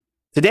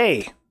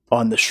Today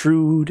on the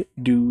Shrewd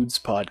Dudes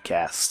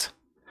podcast,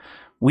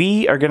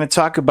 we are going to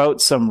talk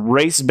about some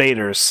race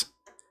baiters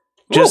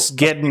just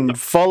getting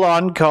full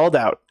on called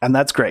out, and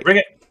that's great. Bring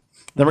it.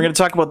 Then we're going to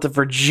talk about the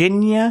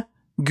Virginia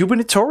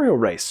gubernatorial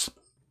race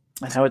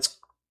and how it's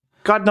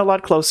gotten a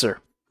lot closer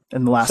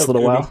in the last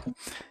little while.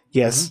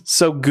 Yes,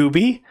 so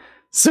gooby.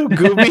 So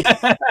gooby.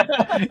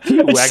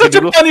 It's such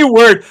a funny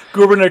word,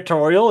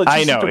 gubernatorial.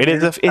 I know,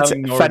 it's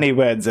funny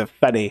words are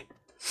funny.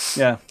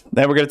 Yeah.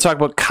 Then we're going to talk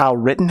about Kyle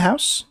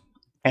Rittenhouse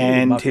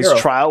and his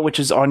trial,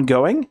 which is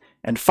ongoing.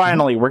 And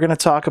finally, we're going to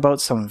talk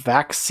about some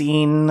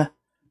vaccine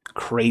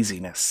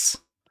craziness.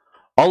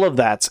 All of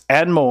that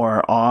and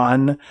more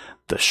on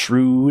the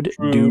Shrewd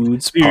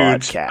Dudes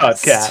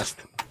podcast.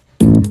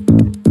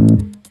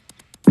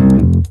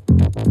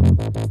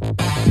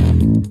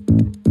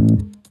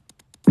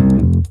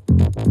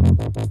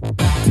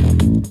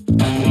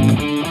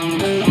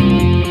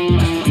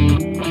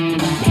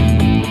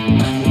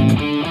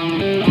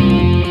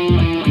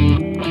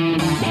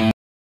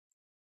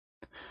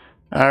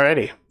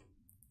 Alrighty.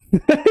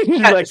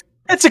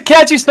 It's a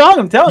catchy song,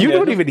 I'm telling you. You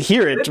don't even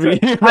hear it.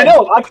 I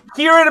know. I can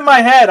hear it in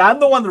my head. I'm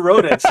the one that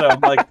wrote it, so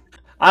I'm like,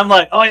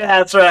 oh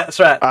yeah, that's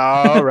right.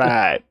 All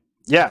right.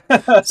 Yeah.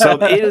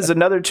 So it is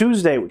another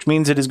Tuesday, which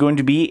means it is going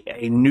to be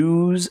a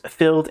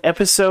news-filled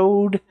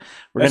episode.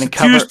 We're going to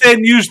cover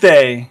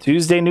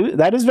Tuesday news.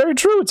 That is very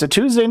true. It's a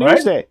Tuesday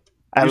news day.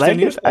 I like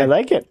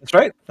it.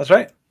 That's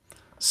right.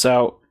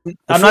 So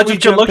I'm not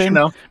just looking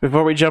though.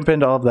 Before we jump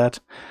into all of that,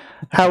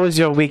 how was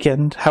your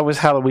weekend? How was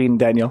Halloween,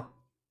 Daniel?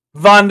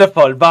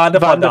 Wonderful,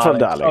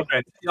 darling.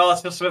 Okay.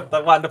 Yours just with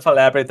the wonderful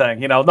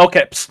everything, no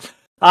kips.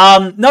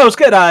 No, it was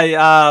good.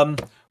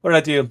 What did I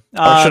do?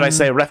 Or should I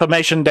say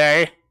Reformation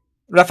Day?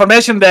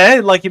 Reformation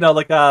Day, like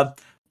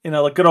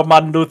good old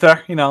Martin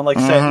Luther, saving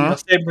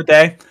the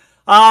day.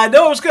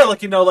 No, it was good.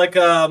 What did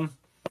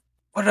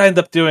I end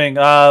up doing?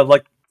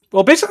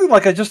 Basically,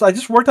 I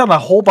just worked on a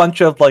whole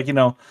bunch of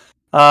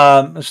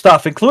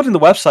stuff, including the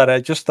website. I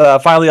just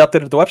finally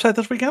updated the website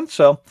this weekend,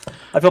 so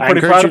I feel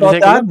pretty proud about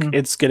that.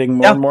 It's getting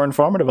more and more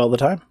informative all the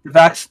time.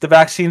 The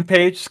vaccine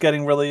page is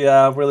getting really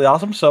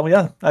awesome. So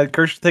yeah, I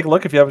encourage you to take a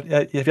look if you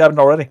haven't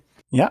already.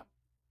 Yeah.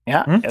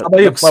 How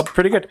about you? Well,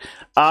 pretty good.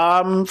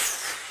 Had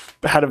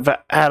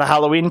a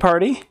Halloween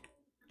party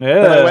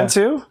that I went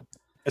to.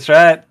 That's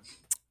right.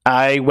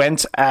 I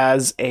went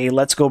as a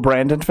Let's Go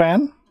Brandon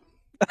fan.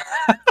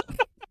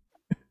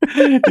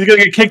 You're gonna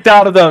get kicked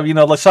out of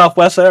the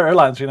Southwest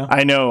Airlines.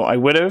 I know. I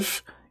would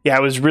have. Yeah, I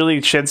was really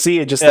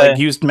chintzy. I just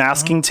used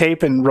masking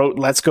tape and wrote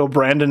 "Let's Go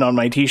Brandon" on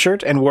my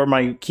T-shirt and wore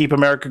my "Keep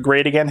America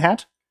Great Again"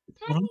 hat.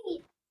 It's coming.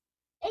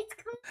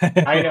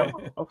 I know.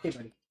 Okay,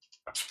 buddy.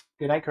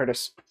 Good night,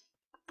 Curtis.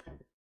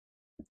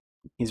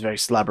 He's very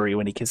slobbery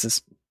when he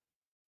kisses.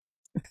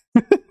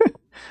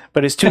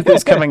 But his tooth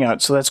is coming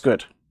out, so that's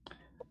good.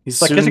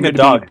 He's like kissing a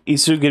dog.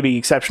 He's soon going to be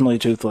exceptionally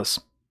toothless.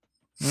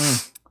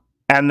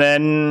 And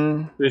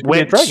then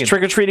went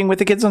trick-or-treating with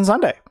the kids on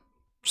Sunday.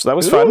 So that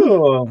was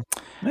fun.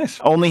 Nice.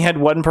 Only had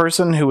one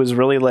person who was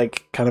really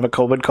kind of a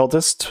COVID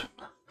cultist.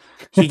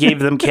 He gave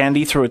them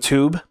candy through a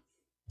tube.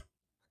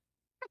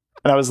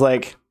 And I was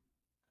like,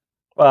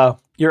 wow,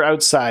 you're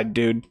outside,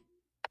 dude.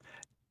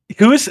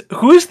 Who's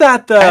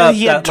that? And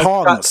he had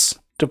tongs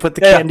to put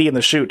the candy in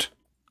the chute.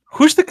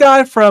 Who's the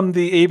guy from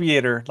The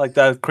Aviator? Like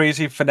that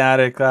crazy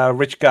fanatic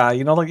rich guy?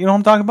 You know what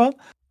I'm talking about?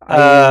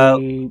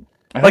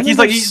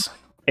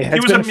 He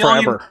was been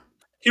forever.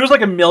 He was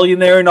like a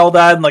millionaire and all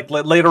that, and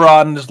later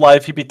on in his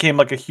life, he became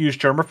a huge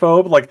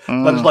germaphobe. Let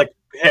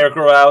his hair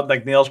grow out,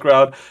 nails grow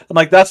out. And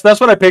that's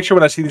what I picture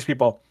when I see these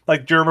people.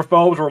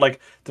 Germaphobes, where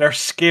they're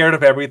scared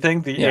of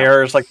everything. The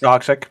air is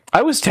toxic.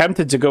 I was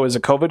tempted to go as a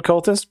COVID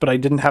cultist, but I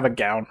didn't have a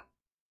gown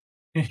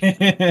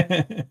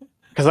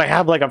because I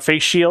have a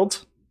face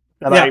shield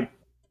that I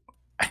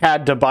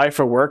had to buy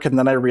for work, and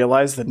then I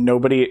realized that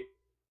nobody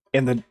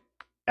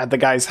at the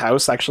guy's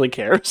house actually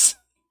cares.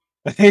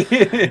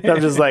 I'm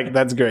just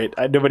that's great.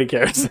 Nobody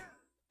cares.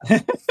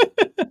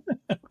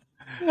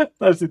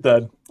 Nicely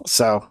done.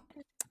 So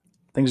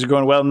things are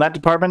going well in that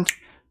department.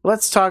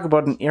 Let's talk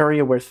about an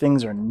area where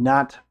things are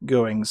not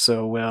going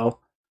so well.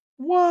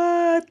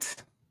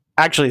 What?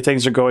 Actually,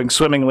 things are going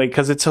swimmingly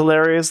because it's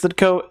hilarious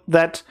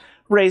that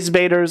race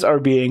baiters are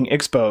being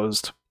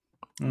exposed.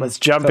 Let's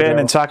jump in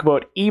and talk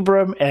about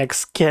Ibram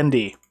X.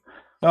 Kendi.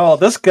 Oh,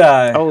 this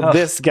guy.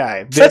 This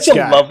guy. Such a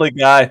lovely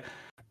guy.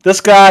 This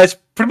guy's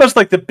pretty much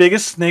the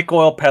biggest snake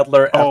oil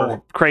peddler ever.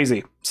 Oh,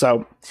 crazy.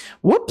 So,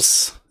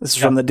 whoops. This is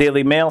from the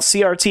Daily Mail.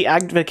 CRT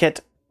advocate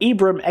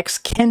Ibram X.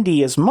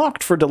 Kendi is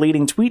mocked for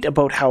deleting tweet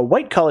about how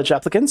white college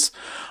applicants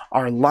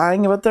are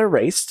lying about their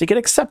race to get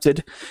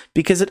accepted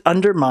because it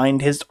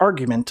undermined his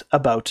argument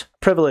about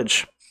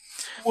privilege.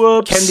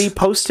 Whoops. Kendi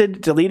posted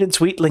deleted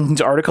tweet linking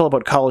to article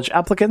about college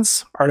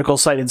applicants. Article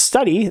cited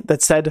study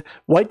that said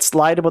whites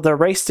lied about their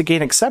race to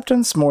gain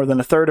acceptance. More than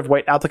a third of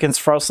white applicants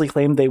falsely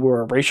claimed they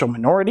were a racial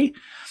minority.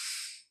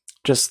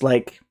 Just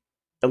like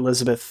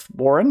Elizabeth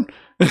Warren.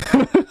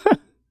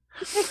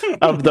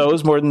 Of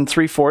those, more than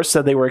 3/4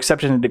 said they were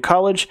accepted into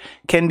college.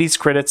 Kennedy's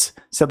critics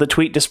said the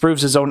tweet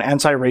disproves his own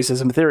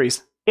anti-racism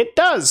theories. It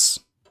does.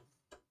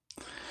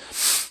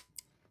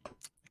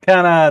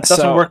 Kind of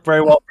doesn't work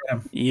very well for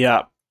him.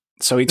 Yeah.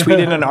 So he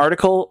tweeted an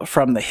article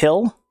from The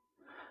Hill.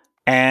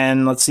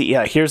 And let's see.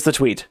 Yeah, here's the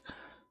tweet.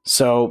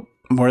 So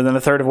more than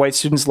a third of white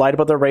students lied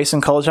about their race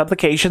in college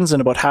applications, and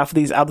about half of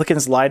these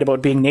applicants lied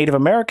about being Native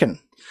American.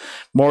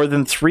 More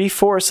than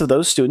 3/4 of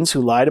those students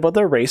who lied about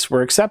their race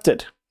were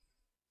accepted.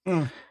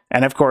 And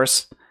of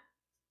course,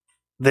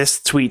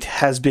 this tweet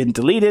has been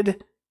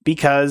deleted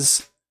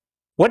because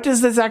what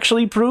does this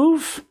actually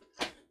prove?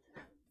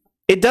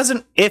 It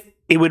doesn't. If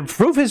it would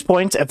prove his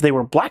point if they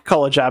were black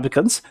college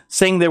applicants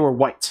saying they were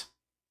white.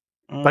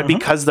 But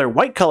because they're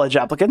white college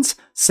applicants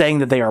saying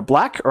that they are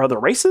black or other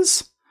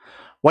races,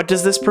 what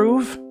does this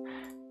prove?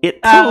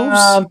 It proves...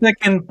 I'm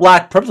thinking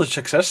black privilege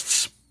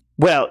exists.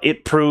 Well,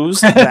 it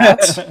proves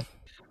that...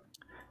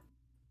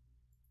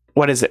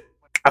 what is it?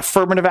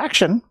 Affirmative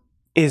action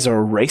is a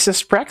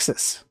racist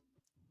praxis.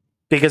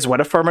 Because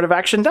what affirmative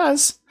action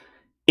does,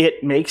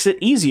 it makes it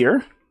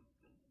easier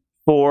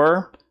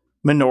for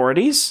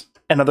minorities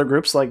and other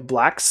groups like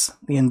blacks,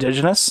 the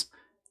indigenous,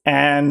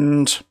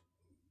 and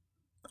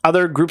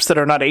other groups that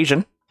are not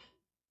Asian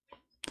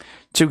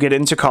to get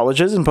into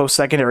colleges and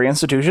post-secondary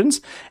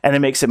institutions, and it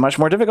makes it much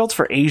more difficult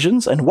for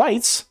Asians and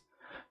whites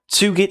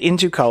to get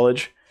into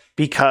college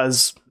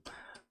because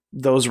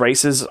those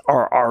races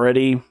are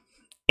already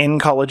in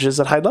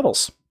colleges at high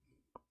levels.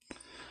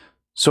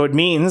 So it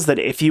means that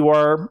if you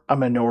are a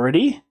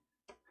minority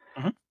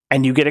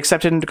and you get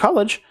accepted into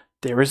college,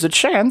 there is a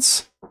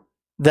chance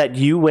that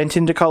you went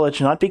into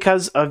college not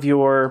because of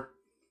your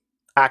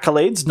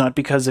accolades, not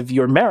because of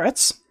your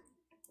merits,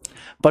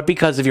 but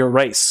because of your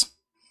race.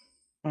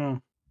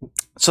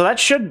 So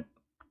that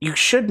you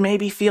should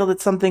maybe feel that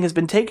something has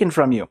been taken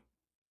from you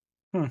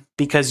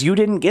because you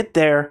didn't get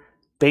there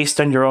based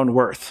on your own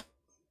worth.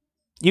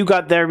 You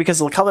got there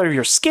because of the color of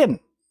your skin.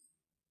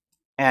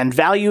 And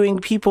valuing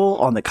people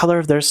on the color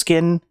of their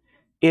skin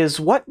is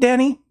what,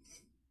 Danny?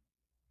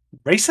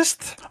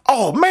 Racist?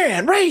 Oh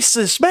man,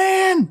 racist,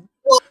 man!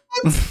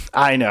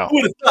 I know. Who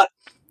would have thought?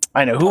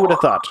 I know. Who would have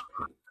thought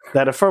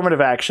that affirmative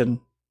action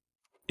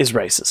is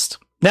racist?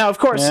 Now, of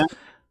course,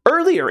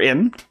 earlier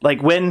in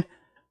the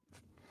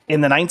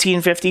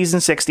 1950s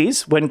and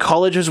 60s, when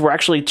colleges were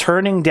actually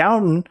turning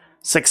down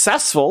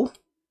successful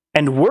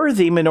and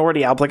worthy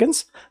minority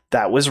applicants,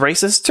 that was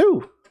racist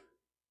too.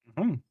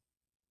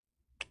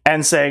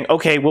 And saying,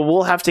 okay, well,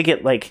 we'll have to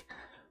get like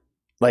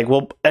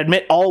we'll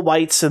admit all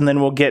whites and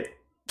then we'll get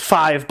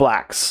 5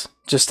 blacks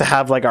just to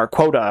have like our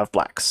quota of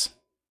blacks.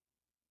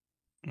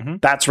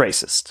 That's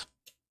racist.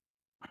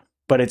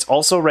 But it's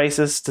also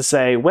racist to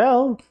say,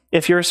 well,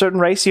 if you're a certain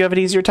race, you have an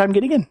easier time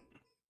getting in.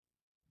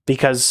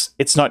 Because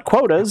it's not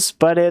quotas,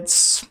 but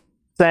it's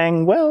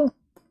saying, well,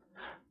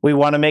 we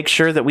want to make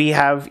sure that we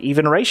have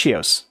even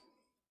ratios.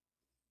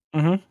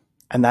 And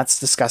that's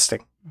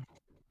disgusting.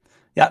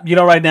 Yeah,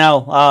 right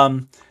now,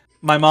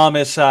 my mom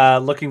is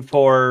looking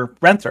for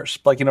renters,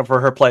 for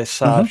her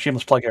place.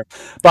 Shameless plug here.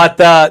 But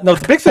no,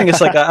 the big thing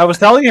is I was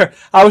telling her,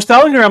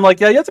 I'm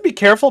like, yeah, you have to be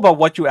careful about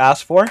what you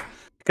ask for,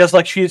 because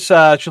she's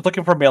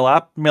looking for male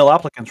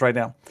applicants right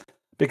now,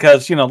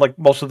 because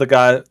most of the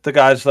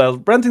guys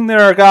renting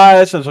there are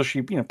guys, and so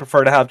she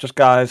prefer to have just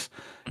guys,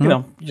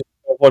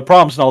 avoid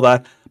problems and all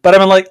that. But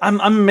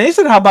I'm amazed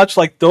at how much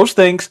those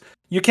things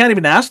you can't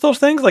even ask those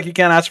things. You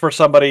can't ask for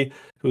somebody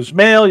who's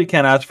male. You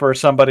can't ask for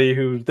somebody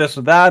who's this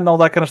and that and all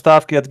that kind of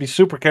stuff. You have to be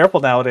super careful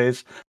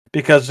nowadays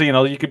because,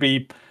 you could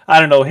be, I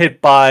don't know,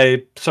 hit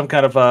by some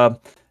kind of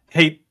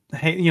hate,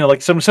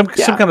 some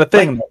kind of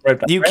thing.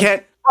 You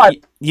can't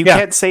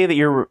say that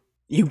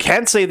you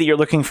can't say that you're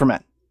looking for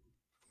men.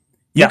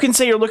 You can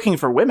say you're looking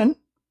for women,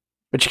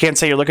 but you can't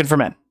say you're looking for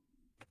men.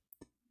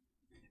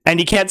 And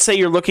you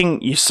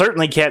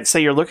certainly can't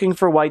say you're looking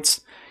for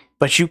whites,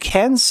 but you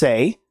can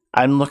say,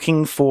 I'm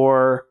looking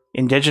for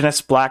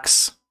indigenous,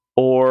 blacks,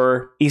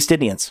 or East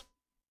Indians.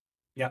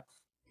 Yeah.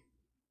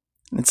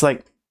 It's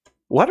like,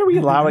 what are we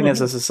allowing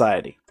as a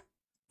society?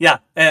 Yeah,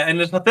 and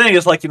the thing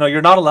is,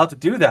 you're not allowed to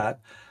do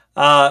that,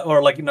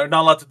 or you're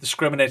not allowed to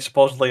discriminate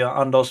supposedly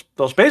on those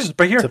bases.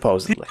 But here,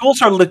 supposedly,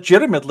 schools are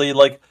legitimately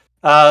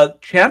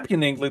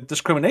championing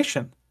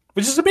discrimination,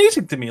 which is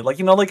amazing to me.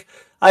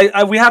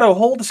 We had a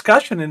whole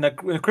discussion in a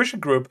Christian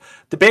group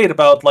debate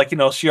about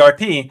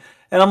CRT,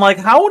 and I'm like,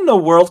 how in the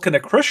world can a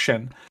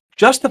Christian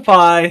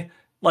justify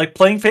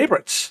playing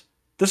favorites?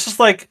 This is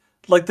the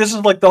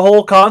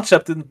whole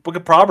concept in the Book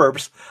of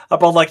Proverbs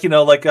about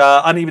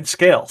uneven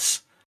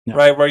scales,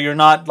 right? Where you're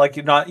not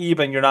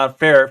even, you're not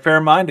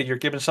fair-minded. You're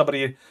giving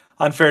somebody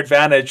unfair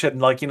advantage,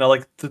 and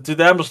to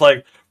them it's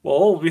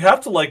well, we have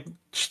to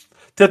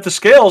tip the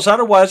scales,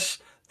 otherwise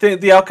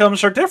the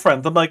outcomes are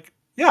different. I'm like,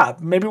 yeah,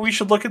 maybe we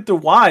should look into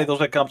why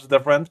those outcomes are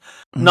different,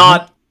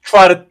 not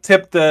try to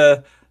tip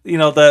the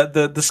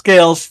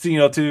scales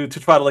to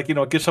try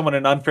to give someone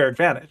an unfair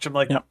advantage. I'm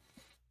like,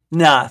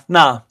 nah,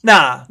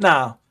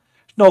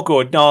 no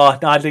good. No,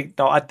 I think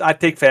I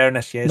take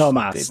fairness. Yes, no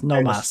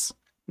mas.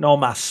 No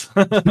mas.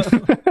 No,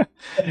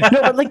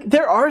 but like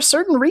there are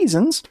certain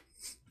reasons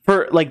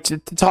for like to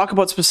talk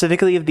about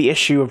specifically of the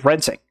issue of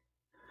renting.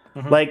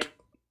 Like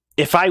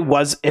if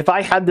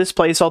I had this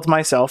place all to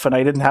myself and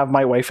I didn't have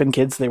my wife and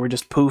kids, they were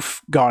just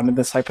poof gone in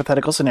this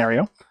hypothetical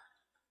scenario,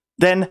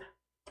 then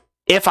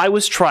if I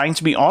was trying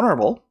to be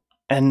honorable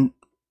and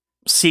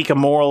seek a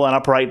moral and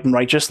upright and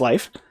righteous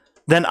life,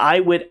 then I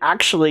would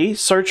actually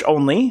search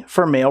only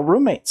for male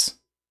roommates.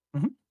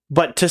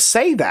 But to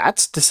say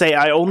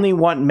I only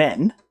want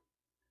men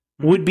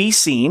would be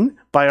seen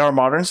by our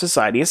modern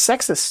society as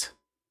sexist.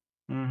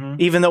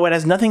 Even though it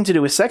has nothing to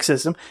do with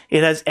sexism,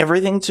 it has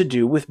everything to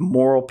do with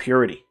moral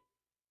purity.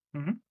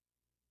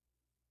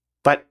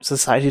 But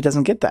society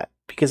doesn't get that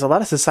because a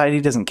lot of society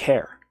doesn't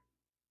care.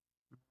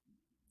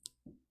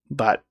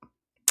 But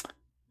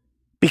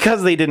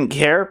because they didn't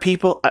care,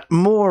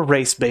 more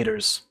race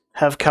baiters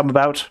have come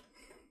about.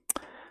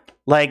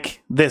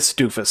 Like this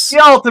doofus. The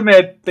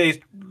ultimate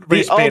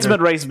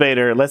race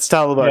baiter. Let's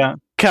tell about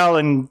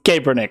Colin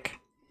Kaepernick.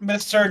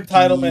 Mr.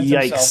 Entitlement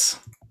Yikes.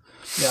 himself.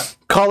 Yeah.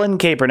 Colin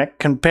Kaepernick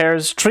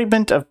compares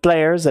treatment of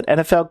players at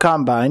NFL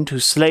Combine to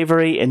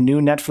slavery in new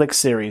Netflix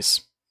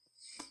series.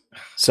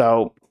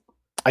 So,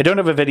 I don't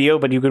have a video,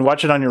 but you can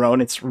watch it on your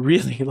own. It's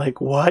really like,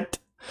 what?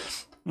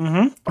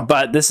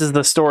 But this is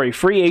the story.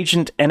 Free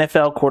agent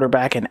NFL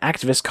quarterback and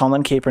activist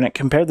Colin Kaepernick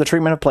compared the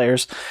treatment of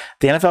players at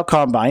the NFL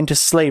Combine to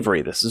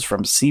slavery. This is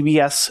from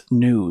CBS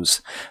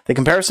News. The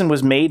comparison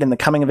was made in the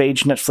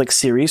coming-of-age Netflix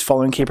series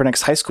following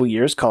Kaepernick's high school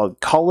years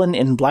called Colin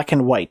in Black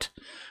and White,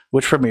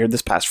 which premiered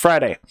this past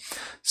Friday.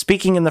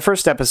 Speaking in the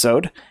first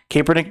episode,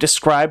 Kaepernick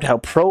described how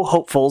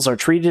pro-hopefuls are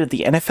treated at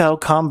the NFL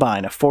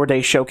Combine, a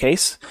 4-day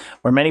showcase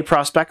where many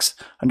prospects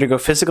undergo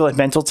physical and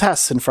mental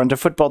tests in front of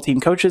football team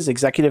coaches,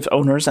 executives,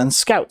 owners, and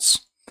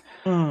scouts.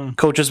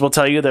 Coaches will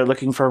tell you they're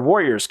looking for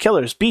warriors,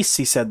 killers, beasts,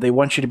 he said. They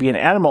want you to be an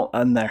animal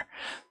in there.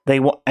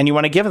 And you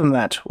want to give them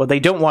that. What they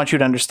don't want you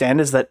to understand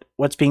is that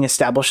what's being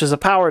established is a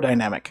power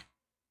dynamic.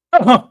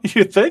 Oh,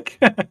 you think?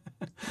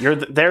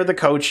 They're the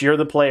coach, you're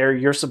the player,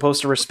 you're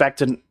supposed to respect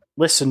and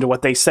listen to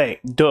what they say.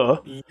 Duh.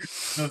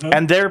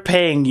 And they're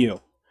paying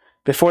you.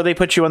 Before they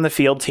put you on the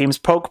field, teams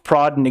poke,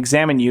 prod, and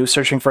examine you,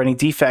 searching for any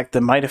defect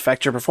that might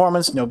affect your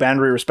performance. No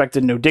boundary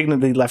respected, no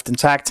dignity left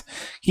intact.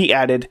 He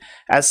added,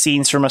 as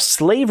scenes from a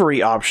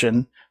slavery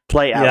option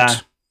play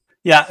out.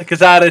 Yeah, because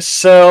that is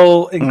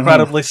so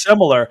incredibly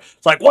similar.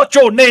 It's like, what's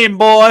your name,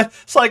 boy?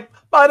 It's like,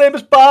 my name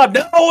is Bob.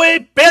 No,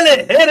 wait, Billy.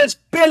 It is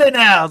Billy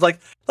now. It's like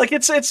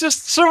it's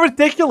just so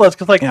ridiculous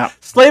because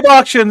slave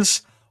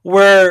auctions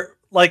were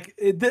like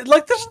this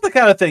is the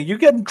kind of thing you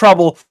get in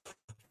trouble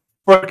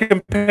for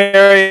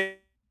comparing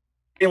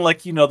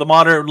the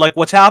modern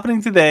what's happening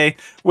today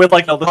with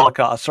the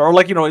Holocaust or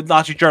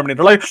Nazi Germany.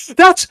 They're like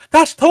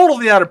that's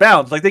totally out of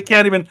bounds. Like they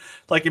can't even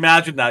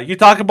imagine that. You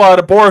talk about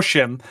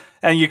abortion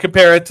and you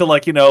compare it to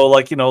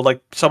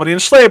somebody in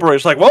slavery.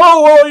 It's like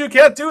whoa, you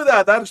can't do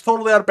that. That is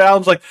totally out of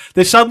bounds. Like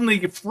they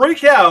suddenly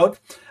freak out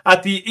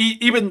at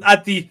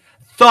the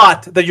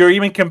thought that you're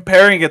even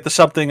comparing it to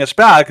something as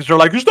bad because they're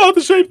like, it's not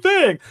the same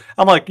thing.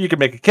 I'm like, you can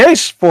make a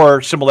case for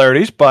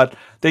similarities, but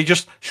they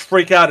just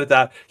freak out at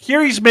that.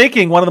 Here he's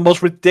making one of the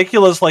most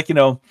ridiculous,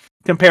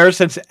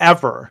 comparisons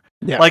ever,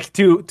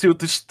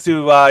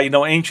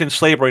 to ancient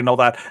slavery and all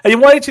that.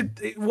 And why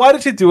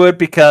did you do it?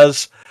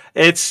 Because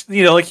it's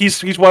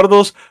he's one of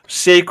those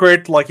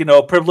sacred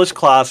privileged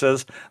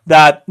classes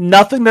that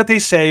nothing that they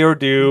say or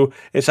do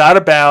is out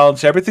of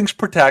bounds. Everything's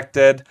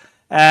protected,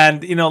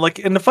 and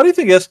and the funny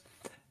thing is,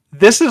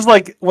 this is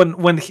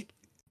when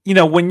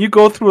you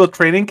go through a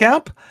training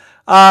camp,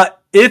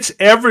 it's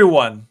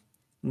everyone,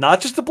 not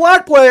just the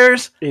black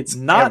players. It's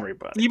not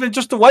everybody, even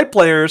just the white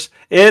players.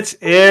 It's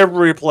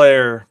every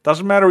player.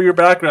 Doesn't matter your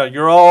background.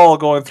 You're all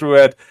going through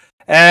it,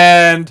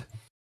 and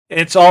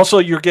it's also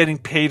you're getting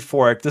paid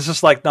for it. This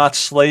is not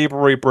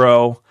slavery,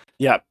 bro.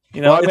 Yep.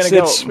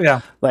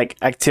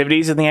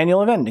 Activities in the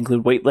annual event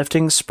include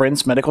weightlifting,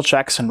 sprints, medical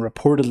checks, and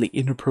reportedly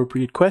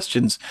inappropriate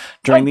questions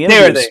during the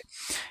interviews.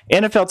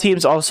 NFL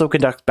teams also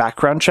conduct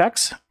background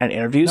checks and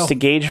interviews to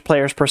gauge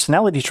players'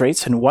 personality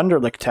traits and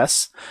Wonderlic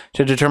tests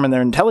to determine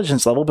their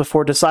intelligence level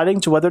before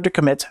deciding to whether to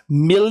commit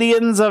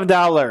millions of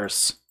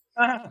dollars.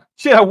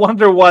 I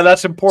wonder why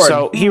that's important.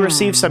 So he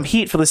received some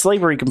heat for the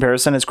slavery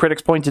comparison, as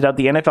critics pointed out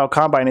the NFL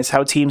Combine is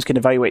how teams can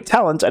evaluate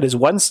talent and is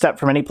one step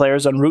for many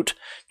players en route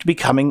to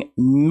becoming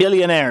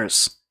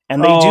millionaires.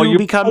 And they do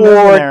become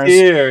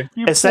millionaires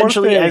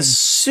essentially as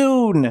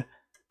soon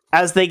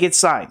as they get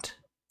signed.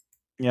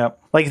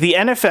 Yep. Like the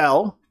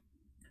NFL,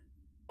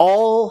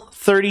 all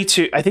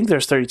 32, I think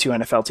there's 32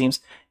 NFL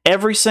teams,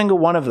 every single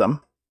one of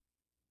them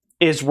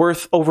is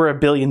worth over $1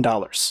 billion.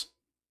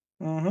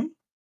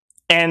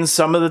 And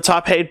some of the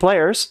top paid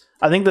players,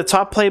 I think the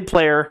top paid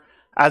player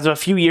as of a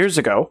few years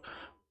ago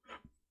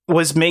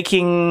was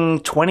making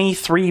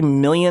 $23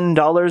 million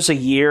a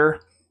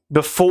year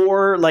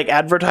before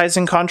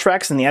advertising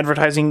contracts. And the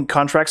advertising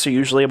contracts are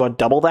usually about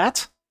double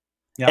that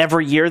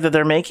every year that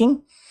they're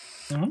making.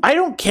 I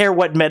don't care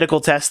what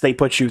medical tests they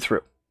put you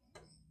through.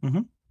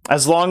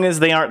 As long as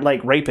they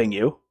aren't raping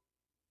you.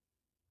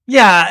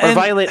 Yeah, or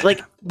violate.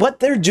 Like, what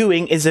they're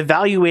doing is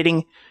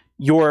evaluating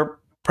your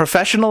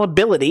professional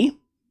ability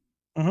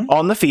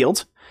on the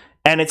field,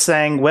 and it's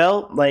saying,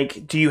 well,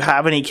 like, do you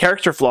have any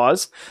character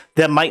flaws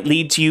that might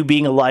lead to you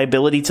being a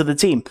liability to the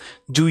team?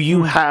 Do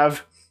you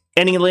have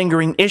any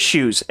lingering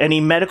issues, any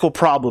medical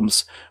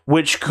problems,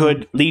 which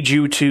could lead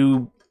you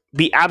to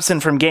be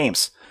absent from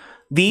games?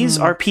 These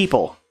are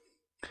people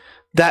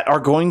that are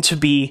going to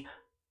be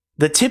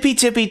the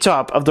tippy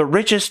top of the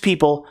richest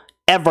people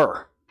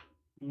ever.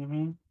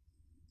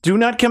 Do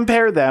not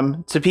compare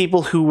them to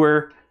people who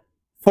were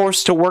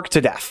forced to work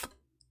to death.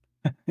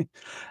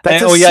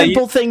 That's a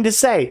simple thing to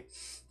say.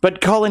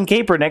 But Colin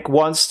Kaepernick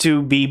wants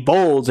to be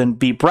bold and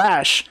be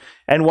brash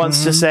and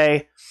wants to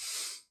say,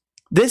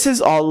 this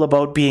is all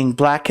about being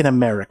black in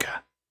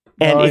America.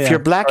 And if you're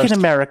black in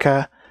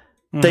America,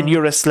 then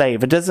you're a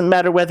slave. It doesn't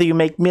matter whether you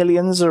make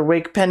millions or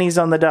make pennies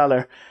on the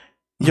dollar.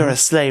 You're a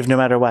slave no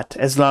matter what,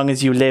 as long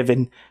as you live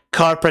in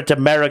corporate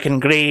American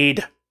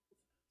greed.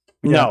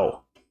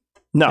 No.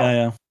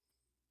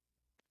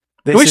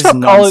 This is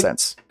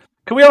nonsense.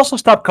 Can we also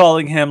stop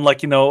calling him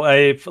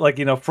a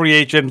free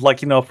agent,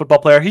 football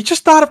player? He's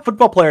just not a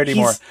football player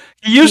anymore.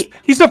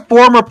 He's a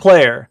former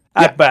player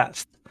at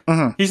best.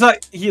 He's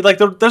not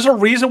there's a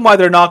reason why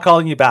they're not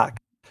calling you back.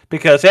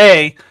 Because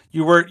A,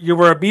 you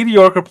were a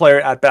mediocre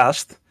player at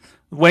best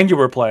when you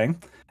were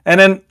playing, and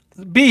then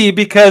B,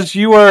 because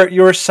you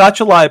were such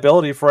a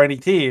liability for any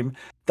team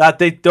that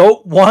they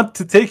don't want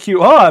to take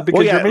you on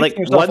because you're making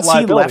yourself a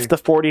liability. Once he left the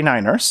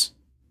 49ers,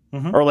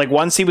 or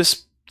once he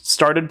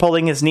started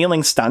pulling his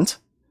kneeling stunt,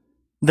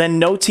 then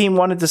no team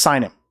wanted to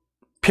sign him.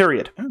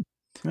 Period.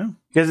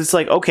 Because it's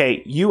like,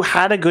 okay, you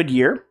had a good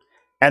year,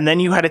 and then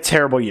you had a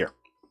terrible year.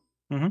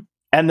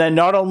 And then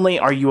not only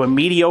are you a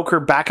mediocre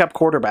backup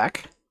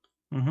quarterback,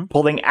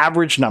 pulling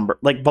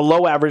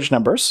below average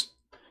numbers,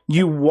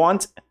 you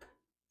want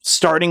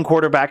starting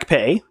quarterback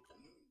pay.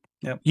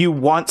 You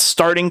want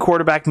starting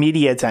quarterback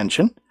media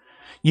attention.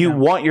 You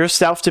want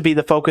yourself to be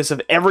the focus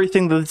of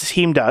everything that the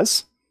team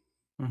does.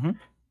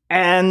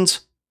 And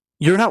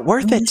you're not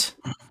worth it.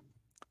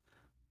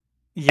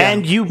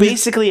 And you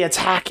basically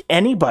attack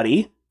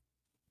anybody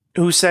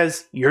who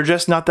says you're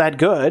just not that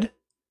good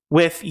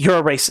with you're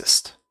a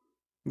racist.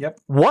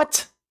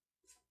 What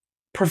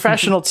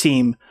professional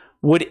team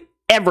would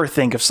ever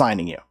think of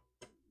signing you?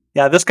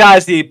 Yeah, this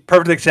guy's the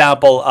perfect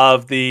example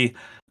of the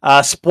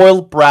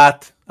spoiled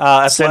brat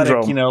athletic. Syndrome.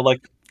 What's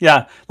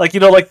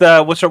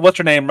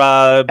her name?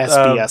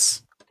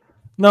 SBS.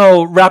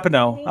 No,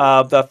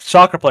 Rapinoe, the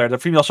soccer player, the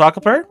female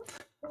soccer player.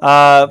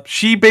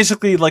 She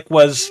basically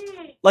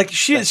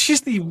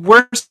she's the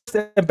worst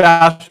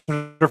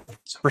ambassador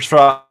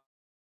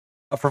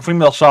for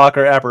female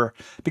soccer ever,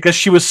 because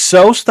she was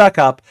so stuck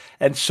up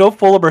and so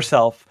full of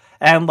herself,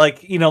 and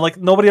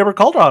nobody ever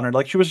called her on her.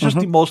 Like, she was just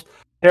the most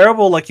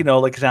terrible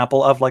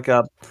example of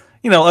a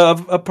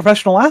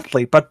professional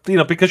athlete. But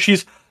because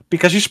she's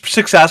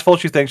successful,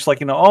 she thinks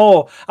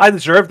oh, I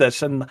deserve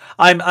this and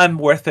I'm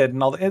worth it,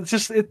 and all.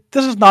 This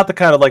is not the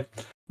kind of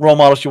role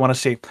models you want to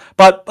see.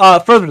 But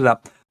further to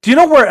that, do you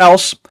know where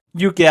else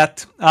you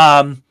get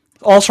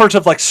all sorts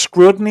of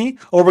scrutiny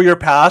over your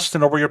past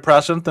and over your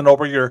present and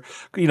over your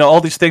all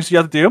these things you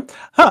have to do?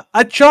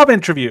 A job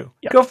interview.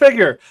 Go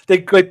figure.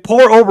 They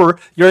pour over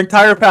your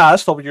entire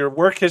past, over your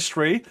work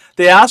history.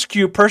 They ask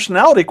you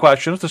personality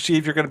questions to see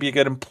if you're going to be a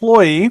good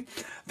employee.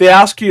 They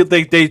ask you,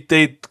 they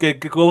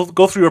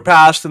go through your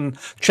past and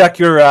check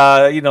your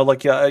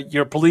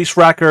your police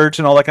records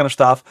and all that kind of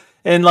stuff.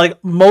 And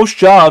most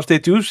jobs, they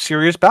do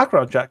serious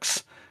background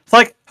checks.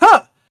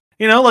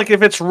 It's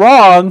if it's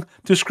wrong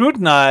to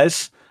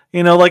scrutinize,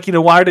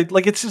 why are they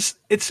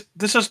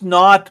this is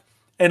not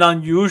an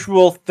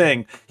unusual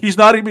thing. He's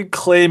not even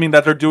claiming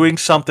that they're doing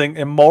something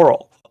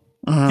immoral.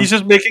 He's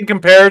just making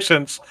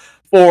comparisons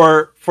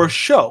for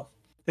show.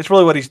 It's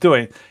really what he's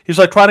doing. He's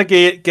trying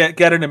to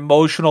get an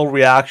emotional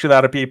reaction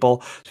out of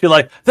people. So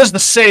you're this is the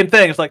same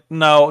thing. It's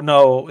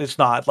no, it's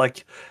not.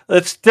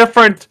 It's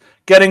different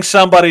getting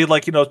somebody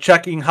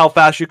checking how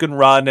fast you can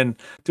run and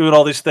doing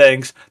all these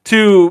things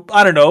to,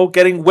 I don't know,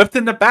 getting whipped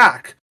in the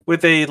back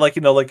with a a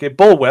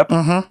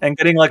bullwhip and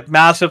getting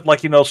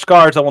massive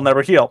scars that will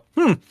never heal.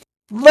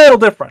 Little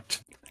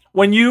different.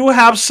 When you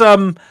have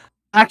some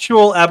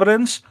actual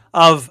evidence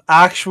of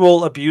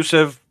actual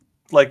abusive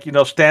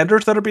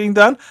standards that are being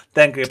done,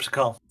 then give us a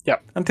call.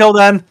 Yep. Until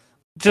then,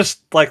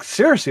 just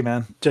seriously,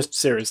 man. Just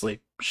seriously,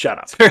 shut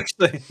up.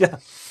 Seriously, yeah.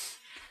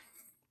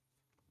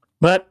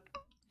 But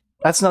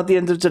that's not the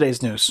end of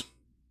today's news.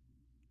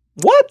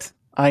 What?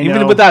 I know.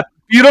 Even with that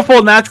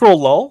beautiful natural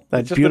lull.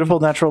 That beautiful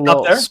natural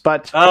lull.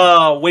 But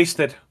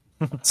wasted.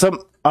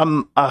 Some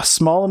a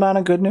small amount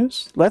of good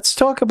news. Let's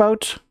talk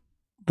about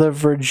the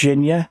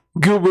Virginia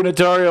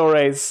gubernatorial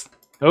race.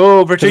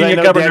 Oh, Virginia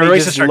governor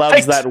race just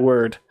loves that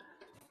word.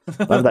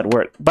 Love that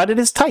word. But it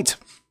is tight.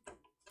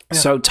 Yeah.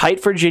 So,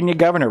 tight Virginia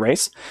governor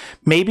race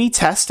may be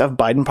test of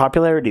Biden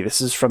popularity. This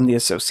is from the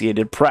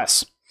Associated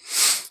Press.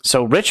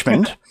 So,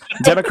 Richmond,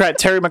 Democrat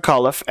Terry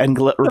McAuliffe and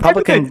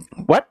Republican...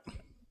 What?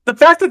 The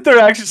fact that they're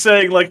actually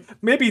saying,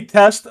 maybe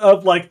test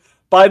of,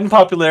 Biden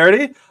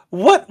popularity.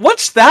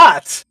 What's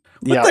that?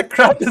 What the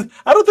crap is?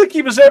 I don't think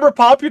he was ever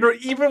popular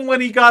even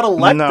when he got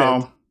elected.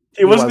 No,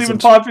 he wasn't even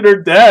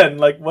popular then.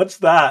 Like, what's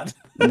that?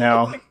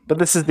 No, but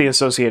this is the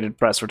Associated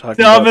Press we're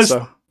talking about.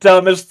 So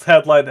dumbest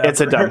headline ever.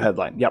 It's a dumb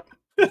headline. Yep.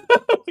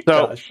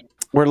 So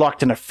we're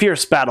locked in a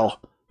fierce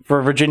battle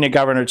for Virginia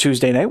governor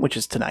Tuesday night, which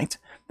is tonight.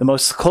 The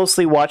most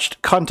closely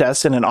watched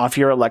contest in an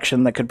off-year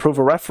election that could prove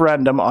a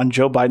referendum on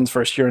Joe Biden's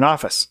first year in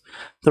office.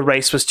 The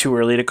race was too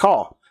early to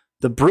call.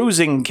 The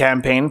bruising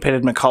campaign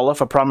pitted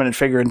McAuliffe, a prominent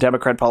figure in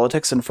Democrat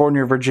politics and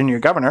former Virginia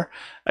governor,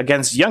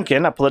 against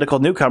Youngkin, a political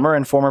newcomer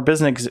and former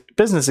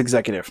business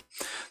executive.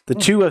 The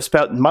two have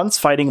spent months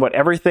fighting about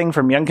everything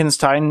from Youngkin's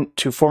time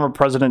to former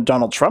President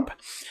Donald Trump,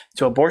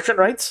 to abortion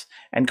rights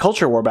and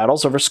culture war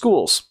battles over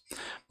schools.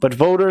 But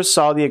voters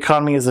saw the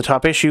economy as the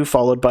top issue,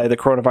 followed by the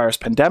coronavirus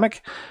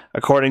pandemic,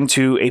 according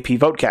to AP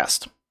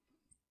Votecast.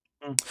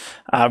 Some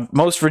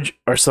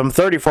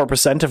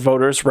 34% of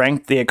voters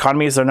ranked the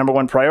economy as their number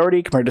one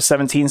priority, compared to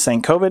 17%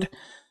 saying COVID,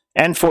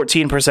 and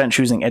 14%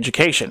 choosing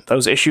education.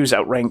 Those issues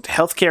outranked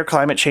healthcare,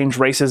 climate change,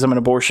 racism, and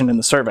abortion in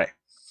the survey.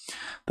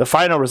 The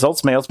final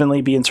results may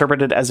ultimately be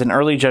interpreted as an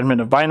early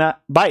judgment of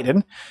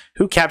Biden,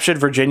 who captured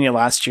Virginia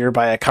last year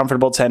by a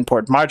comfortable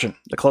 10-point margin.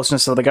 The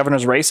closeness of the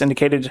governor's race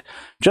indicated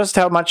just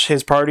how much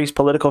his party's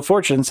political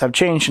fortunes have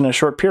changed in a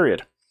short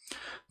period.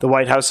 The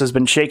White House has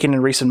been shaken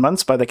in recent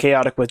months by the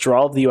chaotic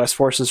withdrawal of the U.S.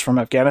 forces from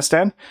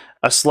Afghanistan,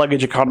 a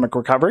sluggish economic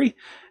recovery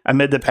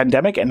amid the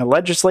pandemic, and a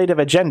legislative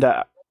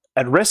agenda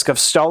at risk of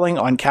stalling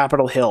on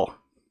Capitol Hill.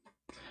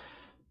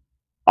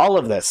 All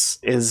of this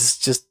is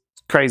just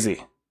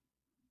crazy.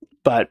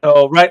 But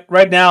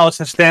right now, as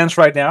it stands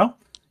right now,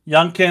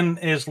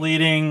 Youngkin is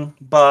leading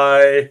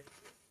by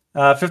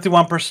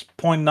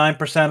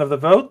 51.9% of the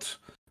vote,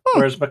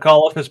 whereas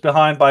McAuliffe is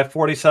behind by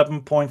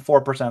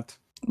 47.4%.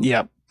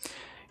 Yep.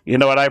 You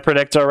know what I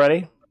predict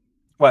already?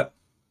 What?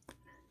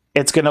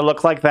 It's going to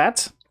look like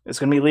that. It's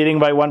going to be leading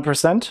by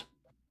 1%.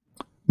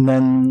 And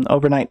then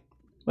overnight,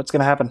 what's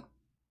going to happen?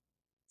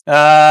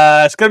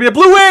 It's going to be a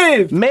blue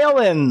wave!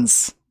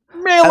 Mail-ins!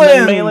 Mail-ins! And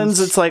then mail-ins,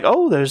 it's like,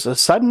 oh, there's a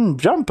sudden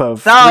jump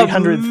of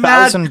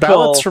 300,000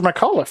 ballots for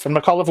McAuliffe, and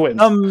McAuliffe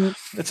wins.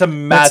 It's a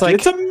magic.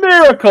 It's a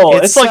miracle.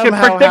 It's like a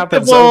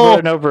predictable, over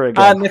and over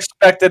again.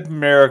 Unexpected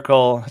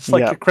miracle. It's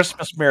like a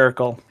Christmas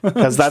miracle.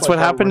 Because that's what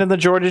happened in the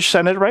Georgia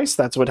Senate race.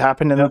 That's what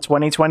happened in the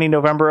 2020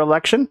 November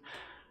election.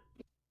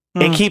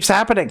 It keeps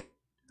happening.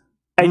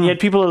 And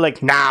yet people are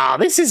like, nah,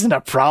 this isn't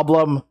a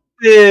problem.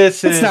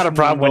 It's not a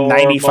problem when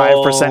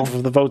 95%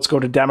 of the votes go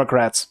to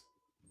Democrats.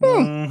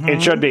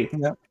 It should be.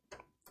 Yep.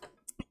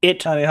 It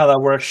Tell you how that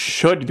works.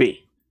 Should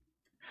be.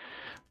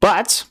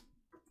 But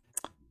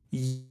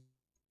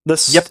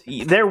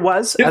there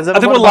was. I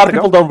think what a lot of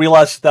people don't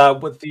realize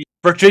that with the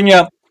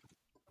Virginia.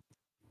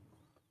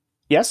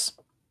 Yes.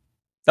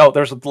 Oh,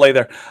 there's a delay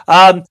there.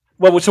 So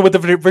with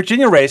the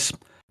Virginia race,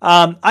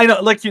 I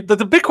know, like,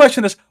 the big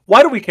question is,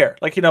 why do we care?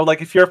 Like,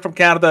 like if you're from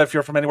Canada, if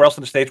you're from anywhere else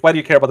in the States, why do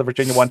you care about the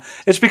Virginia one?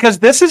 It's because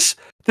this is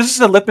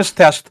a litmus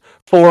test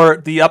for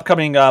the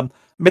upcoming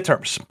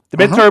midterms. The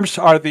midterms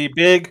are the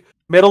big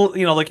middle,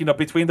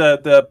 between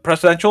the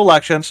presidential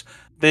elections.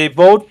 They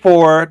vote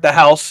for the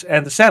House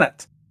and the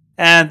Senate.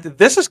 And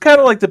this is kind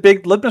of like the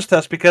big litmus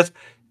test, because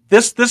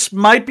this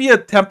might be a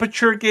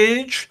temperature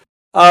gauge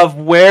of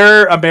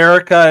where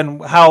America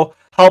and how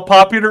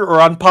popular or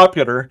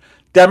unpopular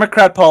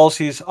Democrat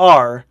policies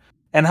are,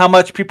 and how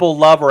much people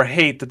love or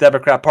hate the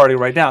Democrat Party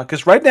right now.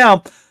 Because right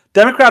now,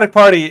 Democratic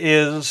Party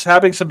is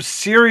having some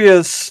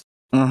serious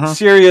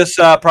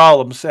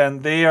problems,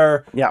 and they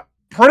are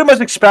pretty much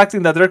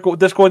expecting that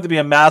there's going to be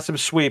a massive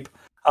sweep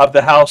of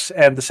the House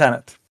and the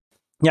Senate.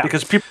 Yeah,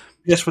 because people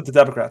just with the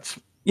Democrats.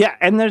 Yeah,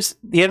 and there's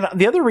the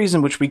other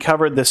reason which we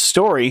covered this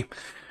story,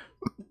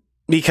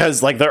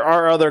 because like there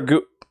are other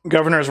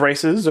governor's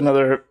races and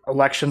other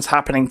elections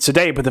happening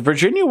today, but the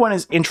Virginia one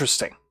is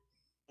interesting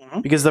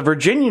because the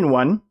Virginian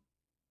one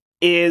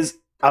is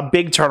a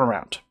big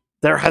turnaround.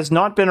 There has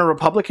not been a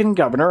Republican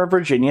governor of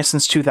Virginia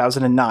since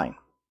 2009.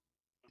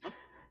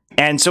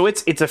 And so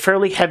it's a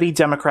fairly heavy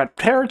Democrat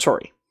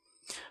territory.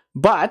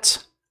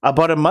 But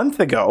about a month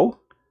ago,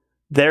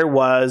 there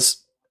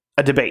was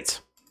a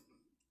debate.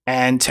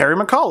 And Terry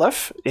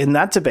McAuliffe, in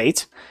that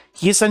debate,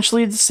 he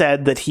essentially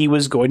said that he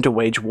was going to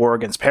wage war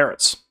against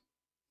parents.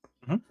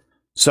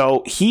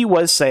 So he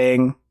was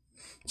saying,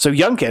 so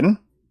Youngkin,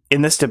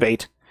 in this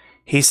debate,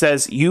 he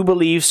says, you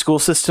believe school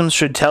systems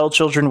should tell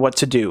children what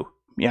to do.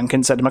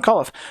 Youngkin said to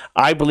McAuliffe,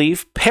 I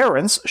believe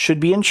parents should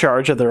be in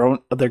charge of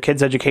their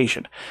kids'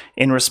 education.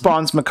 In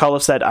response,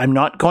 McAuliffe said, I'm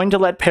not going to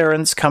let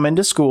parents come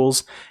into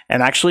schools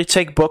and actually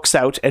take books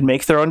out and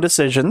make their own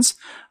decisions.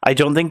 I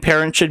don't think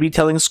parents should be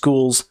telling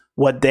schools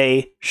what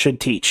they should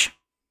teach.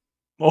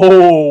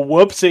 Oh,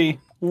 whoopsie.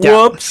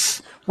 Whoops.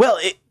 Yeah. Well,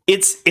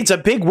 it's a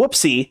big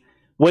whoopsie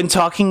when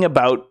talking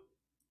about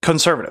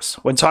conservatives,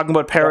 when talking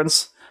about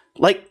parents,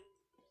 like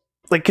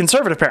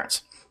conservative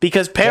parents,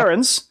 because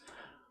parents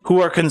who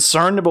are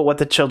concerned about what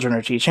the children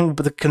are teaching,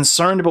 but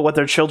concerned about what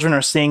their children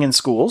are seeing in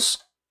schools.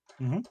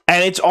 And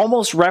it's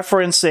almost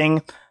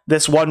referencing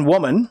this one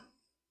woman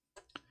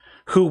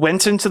who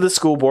went into the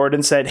school board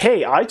and said,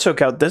 hey, I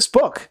took out this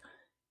book.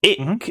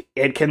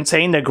 It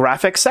contained a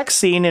graphic sex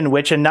scene in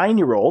which a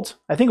 9-year-old,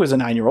 I think it was a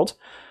 9-year-old,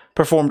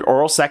 performed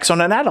oral sex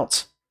on an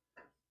adult.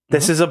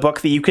 This is a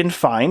book that you can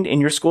find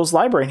in your school's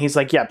library. And he's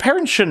like, yeah,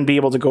 parents shouldn't be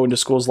able to go into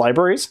schools'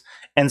 libraries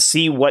and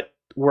see what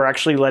we're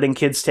actually letting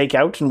kids take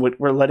out and what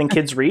we're letting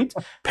kids read.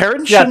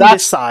 Parents shouldn't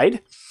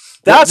decide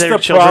that their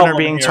children are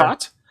being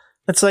taught.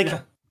 It's like,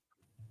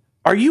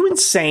 are you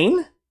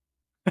insane?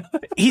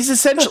 He's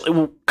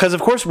essentially, because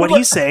of course what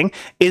he's saying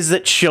is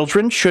that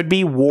children should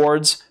be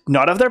wards,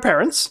 not of their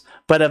parents,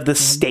 but of the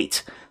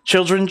state.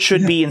 Children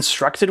should be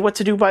instructed what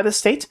to do by the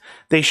state.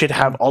 They should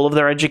have all of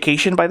their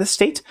education by the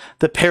state.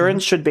 The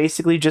parents should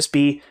basically just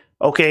be,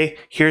 okay,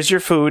 here's your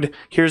food,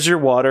 here's your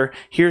water,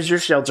 here's your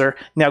shelter.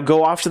 Now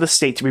go off to the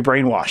state to be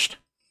brainwashed.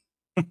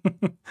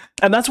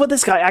 And that's what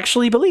this guy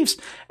actually believes.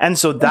 And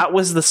so that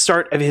was the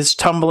start of his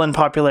tumble in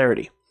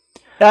popularity.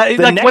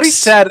 What he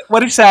said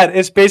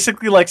is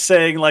basically like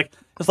saying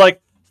it's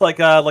like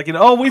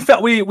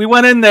we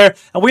went in there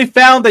and we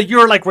found that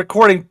you're like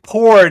recording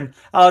porn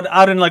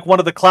out in like one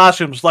of the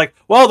classrooms. Like,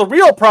 well, the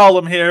real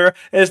problem here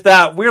is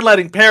that we're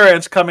letting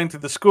parents come into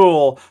the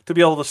school to be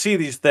able to see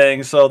these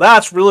things. So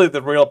that's really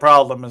the real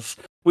problem. Is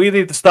we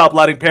need to stop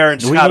letting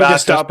parents have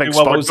access to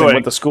exposing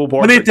what the school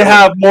board. We need to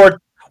have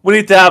more. We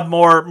need to have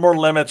more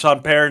limits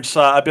on parents'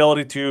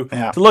 ability to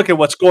look at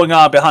what's going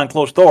on behind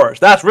closed doors.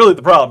 That's really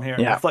the problem here.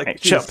 Yeah,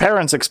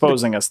 parents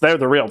exposing us. They're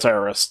the real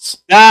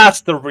terrorists. That's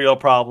the real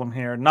problem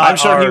here. I'm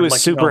sure he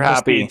was super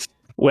happy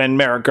when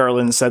Merrick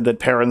Garland said that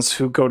parents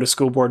who go to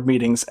school board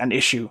meetings and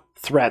issue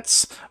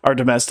threats are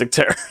domestic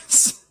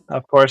terrorists.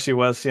 Of course he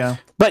was, yeah.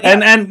 But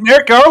and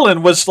Merrick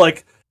Garland was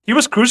like, he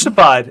was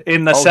crucified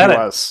in the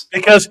Senate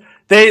because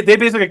they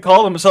basically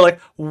called him. So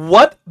like,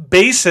 what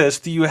basis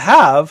do you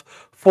have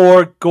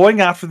for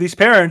going after these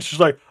parents? Just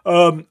like,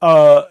 was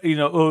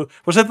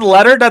that the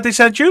letter that they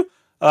sent you?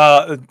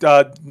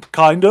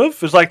 Kind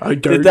of. It's like,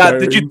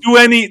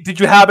 did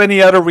you have any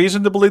other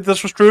reason to believe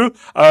this was true?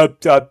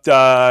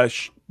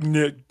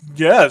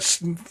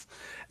 Yes.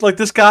 Like,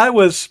 this guy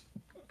was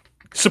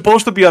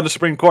supposed to be on the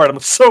Supreme Court. I'm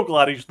so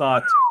glad he's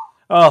not.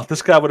 Oh,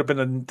 this guy would have been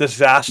a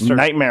disaster.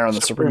 Nightmare on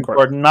the Supreme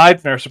Court.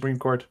 Nightmare Supreme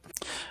Court.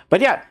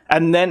 But yeah,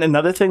 and then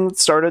another thing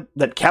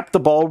that kept the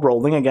ball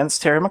rolling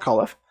against Terry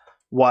McAuliffe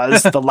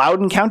was the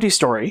Loudoun County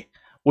story,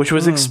 which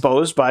was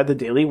exposed by the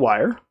Daily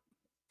Wire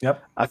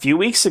a few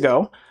weeks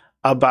ago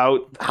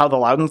about how the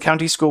Loudoun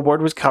County School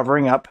Board was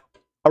covering up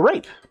a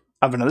rape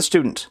of another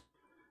student.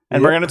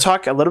 And we're going to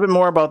talk a little bit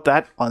more about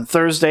that on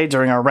Thursday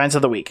during our Rant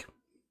of the Week.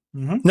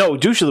 No,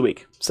 Douche of the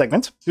Week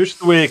segment. Douche of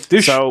the Week.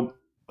 Douche. So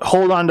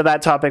hold on to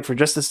that topic for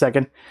just a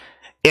second.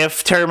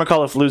 If Terry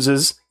McAuliffe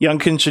loses,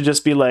 Youngkin should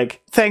just be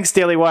like, thanks,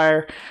 Daily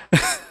Wire.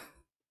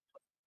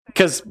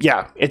 Because,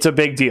 yeah, it's a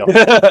big deal.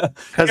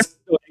 Because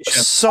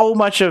so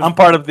much of... I'm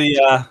part of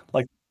the,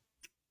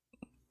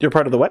 You're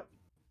part of the what?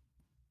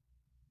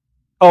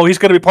 Oh, he's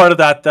going to be part of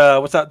that,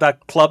 what's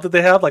that club that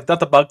they have? Like, not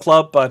the Bug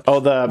Club, but...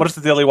 what does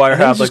the Daily Wire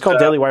have? It's just called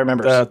Daily Wire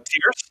members.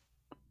 Tiers?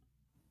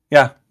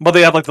 Yeah. Well,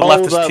 they have, like, the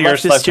leftist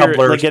tiers. Like,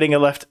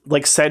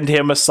 getting send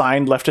him a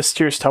signed leftist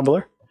tiers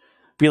Tumblr.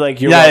 Be like,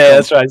 you're welcome. Yeah,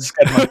 that's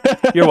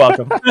right. You're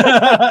welcome.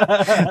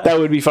 That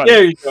would be fun.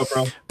 There you go,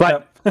 bro.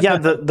 But... yeah,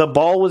 the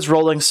ball was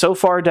rolling so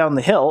far down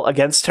the hill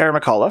against Terry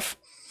McAuliffe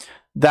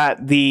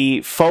that the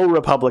faux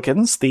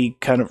Republicans, the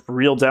kind of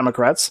real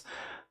Democrats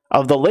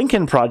of the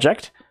Lincoln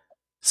Project,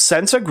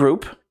 sent a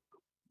group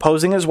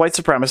posing as white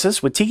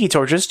supremacists with tiki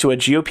torches to a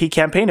GOP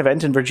campaign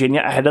event in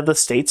Virginia ahead of the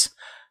state's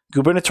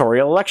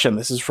gubernatorial election.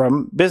 This is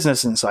from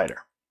Business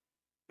Insider.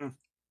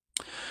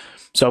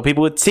 So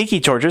people with tiki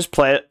torches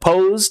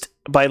posed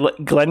by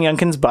Glenn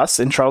Youngkin's bus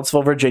in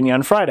Charlottesville, Virginia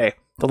on Friday.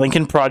 The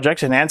Lincoln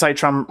Project, an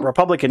anti-Trump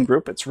Republican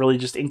group, it's really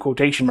just in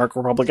quotation mark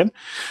Republican,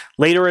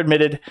 later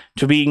admitted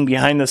to being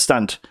behind the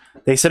stunt.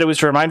 They said it was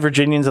to remind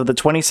Virginians of the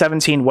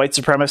 2017 white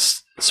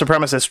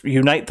supremacist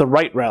Unite the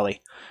Right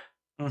rally.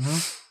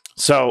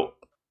 So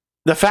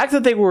the fact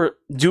that they were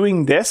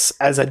doing this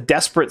as a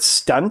desperate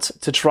stunt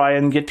to try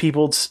and get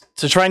people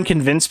to try and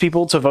convince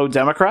people to vote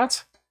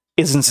Democrat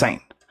is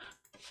insane.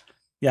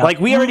 Yeah.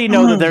 Like, we already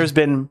know that there's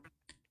been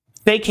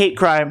fake hate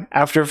crime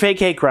after fake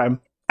hate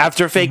crime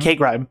after fake hate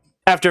crime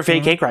after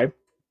fake hate crime.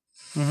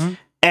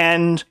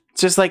 And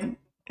it's just like,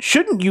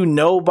 shouldn't you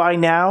know by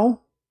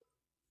now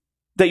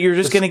that you're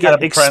just going to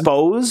get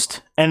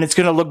exposed and it's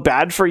going to look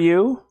bad for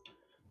you?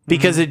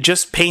 Because it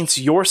just paints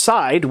your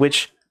side,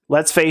 which,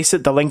 let's face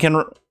it, the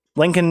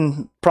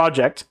Lincoln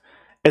Project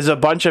is a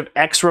bunch of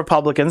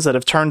ex-Republicans that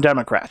have turned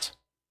Democrat.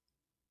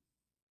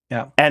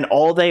 Yeah. And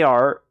all they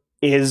are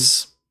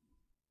is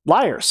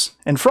liars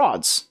and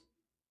frauds.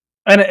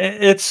 And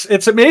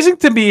it's amazing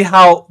to me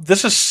how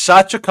this is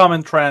such a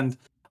common trend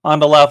on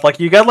the left. Like,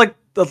 you got like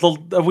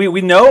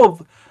we know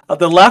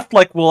the left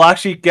like will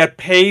actually get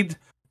paid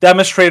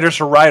demonstrators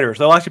or writers.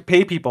 They'll actually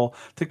pay people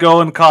to go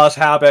and cause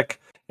havoc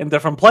in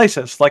different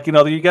places. Like,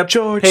 you get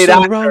George paid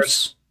Soros.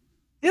 actors.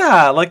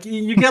 Yeah, like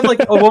you get like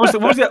what was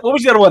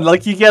the other one?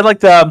 Like, you get like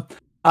the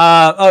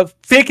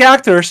fake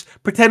actors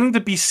pretending to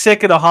be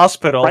sick in a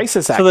hospital.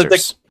 Crisis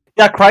actors.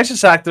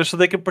 Crisis actors, so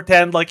they can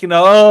pretend like,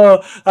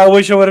 oh, I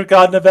wish I would have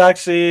gotten a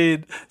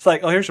vaccine. It's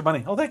like, oh, here's your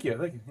money. Oh, thank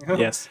you.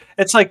 Yes.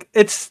 It's like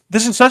this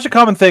is such a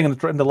common thing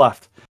in the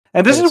left,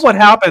 and this is what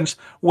happens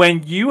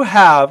when you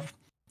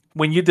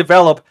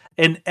develop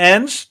an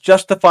ends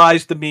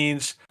justifies the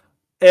means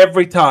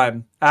every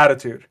time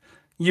attitude.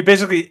 You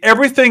basically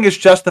everything is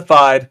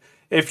justified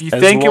if you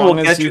think it will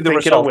get you the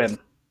result. Win.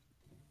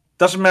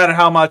 Doesn't matter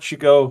how much you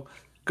go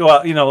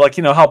out,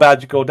 how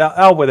bad you go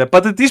out with it.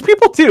 But these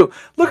people too,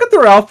 look at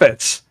their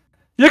outfits.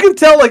 You can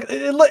tell, like,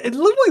 it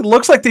literally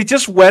looks like they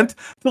just went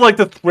to like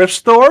the thrift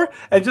store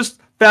and just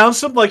found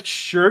some like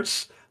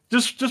shirts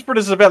just for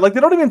this event. Like they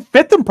don't even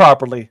fit them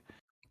properly.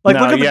 Like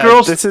look at the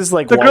girls. This is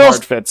like the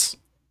Walmart fits.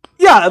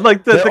 Yeah,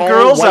 like the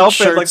girls'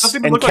 outfit, like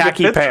doesn't even look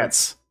khaki like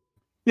pants.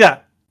 Yeah,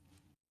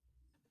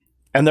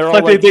 and they're all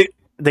like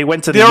they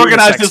went to the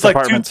organized unisex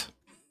department.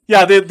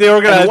 They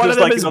organized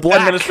this like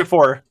 10 minutes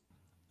before.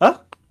 Huh?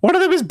 One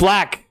of them is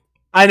black.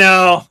 I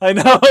know.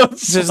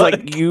 It's just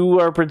like you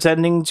are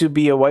pretending to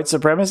be a white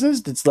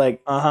supremacist. It's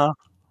like,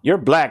 you're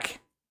black.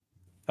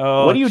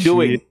 Oh, what are you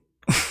doing?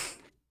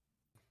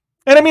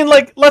 And I mean,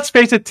 like, let's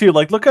face it too.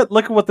 Like, look at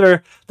what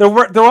they're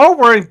all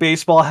wearing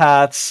baseball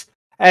hats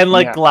and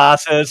like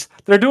glasses.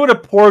 They're doing a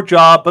poor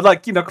job, but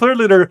like,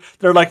 clearly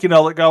they're like,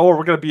 oh,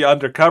 we're gonna be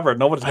undercover.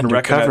 Nobody's gonna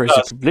recognize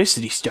us. Is a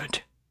publicity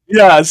stunt.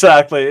 Yeah,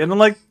 exactly. And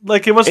like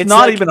it was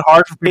not even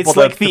hard for people. It's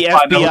like the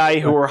FBI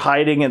who were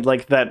hiding at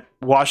like that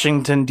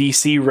Washington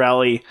D.C.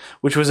 rally,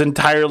 which was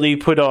entirely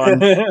put on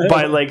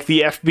by like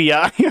the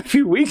FBI a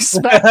few weeks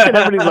back. And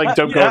everybody's like,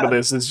 "Don't go to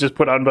this. It's just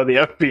put on by the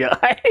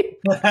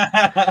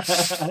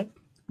FBI."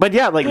 But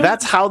yeah, like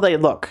that's how they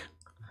look.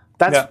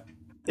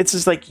 It's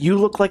just like you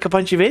look like a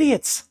bunch of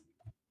idiots.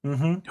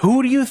 Mm-hmm.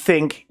 Who do you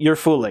think you're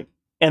fooling?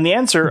 And the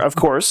answer, of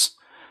course,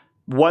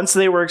 once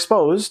they were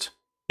exposed,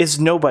 is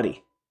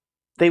nobody.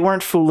 They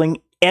weren't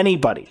fooling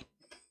anybody.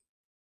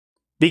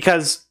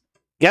 Because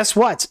guess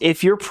what?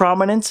 If you're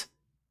prominent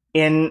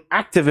in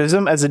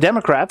activism as a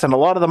Democrat, and a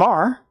lot of them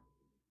are,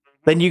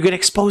 then you get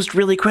exposed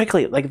really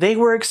quickly. Like they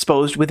were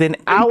exposed within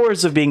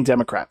hours of being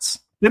Democrats.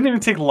 Didn't even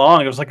take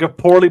long. It was like a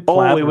poorly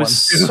planned it was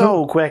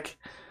so quick.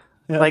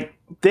 Yeah. Like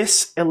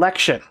this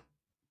election,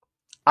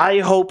 I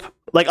hope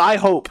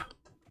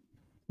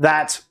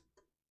that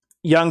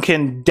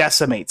Youngkin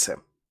decimates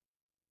him.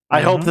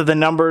 I hope that the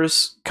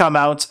numbers come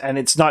out and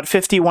it's not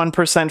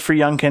 51% for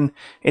Youngkin.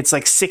 It's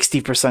like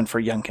 60%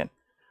 for Youngkin.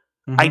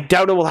 I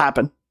doubt it will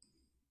happen.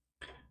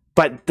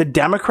 But the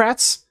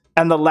Democrats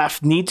and the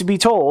left need to be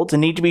told and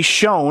need to be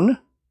shown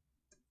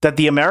that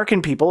the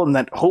American people, and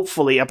that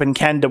hopefully up in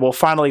Canada will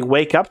finally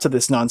wake up to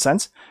this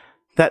nonsense,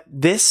 that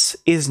this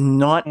is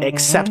not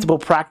acceptable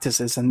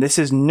practices and this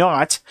is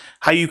not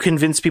how you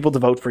convince people to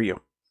vote for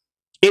you.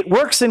 It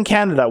works in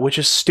Canada, which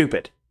is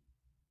stupid.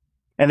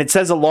 And it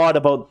says a lot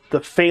about the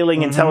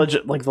failing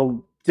intelligence, like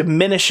the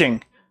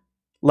diminishing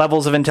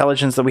levels of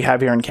intelligence that we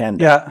have here in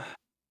Canada.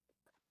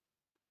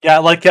 Yeah,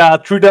 like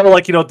Trudeau,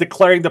 like,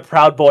 declaring the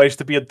Proud Boys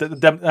to be a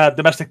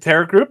domestic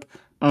terror group.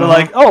 They're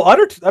like,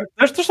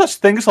 there's such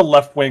thing as a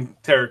left-wing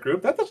terror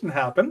group. That doesn't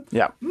happen.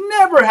 Yeah.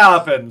 Never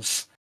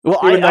happens. Well,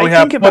 I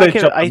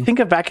think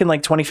of back in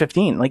like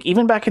 2015. Like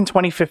even back in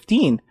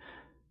 2015,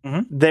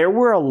 there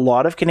were a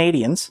lot of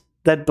Canadians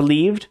that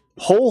believed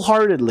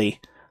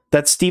wholeheartedly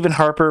that Stephen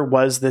Harper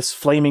was this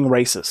flaming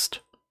racist.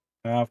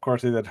 Of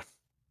course he did.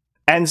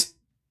 And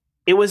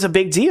it was a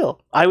big deal.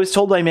 I was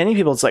told by many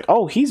people, it's like,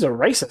 oh, he's a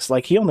racist.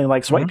 Like, he only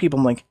likes white people.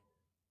 I'm like,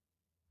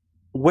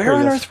 where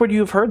on earth would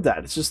you have heard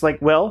that? It's just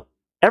like, well,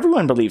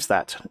 everyone believes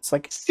that. It's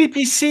like,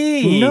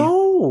 CPC.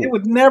 No. They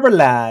would never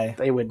lie.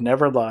 They would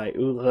never lie.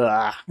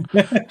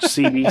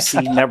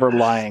 CBC never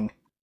lying.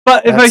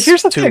 But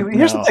here's the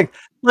thing.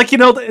 Like,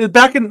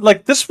 back in,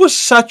 like, this was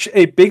such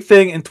a big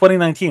thing in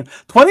 2019.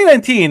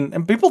 2019,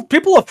 and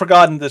people have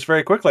forgotten this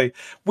very quickly.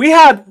 We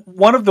had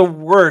one of the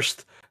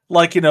worst,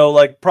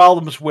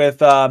 problems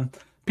with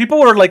people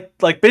were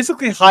like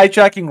basically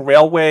hijacking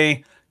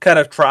railway kind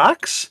of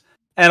tracks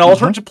and all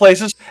sorts of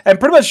places, and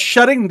pretty much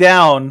shutting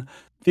down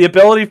the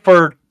ability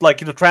for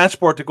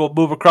transport to go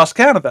move across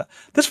Canada.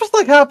 This was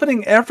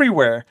happening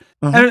everywhere,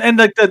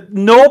 and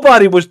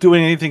nobody was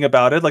doing anything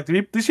about it. Like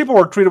these people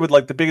were treated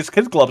with the biggest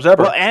kids clubs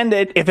ever. Well, and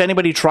if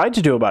anybody tried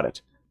to do about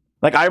it,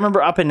 I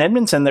remember up in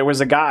Edmonton there was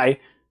a guy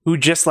who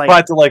just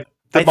tried to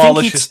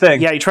demolish his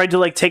thing. Yeah, he tried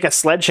to take a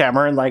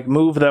sledgehammer and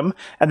move them,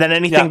 and then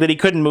anything that he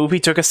couldn't move, he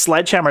took a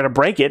sledgehammer to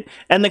break it,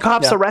 and the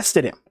cops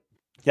arrested him.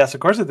 Yes, of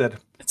course it did.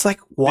 It's like,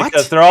 what?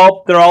 Because they're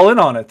all in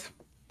on it.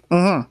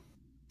 Mm-hmm.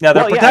 Yeah,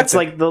 they're protected. It's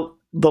like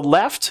the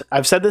left,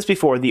 I've said this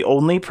before, the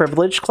only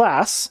privileged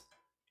class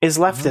is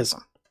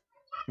leftism.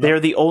 They're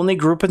the only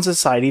group in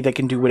society that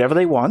can do whatever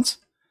they want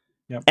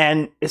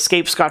and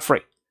escape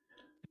scot-free.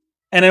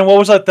 And then what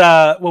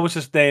was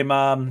his name?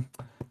 One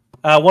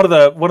of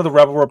the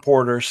Rebel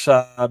reporters,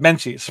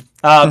 Menzies.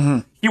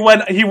 He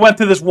went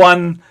to this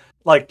one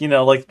like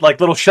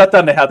little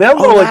shutdown they had. They had a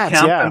little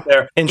encampment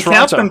there. In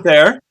Toronto. Encampment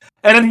there.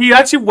 And then he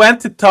actually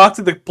went to talk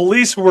to the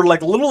police who were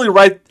like literally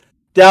right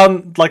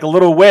down like a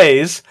little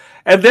ways.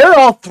 And they're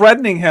all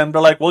threatening him.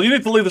 They're like, well, you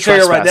need to leave this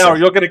area right now or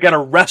you're going to get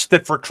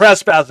arrested for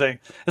trespassing.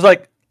 It's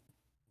like,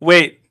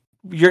 wait,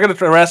 you're going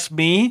to arrest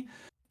me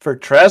for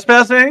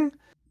trespassing?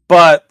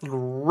 But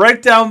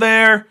right down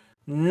there,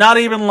 not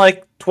even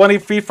like 20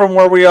 feet from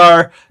where we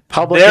are.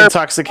 Public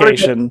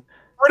intoxication.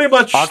 Pretty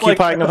much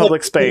occupying like, a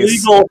public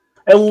space.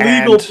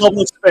 Illegal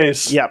public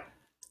space. Yep.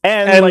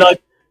 And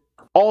like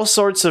all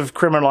sorts of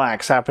criminal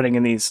acts happening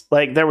in these.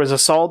 Like there was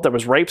assault, there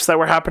was rapes that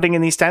were happening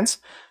in these tents.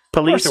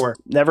 Police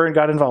never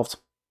got involved.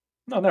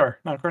 No, never.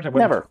 No, of course they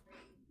wouldn't.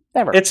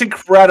 Never. It's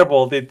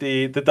incredible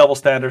the double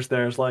standards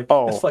there is like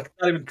it's like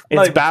not even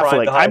it's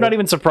baffling. I'm not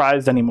even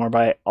surprised anymore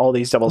by all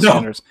these double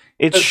standards.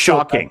 It's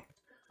shocking.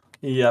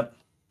 So yep.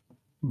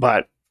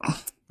 But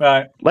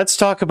right. Let's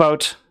talk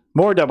about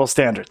more double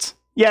standards.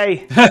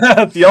 Yay!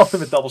 The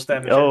ultimate double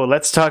standard. Oh,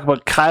 let's talk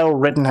about Kyle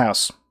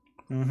Rittenhouse.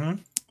 Mm-hmm.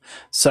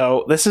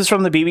 So this is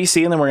from the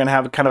BBC, and then we're going to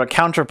have kind of a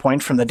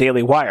counterpoint from the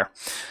Daily Wire.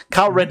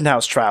 Kyle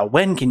Rittenhouse trial.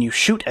 When can you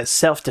shoot as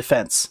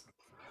self-defense?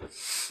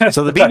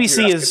 So the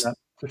BBC is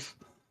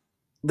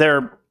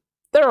they're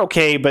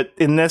okay, but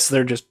in this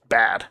they're just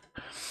bad.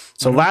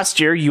 So last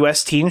year,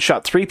 U.S. teen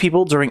shot 3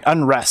 people during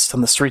unrest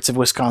on the streets of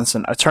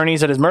Wisconsin.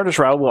 Attorneys at his murder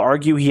trial will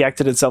argue he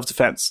acted in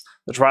self-defense.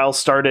 The trial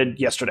started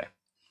yesterday.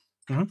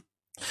 Mm-hmm.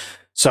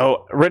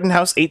 So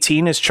Rittenhouse,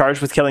 18, is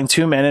charged with killing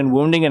 2 men and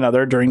wounding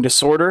another during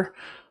disorder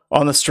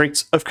on the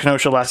streets of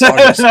Kenosha last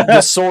August.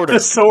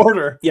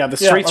 Disorder. Yeah, the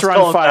streets are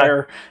on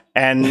fire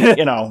and,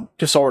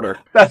 disorder.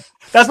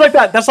 That's like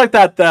that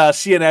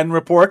CNN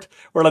report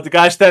where like the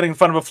guy standing in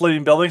front of a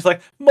fleeting building is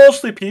like,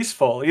 mostly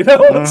peaceful, It's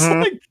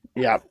like...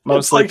 Yeah,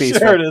 mostly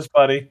peaceful. Sure it is,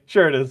 buddy.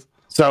 Sure it is.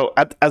 So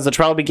as the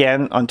trial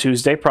began on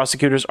Tuesday,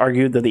 prosecutors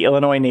argued that the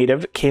Illinois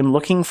native came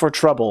looking for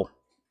trouble.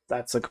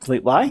 That's a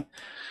complete lie.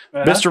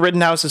 Mr.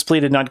 Rittenhouse has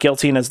pleaded not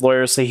guilty, and his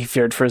lawyers say he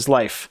feared for his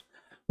life.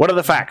 What are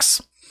the facts?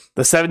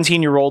 The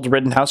 17-year-old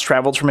Rittenhouse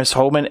traveled from his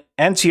home in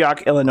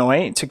Antioch,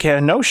 Illinois, to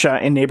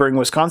Kenosha in neighboring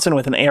Wisconsin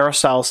with an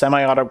AR-style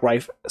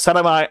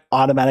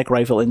semi-automatic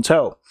rifle in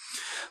tow.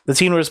 The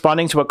teen was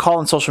responding to a call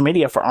on social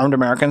media for armed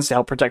Americans to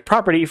help protect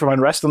property from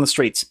unrest on the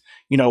streets.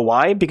 You know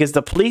why? Because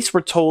the police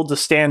were told to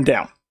stand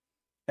down.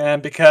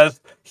 And because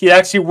he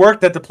actually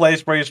worked at the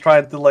place where he was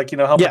trying to,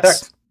 help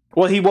protect.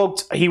 Well, he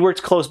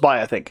worked close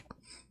by, I think.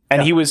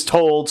 And he was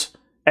told,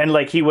 and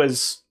he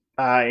was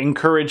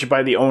encouraged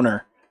by the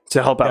owner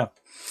to help out. Yeah.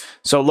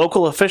 So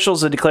local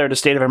officials had declared a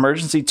state of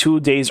emergency 2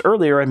 days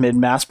earlier amid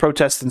mass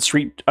protests and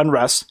street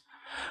unrest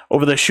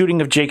over the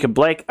shooting of Jacob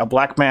Blake, a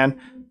black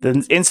man.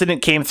 The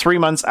incident came 3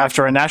 months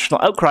after a national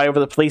outcry over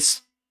the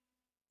police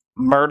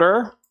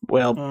murder.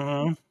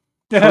 Well,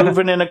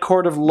 proven in a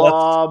court of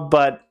law,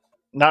 but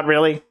not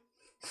really.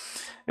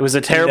 It was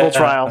a terrible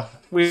trial.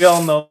 We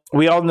all know.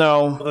 We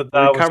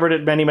covered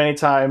it many, many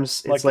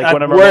times. It's like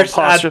one of our most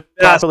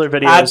popular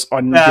videos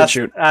on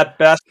BitChute.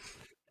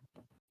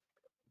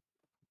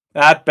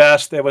 At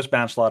best, it was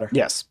manslaughter.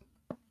 Yes.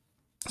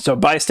 So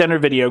bystander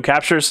video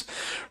captures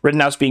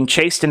Rittenhouse being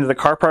chased into the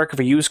car park of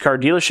a used car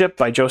dealership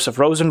by Joseph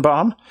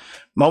Rosenbaum.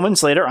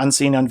 Moments later,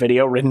 unseen on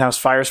video, Rittenhouse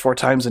fires 4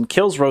 times and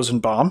kills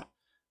Rosenbaum.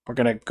 We're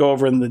going to go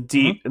over in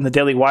the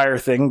Daily Wire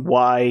thing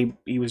why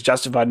he was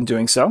justified in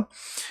doing so.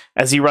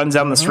 As he runs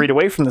down the street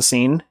away from the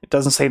scene, it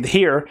doesn't say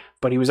here,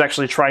 but he was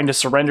actually trying to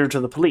surrender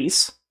to the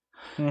police.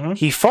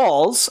 He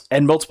falls,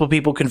 and multiple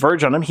people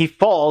converge on him. He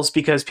falls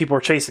because people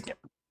are chasing him.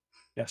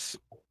 Yes.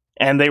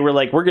 And they were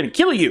like, we're going to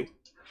kill you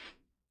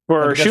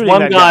for shooting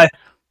one that guy.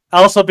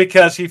 Also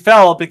because he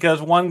fell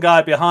because one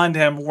guy behind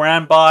him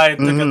ran by and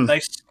took a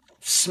nice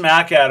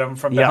smack at him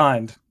from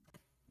behind.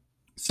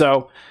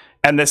 So,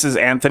 and this is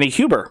Anthony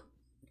Huber.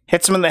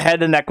 Hits him in the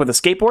head and neck with a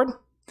skateboard.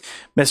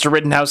 Mr.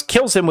 Rittenhouse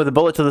kills him with a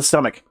bullet to the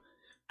stomach.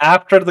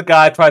 After the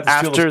guy tried to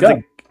steal his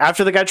gun.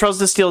 After the guy tries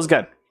to steal his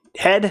gun.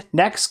 Head,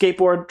 neck,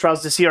 skateboard,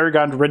 tries to steal your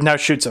gun.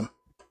 Rittenhouse shoots him.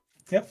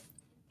 Yep.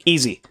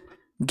 Easy.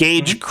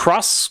 Gage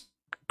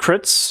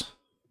Grosskreutz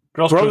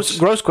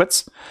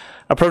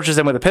approaches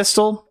him with a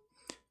pistol.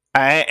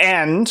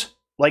 And,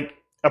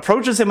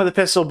 approaches him with a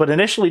pistol, but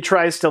initially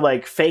tries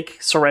to, fake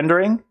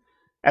surrendering.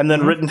 And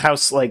then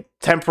Rittenhouse,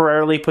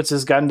 temporarily puts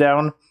his gun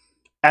down.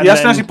 And he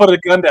doesn't actually put a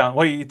gun down.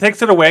 Well, he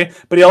takes it away,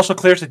 but he also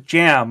clears a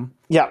jam.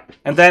 Yeah.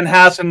 And then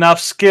has enough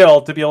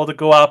skill to be able to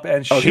go up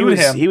and shoot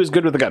him. He was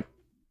good with the gun.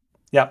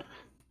 Yeah.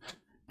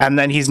 And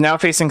then he's now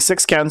facing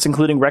 6 counts,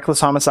 including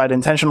reckless homicide,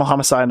 intentional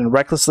homicide, and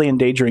recklessly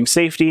endangering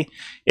safety.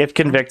 If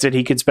convicted,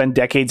 he could spend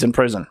decades in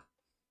prison.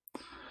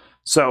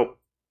 So,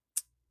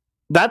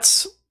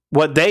 that's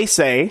what they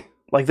say.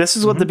 This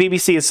is what the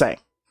BBC is saying.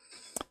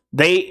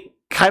 They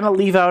kind of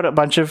leave out a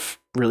bunch of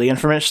really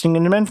interesting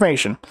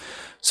information.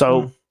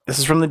 So, this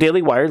is from the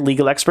Daily Wire.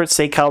 Legal experts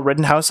say Kyle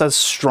Rittenhouse has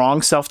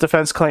strong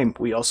self-defense claim.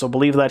 We also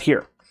believe that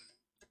here.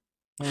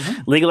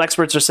 Legal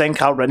experts are saying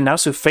Kyle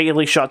Rittenhouse, who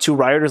fatally shot 2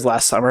 rioters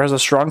last summer, has a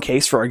strong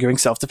case for arguing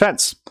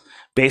self-defense,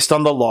 based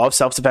on the law of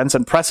self-defense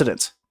and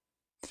precedent.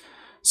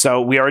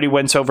 So we already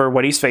went over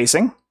what he's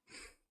facing.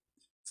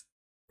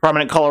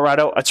 Prominent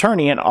Colorado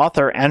attorney and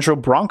author Andrew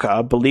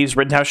Bronca believes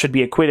Rittenhouse should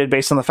be acquitted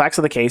based on the facts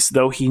of the case,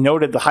 though he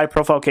noted the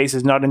high-profile case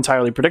is not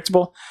entirely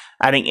predictable,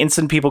 adding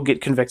innocent people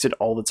get convicted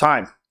all the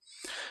time.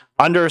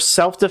 Under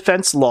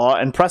self-defense law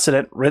and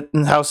precedent,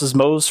 Rittenhouse's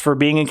motives for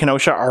being in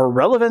Kenosha are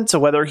irrelevant to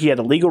whether he had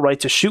a legal right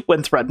to shoot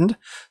when threatened,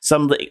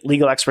 some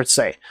legal experts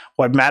say.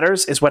 What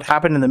matters is what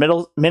happened in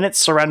the minutes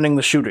surrounding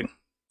the shooting.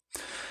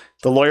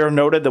 The lawyer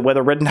noted that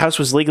whether Rittenhouse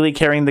was legally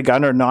carrying the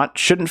gun or not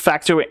shouldn't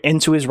factor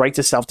into his right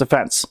to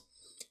self-defense.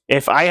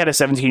 If I had a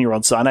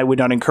 17-year-old son, I would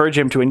not encourage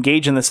him to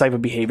engage in this type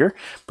of behavior,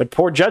 but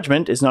poor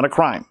judgment is not a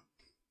crime.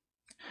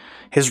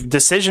 His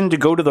decision to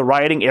go to the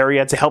rioting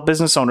area to help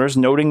business owners,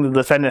 noting the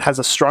defendant has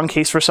a strong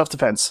case for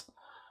self-defense,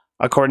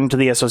 according to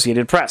the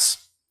Associated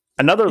Press.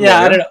 Another lawyer...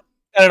 I don't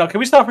know. Can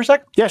we stop for a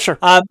sec? Yeah, sure.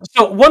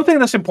 So one thing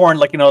that's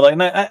important,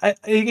 and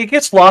it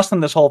gets lost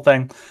in this whole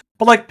thing,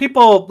 but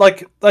people,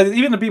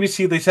 even the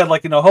BBC, they said, the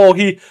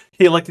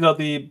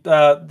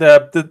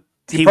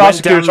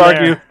prosecutors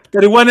argue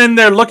that he went in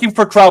there looking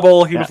for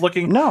trouble. He was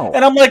looking... No.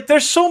 And I'm like,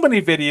 there's so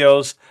many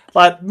videos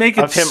that make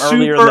it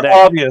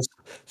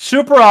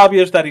super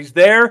obvious that he's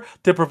there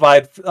to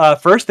provide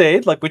first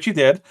aid, like which he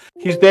did.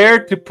 He's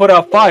there to put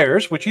out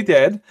fires, which he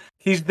did.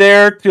 He's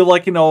there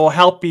to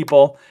help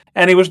people,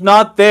 and he was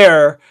not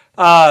there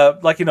to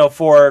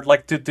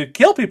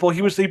kill people.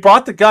 He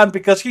brought the gun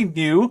because he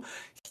knew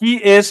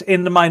he is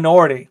in the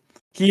minority.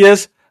 He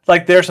is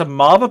there's a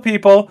mob of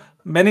people,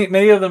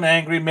 many of them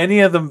angry, many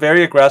of them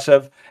very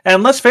aggressive,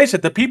 and let's face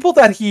it, the people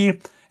that he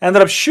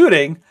ended up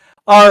shooting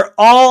are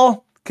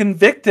all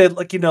convicted,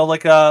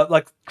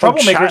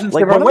 troublemakers in different ways.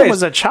 One of them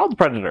was a child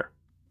predator.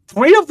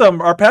 3 of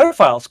them are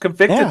pedophiles,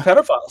 convicted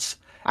pedophiles.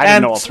 I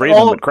didn't know all 3 of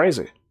them, but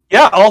crazy.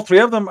 Yeah, all 3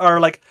 of them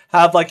are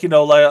have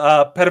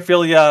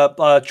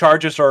pedophilia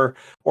charges or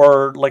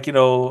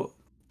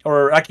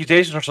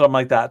accusations or something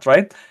like that,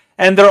 right?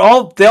 And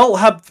they'll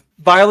have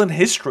violent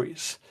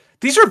histories.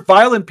 These are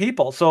violent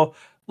people, so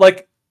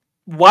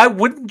why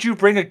wouldn't you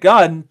bring a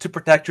gun to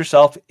protect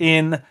yourself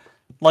in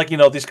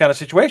these kind of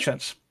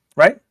situations,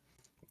 right?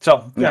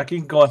 So yeah, you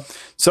can go on.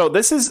 So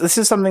this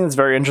is something that's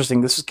very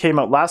interesting. This came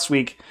out last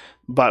week,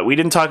 but we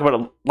didn't talk about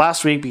it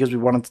last week because we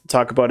wanted to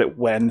talk about it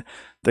when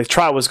the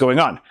trial was going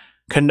on.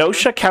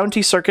 Kenosha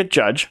County Circuit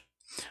Judge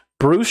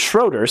Bruce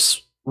Schroeder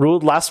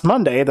ruled last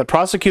Monday that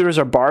prosecutors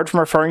are barred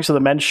from referring to the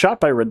men shot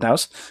by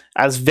Rittenhouse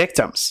as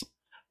victims,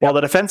 while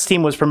the defense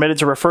team was permitted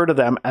to refer to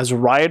them as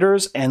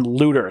rioters and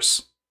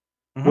looters,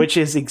 which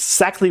is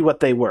exactly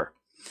what they were.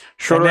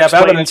 Schroeder have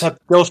evidence that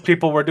those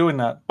people were doing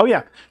that. Oh,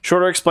 yeah.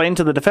 Schroeder explained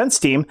to the defense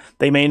team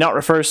they may not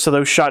refer to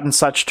those shot in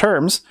such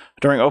terms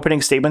during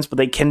opening statements, but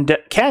they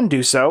can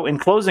do so in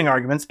closing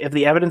arguments if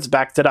the evidence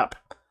backed it up.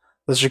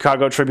 The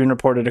Chicago Tribune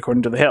reported,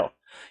 according to The Hill.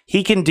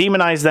 He can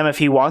demonize them if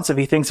he wants, if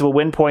he thinks it will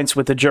win points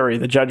with the jury,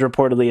 the judge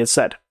reportedly has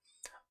said.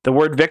 The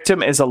word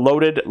victim is a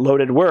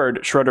loaded word,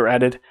 Schroeder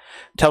added,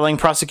 telling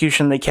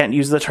prosecution they can't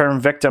use the term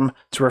victim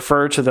to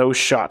refer to those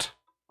shot.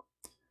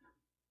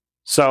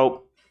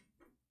 So,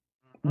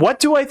 what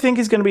do I think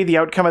is going to be the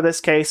outcome of this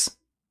case?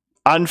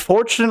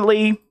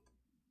 Unfortunately,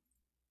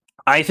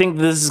 I think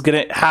this is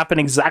going to happen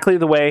exactly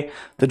the way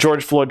the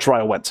George Floyd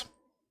trial went.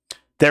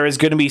 There is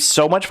going to be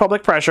so much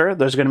public pressure.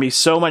 There's going to be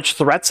so much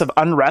threats of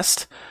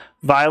unrest,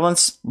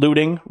 violence,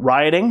 looting,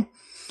 rioting.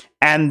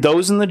 And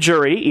those in the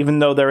jury, even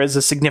though there is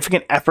a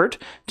significant effort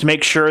to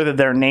make sure that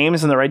their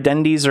names and their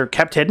identities are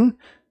kept hidden,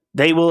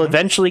 they will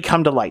eventually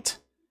come to light.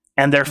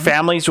 And their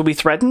families will be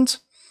threatened.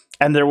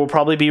 And there will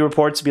probably be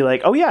reports to be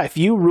like, oh yeah, if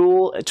you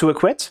rule to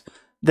acquit,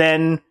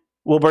 then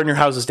we'll burn your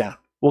houses down.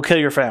 We'll kill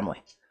your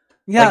family.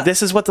 Yeah.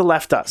 This is what the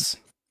left does.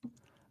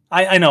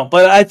 I know,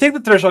 but I think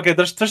that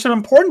there's some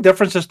important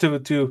differences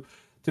to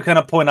kind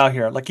of point out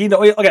here.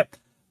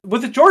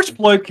 With the George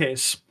Floyd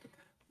case,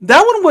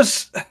 that one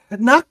was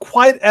not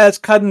quite as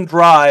cut and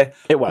dry.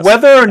 It was.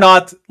 Whether or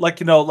not the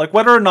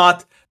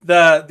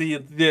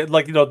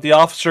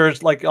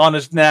officers on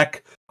his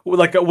neck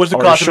was the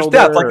cause of his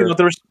death.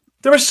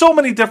 There were so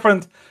many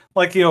different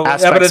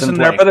evidence in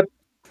there, but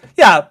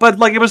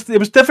it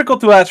was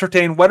difficult to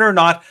ascertain whether or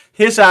not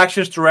his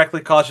actions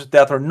directly caused his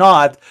death or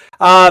not.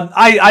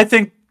 I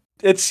think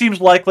it seems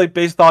likely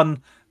based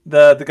on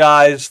the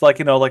guys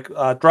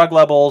drug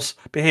levels,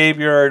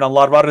 behavior, and a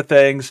lot of other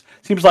things.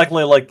 Seems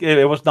likely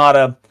it was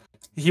not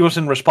he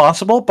wasn't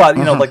responsible, but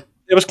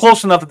it was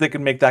close enough that they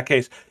could make that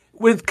case.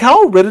 With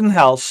Kyle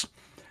Rittenhouse,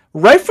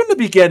 right from the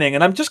beginning,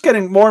 and I'm just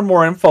getting more and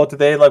more info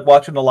today,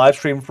 watching the live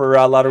stream for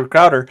Louder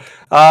Crowder.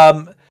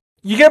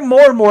 You get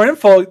more and more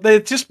info.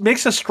 It just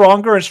makes a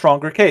stronger and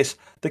stronger case.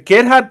 The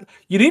kid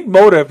you need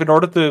motive in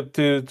order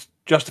to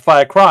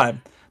justify a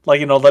crime.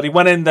 That he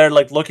went in there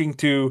looking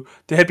to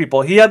hit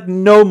people. He had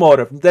no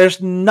motive. There's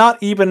not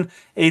even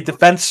a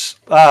defense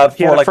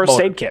he had a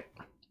first aid kit.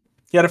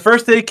 He had a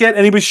first aid kit,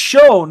 and he was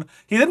shown.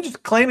 He didn't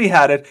just claim he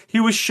had it. He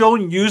was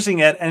shown using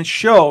it and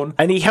shown.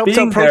 And he helped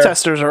out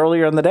protesters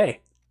earlier in the day.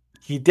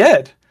 He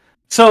did.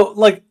 So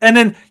and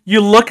then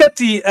you look at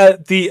the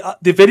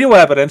video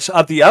evidence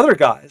of the other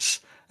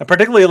guys, and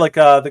particularly like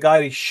the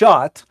guy he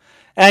shot,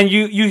 and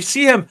you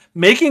see him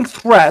making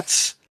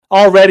threats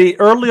already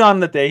early on in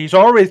the day. He's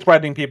already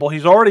threatening people.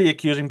 He's already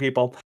accusing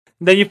people.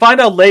 And then you find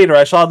out later,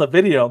 I saw in the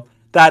video,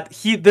 that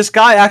this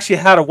guy actually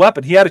had a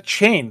weapon. He had a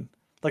chain,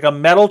 like a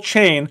metal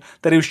chain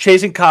that he was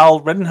chasing Kyle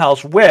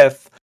Rittenhouse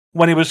with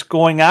when he was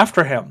going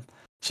after him.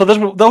 So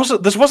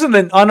this wasn't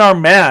an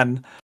unarmed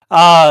man,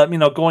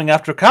 going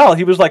after Kyle.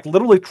 He was like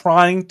literally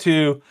trying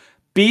to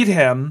beat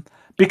him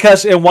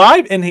because, and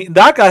why? And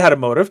that guy had a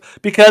motive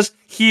because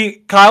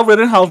Kyle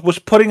Rittenhouse was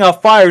putting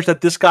out fires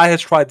that this guy has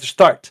tried to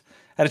start,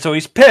 and so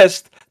he's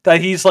pissed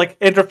that he's like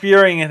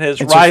interfering in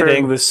his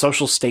riding with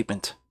social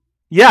statement.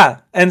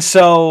 Yeah, and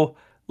so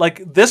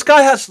like this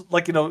guy has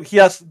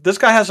this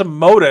guy has a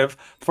motive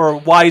for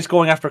why he's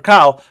going after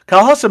Kyle.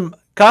 Kyle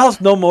has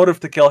no motive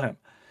to kill him.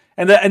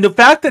 And the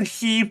fact that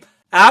he,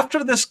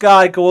 after this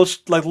guy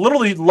goes, like,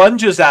 literally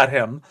lunges at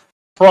him,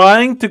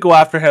 trying to go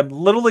after him,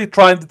 literally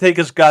trying to take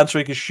his gun so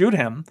he can shoot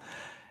him,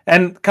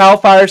 and Kyle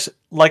fires,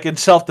 like, in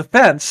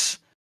self-defense,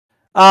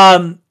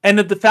 and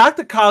the fact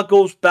that Kyle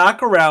goes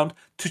back around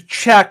to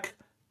check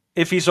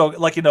if he's,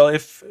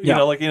 if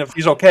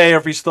he's okay or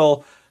if he's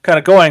still kind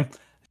of going,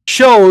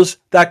 shows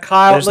that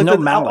Kyle... There's no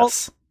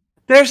malice.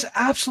 There's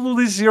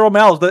absolutely zero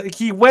malice.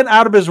 He went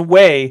out of his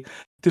way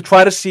to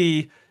try to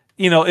see...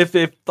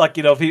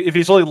 if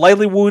he's only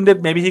lightly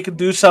wounded, maybe he can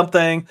do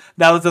something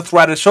now that the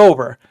threat is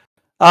over.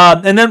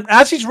 And then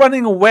as he's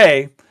running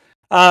away,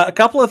 a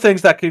couple of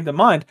things that came to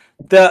mind.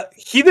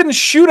 He didn't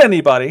shoot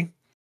anybody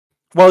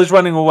while he's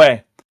running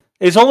away.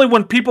 It's only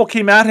when people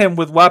came at him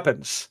with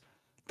weapons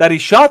that he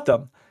shot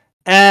them.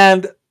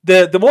 And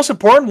the most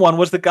important one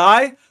was the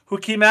guy who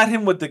came at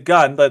him with the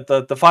gun,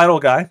 the final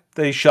guy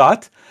that he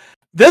shot.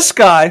 This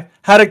guy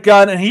had a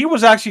gun, and he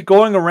was actually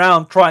going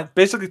around trying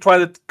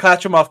to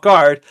catch him off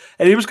guard,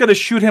 and he was going to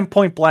shoot him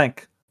point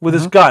blank with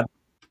his gun.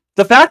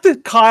 The fact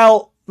that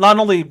Kyle not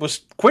only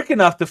was quick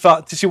enough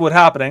to see what's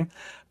happening,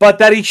 but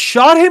that he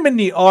shot him in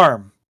the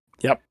arm.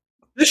 Yep.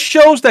 This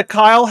shows that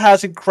Kyle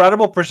has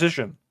incredible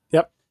precision.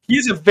 Yep.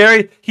 He's a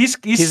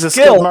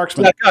skilled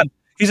marksman.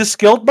 He's a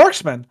skilled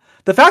marksman.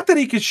 The fact that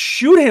he could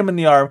shoot him in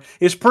the arm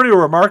is pretty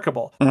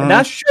remarkable, and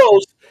that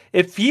shows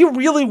if he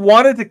really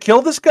wanted to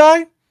kill this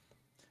guy.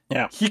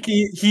 Yeah,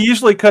 he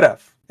usually could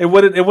have. It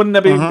wouldn't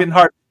have been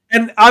hard.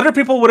 And other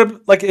people would have,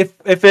 like, if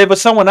it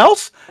was someone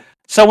else,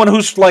 someone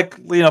who's like,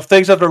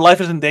 thinks that their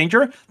life is in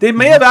danger, they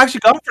may have actually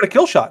gone for the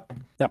kill shot.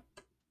 Yep.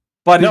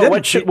 But no,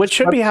 what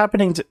should be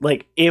happening to,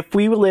 like, if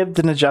we lived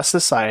in a just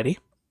society,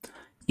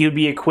 you'd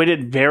be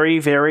acquitted very,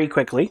 very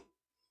quickly,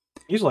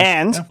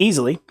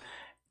 easily,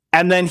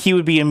 and then he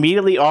would be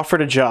immediately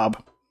offered a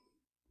job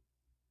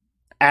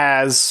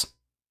as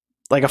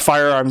like a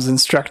firearms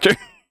instructor.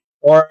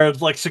 Or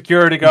like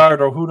security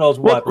guard, or who knows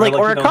what, right?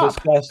 Or a cop.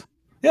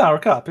 Yeah, or a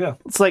cop. Yeah,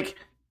 it's like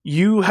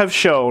you have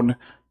shown,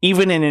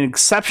 even in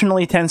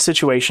exceptionally tense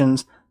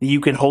situations, that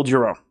you can hold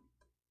your own.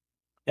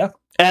 Yeah,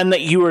 and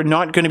that you are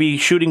not going to be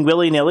shooting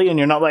willy nilly, and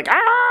you're not like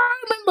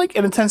like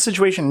in a tense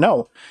situation.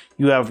 No,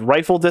 you have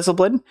rifle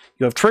discipline,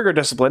 you have trigger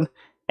discipline,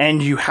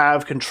 and you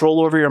have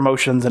control over your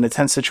emotions in a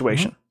tense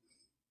situation.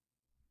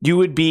 You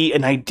would be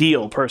an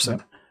ideal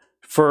person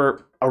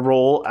for a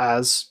role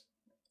as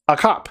a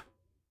cop.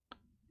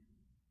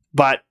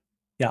 But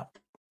yeah,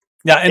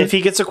 and if he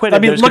gets acquitted,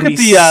 there's going to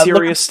be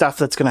serious stuff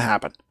that's going to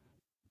happen.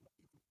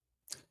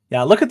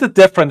 Yeah, look at the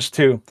difference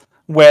too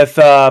with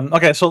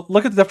so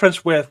look at the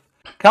difference with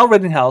Kyle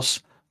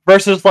Rittenhouse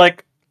versus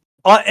like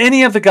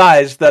any of the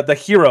guys, the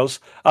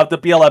heroes of the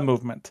BLM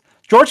movement.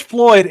 George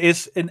Floyd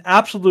is an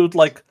absolute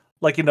like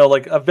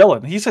a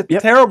villain. He's a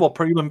terrible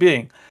human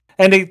being.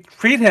 And they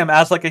treat him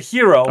as like a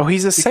hero. Oh,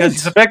 he's a saint. Because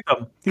he's a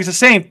victim. He's a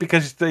saint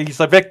because he's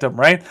a victim,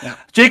 right? Yeah.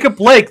 Jacob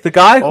Blake, the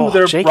guy who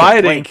they're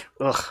rioting,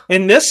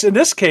 in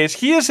this case,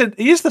 he is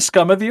the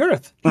scum of the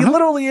earth. He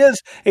literally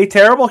is a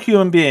terrible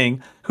human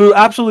being who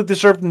absolutely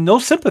deserved no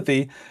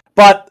sympathy.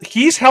 But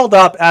he's held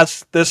up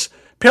as this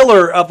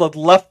pillar of the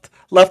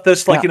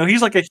leftist,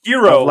 he's like a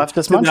hero.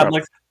 Leftist mantra.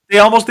 Like, they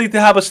almost need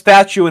to have a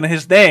statue in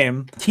his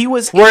name. He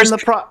was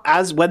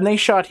when they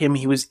shot him,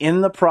 he was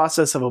in the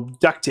process of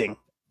abducting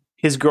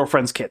his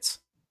girlfriend's kids.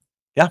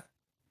 Yeah.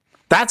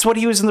 That's what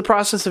he was in the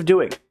process of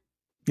doing.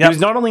 He was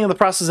not only in the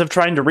process of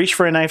trying to reach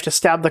for a knife to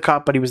stab the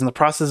cop, but he was in the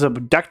process of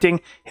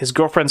abducting his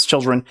girlfriend's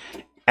children,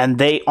 and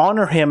they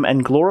honor him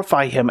and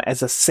glorify him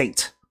as a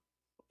saint.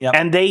 Yep.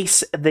 And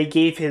they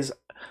gave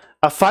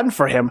a fund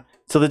for him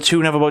to the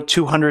tune of about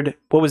 200,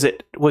 what was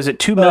it? Was it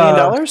 $2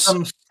 million?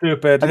 Some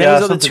stupid. I think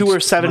it was $2 or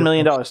 $7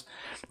 million.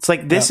 It's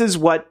like, this is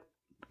what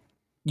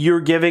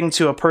you're giving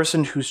to a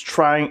person who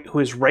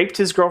has raped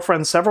his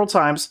girlfriend several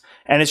times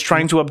and is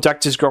trying to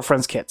abduct his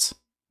girlfriend's kids.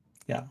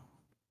 Yeah.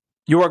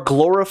 You are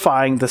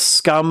glorifying the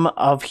scum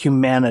of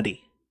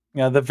humanity.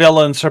 Yeah, the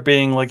villains are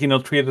being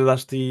treated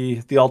as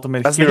the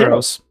ultimate as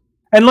heroes.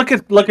 And look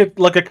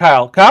at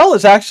Kyle. Kyle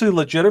is actually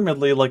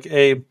legitimately like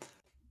a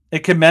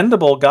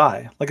commendable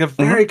guy. Like a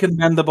very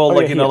commendable,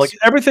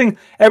 everything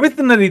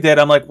that he did,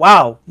 I'm like,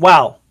 wow.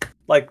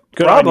 Like,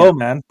 bravo,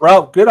 man.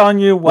 Bro, good on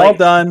you. Well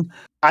done.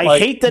 I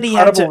hate that he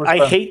had to.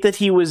 I hate that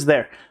he was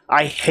there.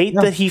 I hate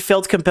that he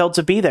felt compelled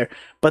to be there.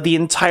 But the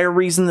entire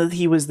reason that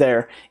he was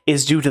there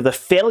is due to the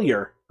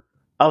failure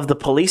of the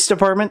police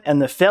department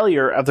and the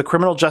failure of the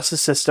criminal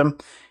justice system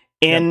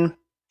in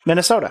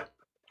Minnesota.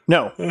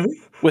 No,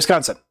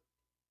 Wisconsin.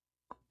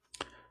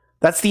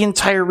 That's the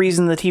entire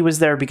reason that he was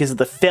there, because of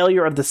the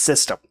failure of the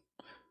system.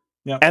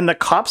 Yeah. And the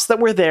cops that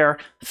were there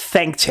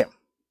thanked him.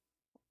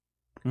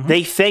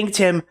 They thanked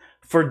him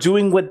for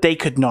doing what they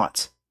could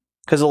not.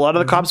 Because a lot of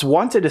the cops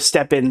wanted to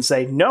step in and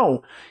say,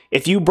 no,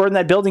 if you burn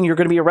that building, you're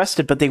going to be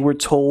arrested. But they were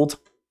told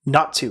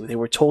not to. They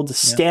were told to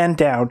stand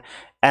down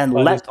and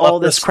let all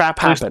this crap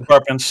happen.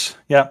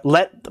 Yeah.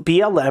 Let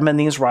BLM and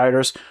these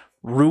rioters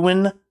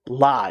ruin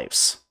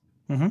lives.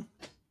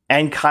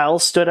 And Kyle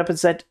stood up and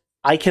said,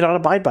 I cannot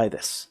abide by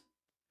this.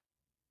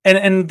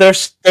 And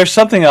there's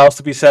something else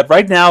to be said.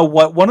 Right now,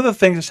 one of the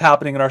things that's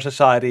happening in our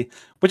society,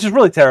 which is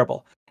really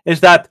terrible,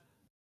 is that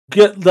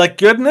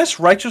goodness,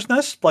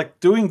 righteousness, like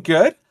doing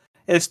good,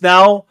 is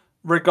now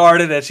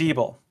regarded as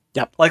evil.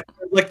 Yep.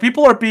 Like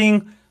people are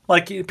being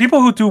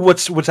people who do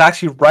what's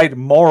actually right,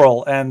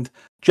 moral, and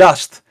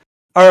just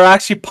are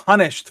actually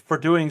punished for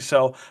doing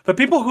so. But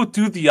people who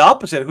do the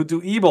opposite, who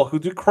do evil, who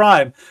do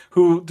crime,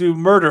 who do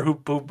murder, who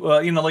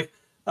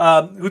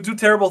do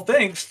terrible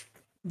things,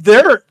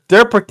 they're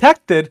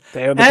protected.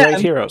 They are the great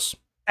heroes.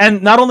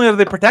 And not only are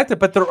they protected,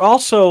 but they're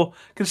also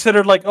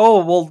considered like,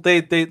 oh, well,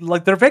 they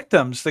like they're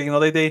victims. They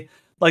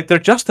like they're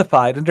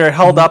justified and they're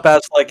held up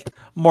as like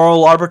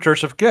moral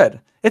arbiters of good.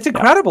 It's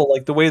incredible,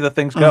 like the way that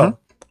things go.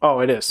 Oh,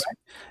 it is. Right?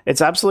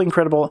 It's absolutely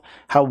incredible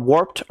how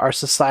warped our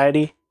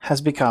society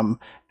has become,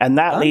 and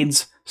that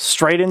leads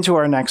straight into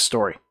our next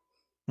story.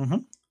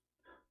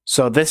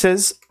 So this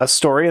is a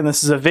story, and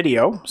this is a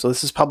video. So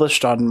this is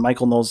published on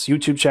Michael Knowles'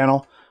 YouTube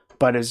channel,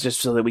 but it's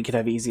just so that we can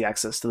have easy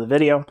access to the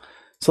video.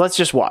 So let's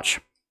just watch,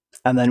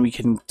 and then we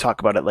can talk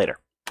about it later.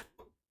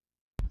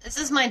 This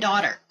is my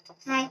daughter.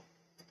 Hi.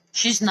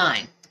 She's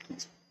 9.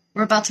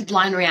 We're about to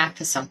blind react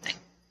to something.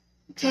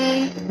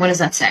 Okay. What does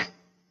that say?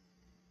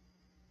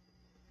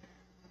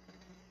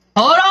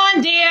 Hold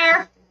on,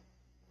 dear.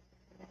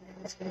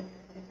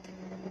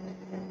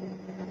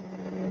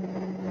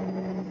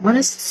 What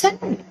does it say?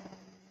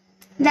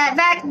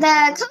 That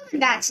the COVID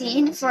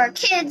vaccine for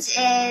kids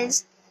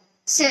is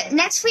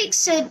next week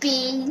should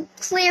be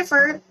clear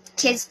for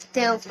kids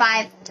till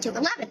 5 to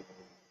 11.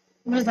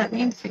 What does that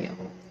mean for you?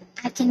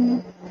 I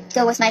can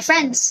go with my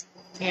friends.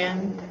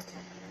 And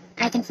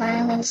I can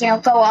finally,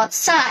 go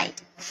outside,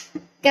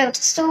 go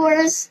to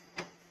stores.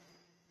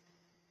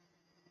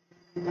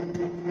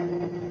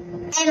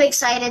 I'm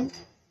excited.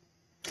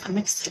 I'm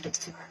excited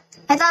for her.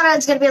 I thought it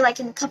was going to be like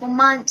in a couple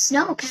months.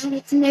 No, God,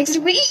 it's next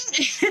week.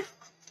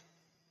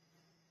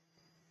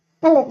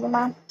 I love you,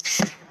 Mom.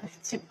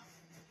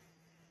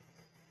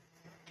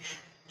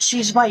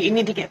 She's white. You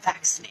need to get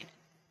vaccinated.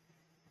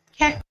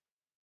 Okay.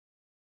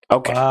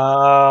 Okay.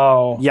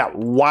 Wow. Yeah,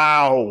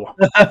 wow.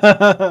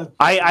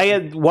 I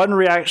had one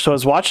reaction. So I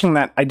was watching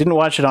that. I didn't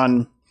watch it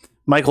on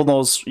Michael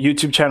Knowles'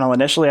 YouTube channel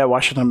initially. I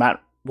watched it on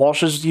Matt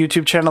Walsh's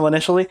YouTube channel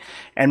initially.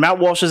 And Matt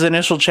Walsh's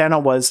initial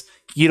channel was,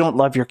 you don't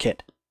love your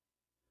kid.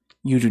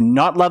 You do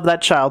not love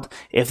that child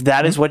if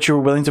that is what you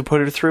were willing to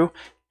put her through.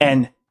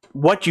 And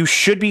what you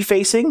should be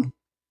facing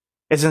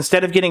is,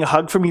 instead of getting a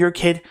hug from your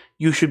kid,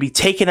 you should be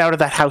taken out of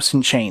that house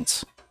in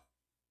chains.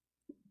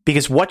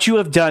 Because what you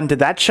have done to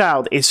that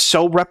child is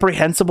so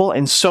reprehensible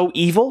and so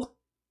evil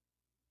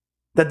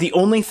that the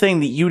only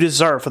thing that you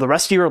deserve for the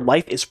rest of your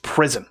life is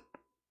prison.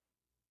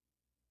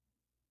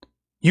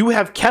 You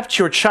have kept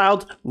your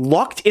child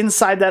locked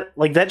inside that,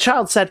 like that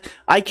child said,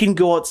 I can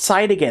go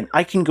outside again.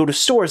 I can go to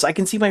stores. I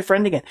can see my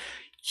friend again.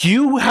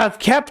 You have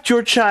kept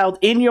your child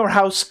in your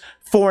house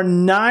for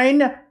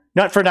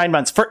not for 9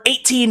 months, for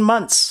 18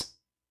 months.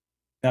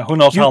 Yeah, who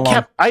knows how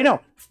long. I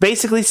know.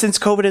 Basically, since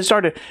COVID has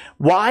started.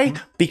 Why?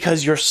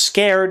 Because you're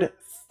scared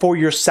for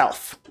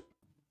yourself.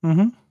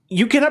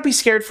 You cannot be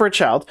scared for a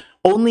child.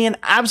 Only an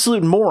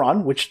absolute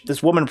moron, which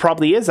this woman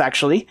probably is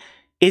actually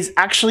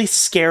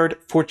scared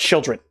for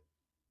children.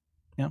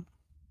 Yeah.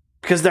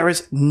 Because there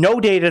is no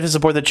data to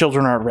support that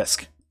children are at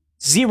risk.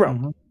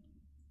 Zero.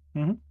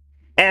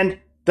 And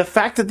the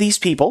fact that these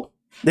people,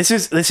 this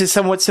is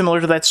somewhat similar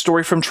to that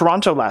story from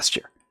Toronto last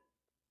year.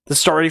 The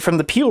story from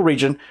the Peel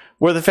region,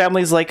 where the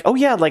family's like, oh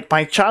yeah, like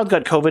my child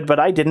got COVID, but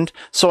I didn't,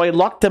 so I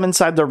locked them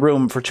inside their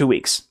room for 2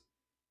 weeks.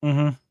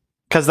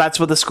 Because that's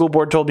what the school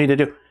board told me to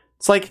do.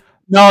 It's like,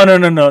 no,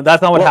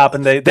 that's not what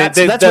happened. That's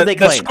what they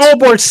claimed. The school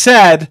board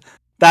said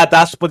that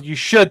that's what you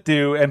should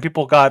do, and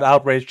people got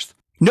outraged.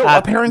 No,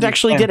 a parent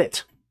actually did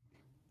it.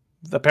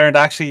 The parent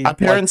actually... A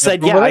parent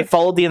said, yeah, I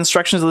followed the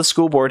instructions of the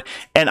school board,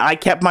 and I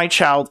kept my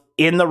child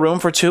in the room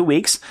for 2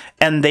 weeks,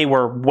 and they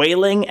were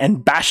wailing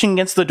and bashing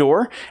against the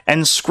door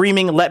and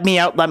screaming, let me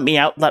out, let me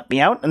out, let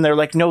me out. And they're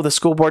like, no, the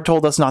school board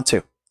told us not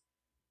to.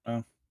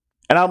 Oh.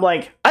 And I'm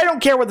like, I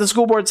don't care what the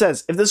school board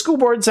says. If the school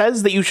board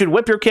says that you should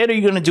whip your kid, are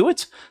you going to do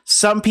it?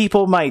 Some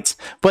people might,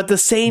 but the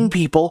sane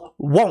people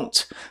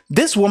won't.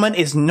 This woman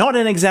is not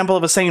an example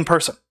of a sane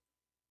person.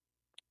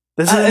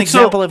 This is an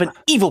example of an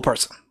evil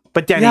person.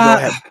 But Danny, go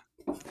ahead.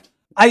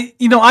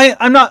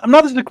 I'm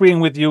not disagreeing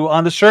with you.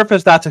 On the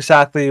surface, that's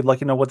exactly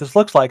what this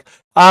looks like.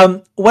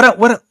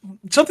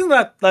 Something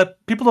that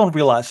people don't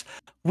realize.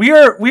 We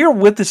are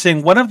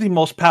witnessing one of the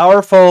most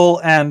powerful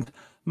and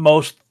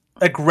most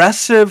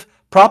aggressive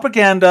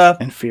propaganda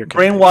and fear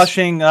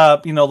brainwashing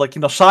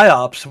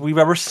psyops we've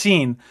ever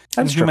seen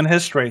in human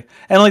history.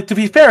 And to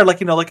be fair,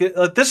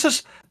 this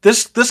is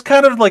this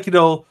kind of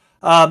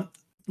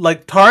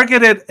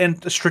targeted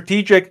and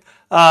strategic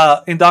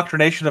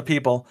indoctrination of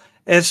people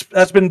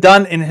has been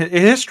done in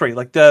history.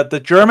 Like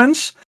the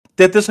Germans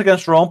did this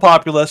against their own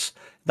populace.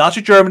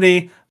 Nazi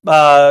Germany,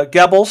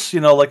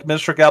 Goebbels,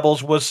 Minister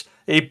Goebbels was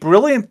a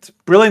brilliant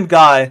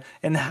guy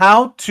in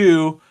how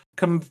to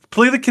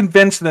completely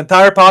convince an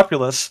entire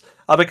populace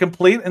of a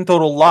complete and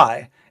total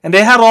lie. And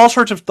they had all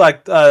sorts of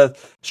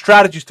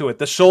strategies to it.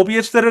 The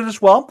Soviets did it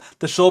as well.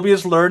 The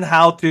Soviets learned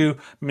how to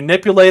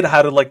manipulate,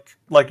 how to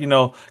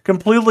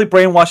completely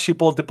brainwash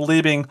people into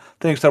believing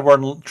things that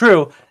weren't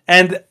true.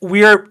 And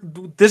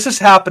this is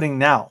happening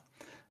now.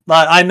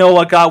 I know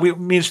a guy.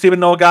 Me and Stephen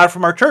know a guy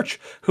from our church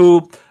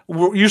who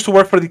used to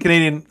work for the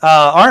Canadian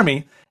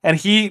Army, and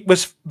he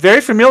was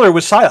very familiar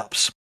with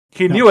psyops.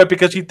 He knew it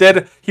because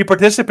he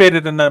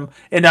participated in them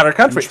in other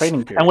countries.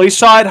 And when he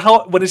saw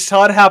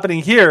it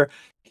happening here,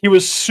 he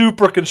was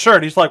super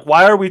concerned. He's like,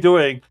 "Why are we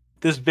doing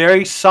this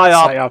very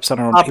psyops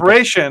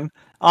operation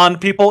on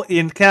people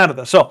in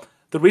Canada?" So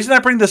the reason I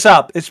bring this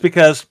up is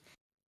because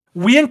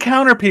we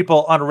encounter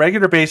people on a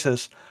regular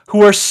basis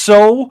who are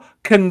so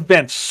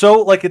convinced,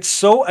 it's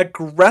so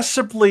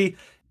aggressively,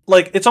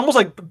 it's almost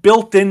like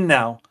built in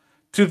now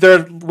to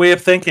their way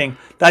of thinking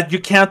that you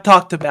can't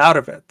talk them out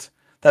of it.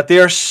 That they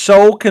are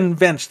so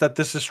convinced that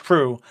this is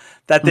true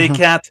that they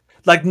can't,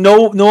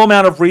 no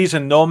amount of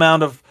reason, no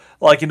amount of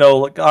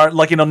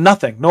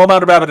nothing, no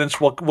amount of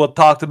evidence will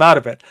talk them out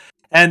of it.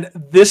 And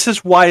this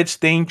is why it's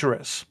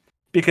dangerous,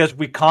 because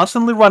we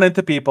constantly run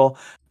into people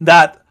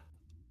that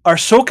are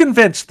so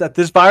convinced that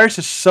this virus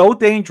is so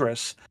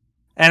dangerous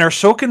and are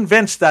so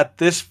convinced that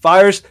this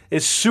virus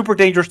is super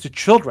dangerous to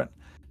children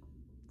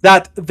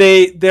that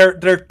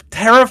they're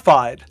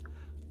terrified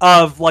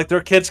of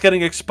their kids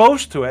getting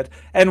exposed to it.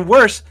 And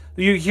worse,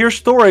 you hear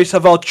stories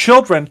about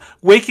children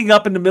waking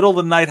up in the middle of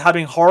the night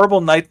having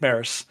horrible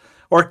nightmares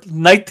or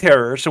night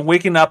terrors and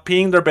waking up,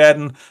 peeing their bed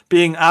and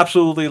being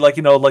absolutely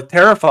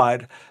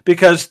terrified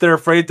because they're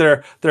afraid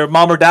their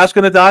mom or dad's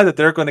going to die, that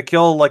they're going to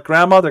kill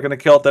grandma, they're going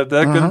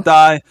to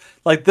die.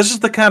 This is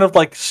the kind of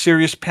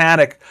serious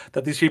panic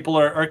that these people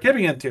are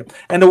giving into.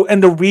 And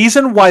the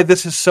reason why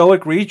this is so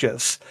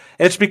egregious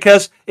is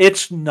because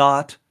it's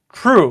not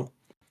true.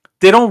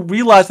 They don't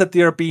realize that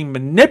they are being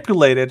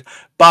manipulated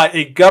by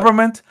a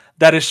government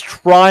that is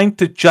trying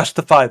to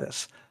justify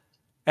this.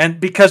 And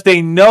because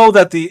they know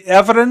that the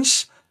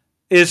evidence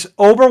is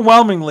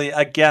overwhelmingly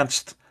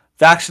against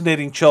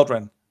vaccinating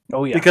children.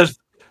 Oh, yeah. Because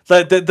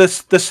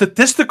the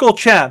statistical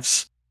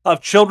chance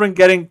of children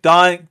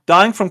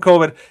dying from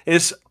COVID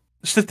is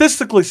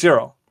statistically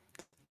zero.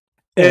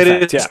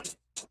 It is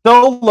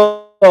so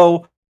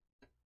low.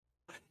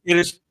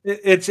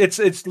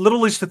 It's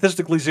literally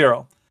statistically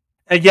zero.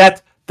 And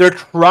yet they're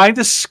trying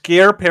to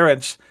scare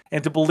parents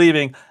into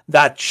believing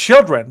that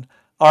children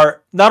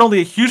are not only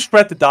a huge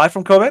threat to die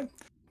from COVID,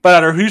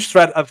 but are a huge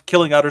threat of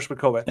killing others with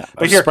COVID. Yeah,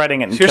 but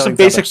spreading it and here's some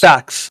basic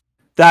facts.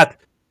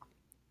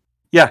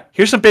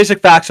 Here's some basic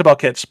facts about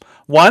kids.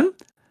 One,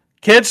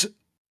 kids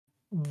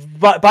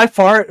by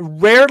far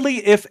rarely,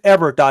 if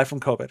ever, die from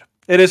COVID.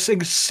 It is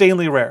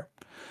insanely rare.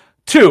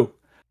 Two,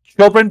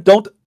 children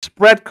don't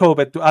spread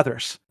COVID to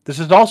others. This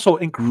is also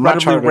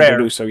incredibly rare.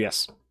 To do so,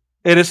 yes.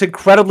 It is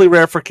incredibly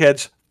rare for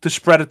kids to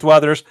spread it to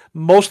others.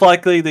 Most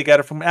likely they get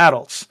it from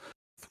adults.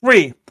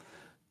 Three,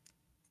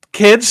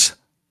 kids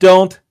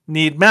don't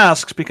need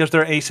masks because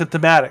they're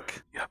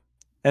asymptomatic. Yeah.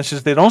 And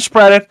since they don't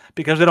spread it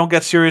because they don't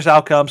get serious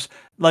outcomes,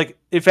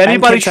 if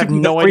anybody should have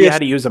no idea how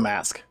to use a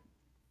mask.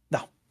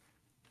 No.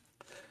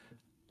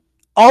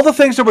 All the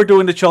things that we're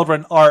doing to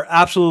children are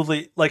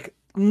absolutely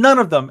none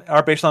of them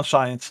are based on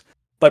science.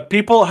 But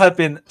people have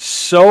been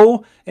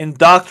so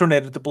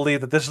indoctrinated to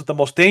believe that this is the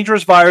most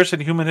dangerous virus in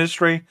human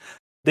history.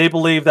 They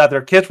believe that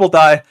their kids will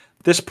die.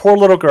 This poor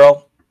little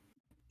girl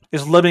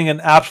is living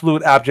in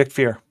absolute abject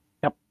fear.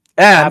 Yep.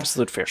 And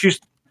absolute fear.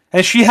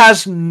 She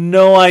has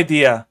no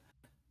idea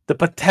the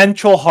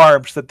potential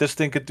harms that this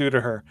thing could do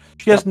to her.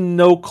 She has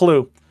no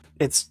clue.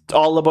 It's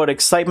all about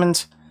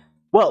excitement.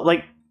 Well,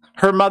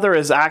 her mother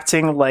is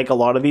acting like a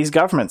lot of these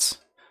governments.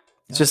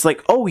 It's just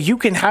oh, you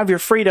can have your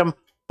freedom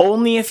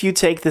only if you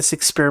take this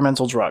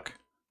experimental drug.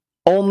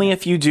 Only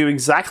if you do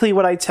exactly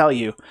what I tell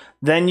you,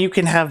 then you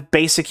can have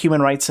basic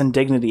human rights and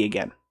dignity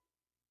again.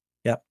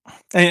 Yep.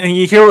 And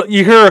you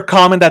hear a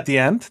comment at the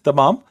end, the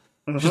mom.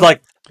 She's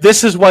like,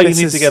 "This is why you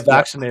need to get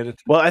vaccinated."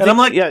 Well, I think, I'm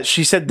like,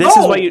 she said this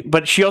is why you,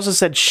 but she also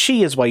said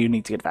she is why you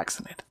need to get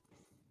vaccinated.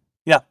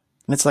 Yeah.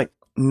 And it's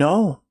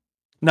no.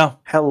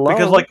 Hello.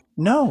 Because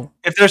no.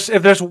 If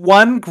there's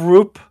one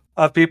group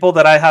of people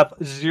that I have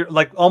zero,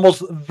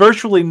 almost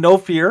virtually no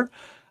fear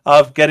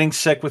of getting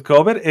sick with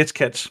COVID, it's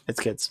kids. It's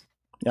kids.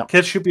 Yeah.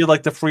 Kids should be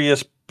like the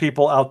freest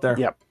people out there.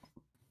 Yep.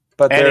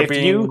 But And they're if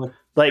being you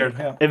like,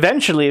 yeah.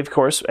 eventually, of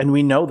course, and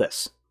we know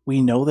this.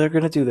 We know they're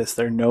going to do this.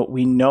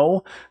 We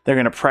know they're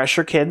going to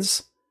pressure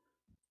kids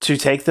to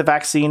take the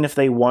vaccine if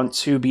they want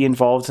to be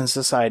involved in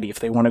society, if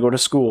they want to go to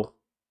school.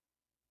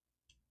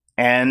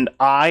 And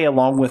I,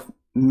 along with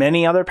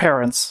many other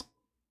parents,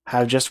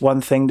 have just one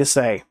thing to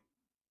say.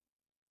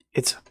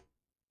 It's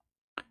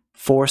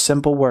 4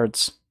 simple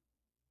words.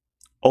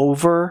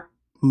 Over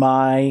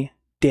my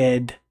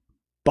dead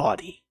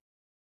body.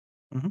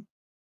 Mm-hmm.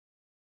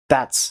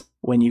 That's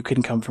when you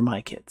can come for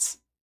my kids.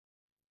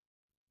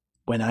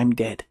 When I'm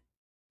dead.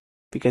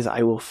 Because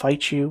I will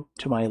fight you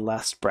to my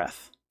last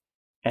breath.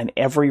 And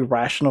every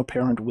rational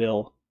parent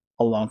will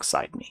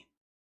alongside me.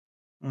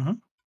 Mm-hmm.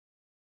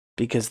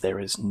 Because there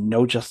is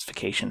no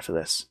justification for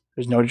this.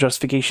 There's no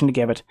justification to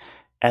give it.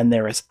 And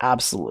there is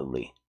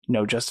absolutely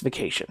no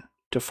justification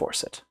to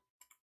force it.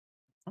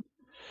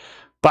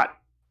 But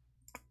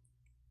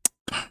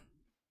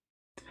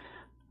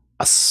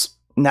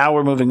now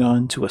we're moving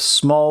on to a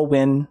small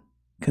win,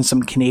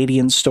 some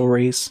Canadian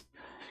stories.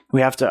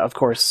 We have to, of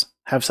course,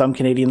 have some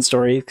Canadian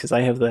stories because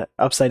I have the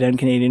upside-down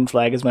Canadian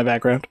flag as my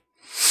background.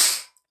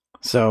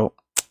 So,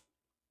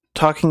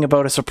 talking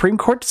about a Supreme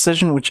Court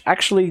decision which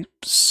actually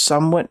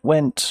somewhat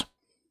went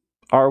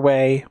our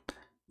way,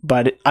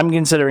 but I'm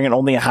considering it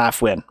only a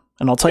half win,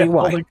 and I'll tell you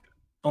why.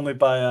 Only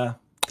by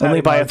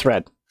a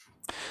thread.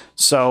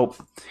 So,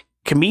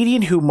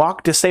 comedian who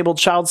mocked disabled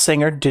child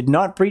singer did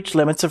not breach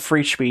limits of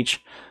free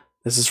speech.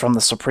 This is from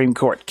the Supreme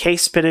Court.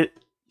 Case pitted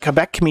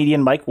Quebec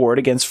comedian Mike Ward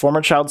against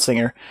former child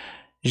singer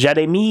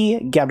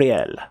Jérémy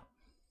Gabriel.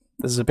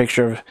 This is a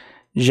picture of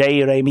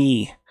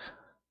Jérémy.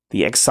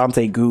 The accent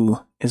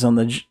aigu is on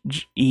the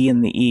E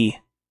and the E.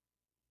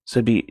 So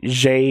it'd be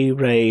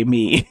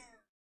Jérémy.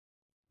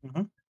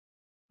 Mm-hmm.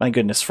 My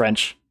goodness,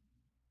 French.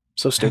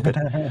 So stupid.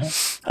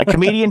 A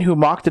comedian who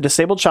mocked a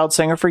disabled child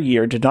singer for a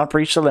year did not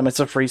breach the limits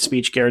of free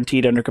speech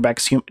guaranteed under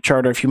Quebec's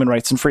Charter of Human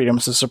Rights and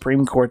Freedoms, the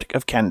Supreme Court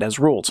of Canada has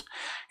ruled.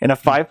 In a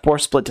 5-4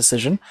 split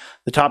decision,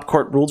 the top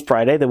court ruled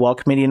Friday that while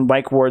comedian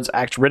Mike Ward's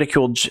act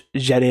ridiculed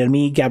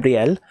Jérémy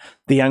Gabriel,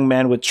 the young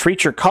man with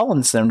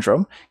Treacher-Collins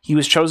syndrome, he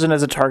was chosen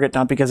as a target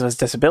not because of his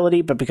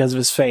disability, but because of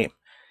his fame.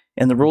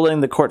 In the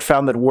ruling, the court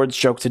found that Ward's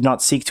joke did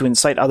not seek to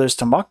incite others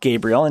to mock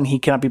Gabriel, and he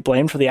cannot be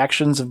blamed for the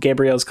actions of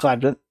Gabriel's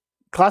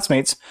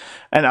classmates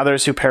and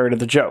others who parroted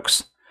the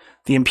jokes.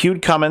 The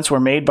impugned comments were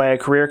made by a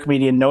career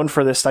comedian known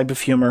for this type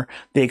of humor.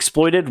 They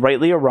exploited,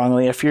 rightly or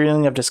wrongly, a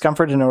feeling of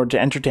discomfort in order to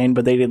entertain,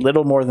 but they did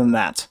little more than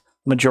that,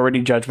 the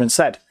majority judgment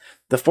said.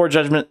 The 4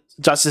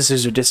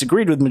 justices who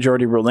disagreed with the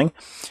majority ruling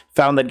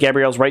found that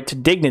Gabriel's right to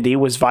dignity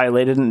was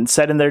violated and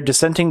said in their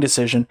dissenting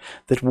decision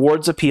that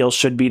Ward's appeal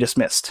should be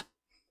dismissed.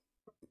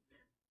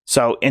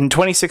 So, in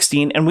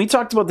 2016, and we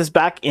talked about this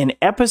back in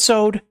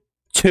episode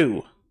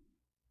 2.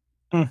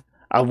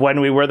 Of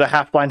when we were the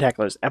half-blind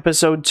hecklers.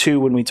 Episode 2,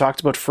 when we talked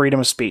about freedom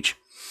of speech.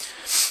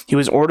 He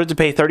was ordered to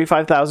pay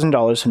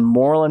 $35,000 in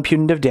moral and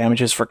punitive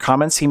damages for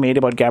comments he made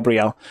about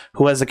Gabrielle,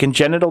 who has a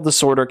congenital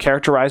disorder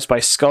characterized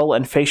by skull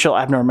and facial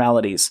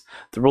abnormalities.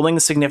 The ruling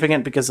is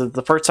significant because it's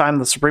the first time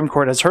the Supreme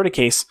Court has heard a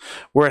case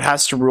where it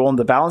has to rule on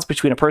the balance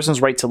between a person's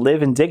right to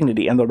live in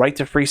dignity and the right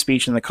to free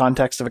speech in the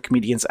context of a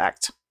comedian's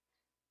act.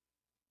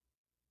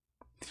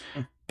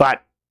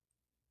 But,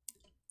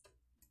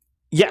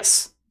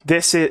 yes,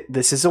 this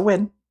is a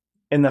win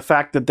in the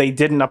fact that they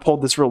didn't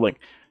uphold this ruling.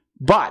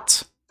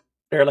 But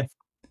barely.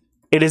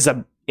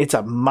 It's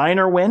a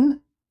minor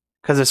win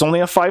because it's only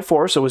a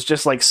 5-4, so it was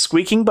just like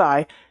squeaking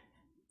by.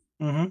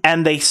 Mm-hmm.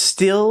 And they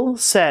still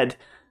said,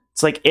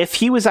 it's like if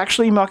he was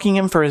actually mocking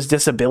him for his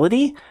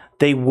disability,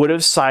 they would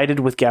have sided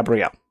with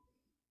Gabrielle.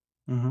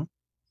 Mm-hmm.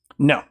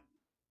 No.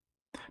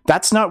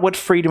 That's not what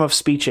freedom of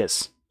speech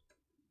is.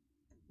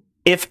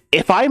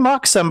 If I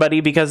mock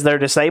somebody because they're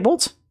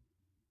disabled,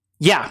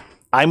 yeah,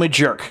 I'm a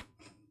jerk.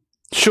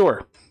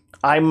 Sure,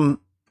 I'm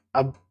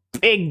a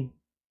big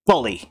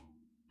bully.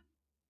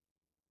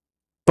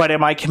 But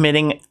am I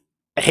committing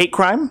a hate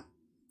crime?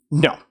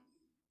 No.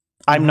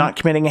 I'm not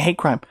committing a hate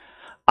crime.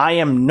 I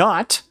am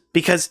not,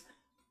 because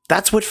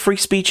that's what free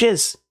speech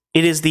is.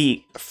 It is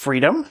the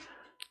freedom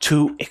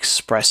to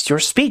express your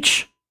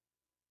speech.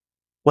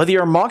 Whether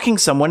you're mocking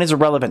someone is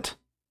irrelevant.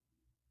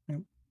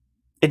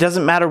 It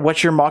doesn't matter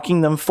what you're mocking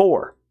them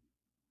for.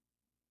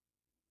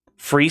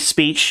 Free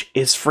speech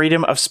is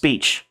freedom of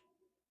speech.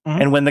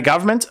 And when the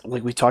government,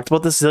 like we talked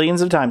about this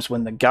zillions of times,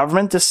 when the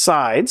government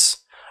decides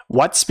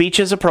what speech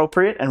is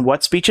appropriate and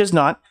what speech is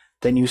not,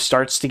 then you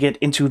starts to get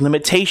into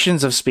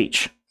limitations of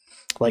speech.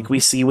 Like we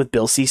see with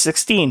Bill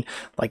C-16,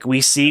 like we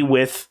see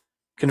with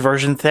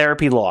conversion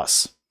therapy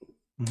laws.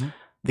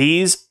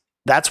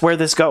 That's where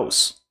this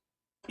goes.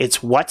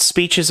 It's what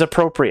speech is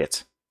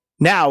appropriate.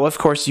 Now, of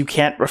course, you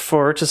can't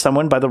refer to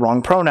someone by the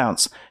wrong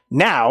pronouns.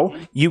 Now,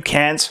 you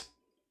can't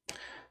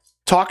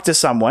talk to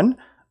someone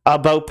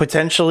about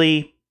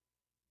potentially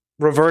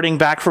reverting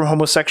back from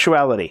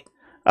homosexuality,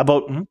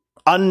 about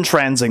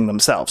untransing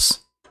themselves.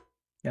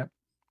 Yep.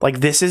 Like,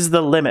 this is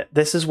the limit.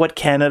 This is what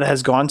Canada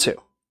has gone to.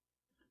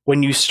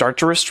 When you start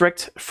to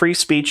restrict free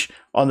speech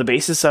on the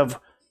basis of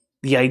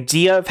the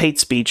idea of hate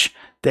speech,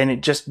 then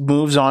it just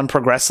moves on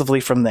progressively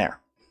from there.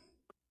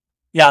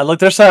 Yeah, look,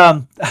 there's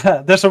a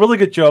really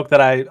good joke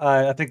that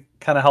I think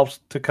kind of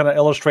helps to kind of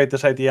illustrate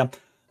this idea.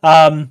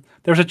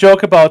 There's a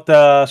joke about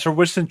Sir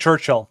Winston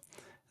Churchill,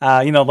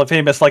 the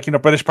famous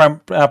British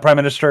prime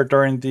minister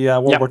during the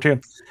World War II,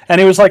 and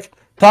he was like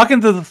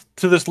talking to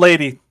this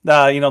lady,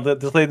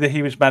 this lady that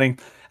he was meeting,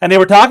 and they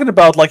were talking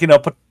about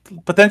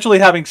potentially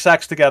having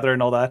sex together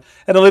and all that,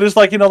 and the lady's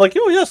like,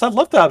 oh yes, I'd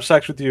love to have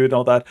sex with you and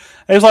all that,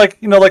 and he's like,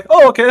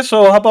 oh okay,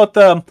 so how about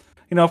what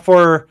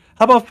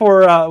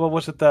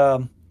was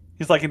it?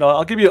 He's like,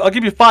 I'll give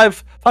you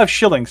five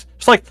shillings.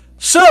 It's like,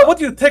 sir, what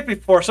do you take me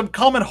for? Some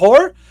common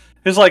whore?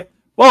 He's like,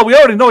 well, we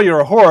already know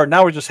you're a whore.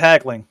 Now we're just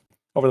haggling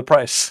over the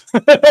price. I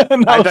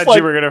thought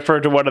you were going to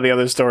refer to one of the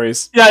other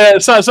stories. Yeah,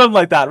 something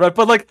like that, right?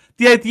 But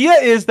the idea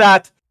is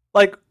that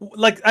like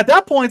at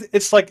that point,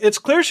 it's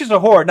clear she's a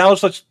whore. Now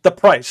it's like the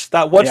price.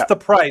 What's the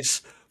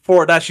price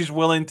for that she's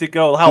willing to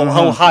go?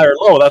 How high or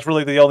low? That's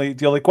really the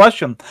only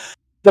question.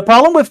 The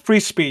problem with free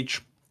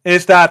speech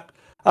is that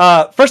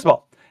first of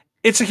all,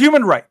 it's a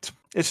human right.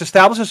 It's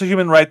established as a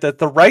human right that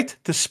the right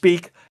to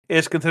speak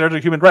is considered a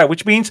human right,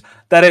 which means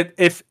that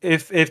if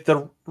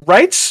the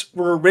rights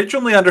were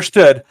originally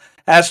understood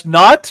as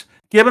not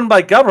given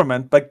by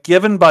government but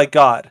given by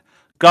God,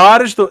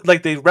 God is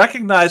they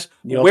recognize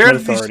where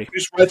did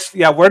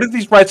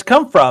these rights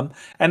come from,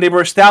 and they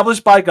were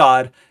established by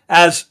God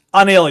as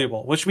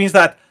unalienable, which means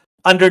that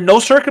under no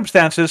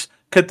circumstances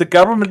could the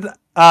government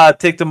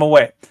take them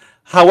away.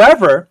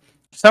 However,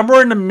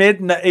 somewhere in the late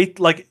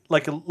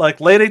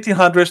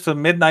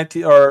 1800s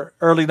to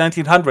early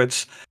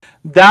 1900s,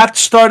 that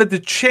started to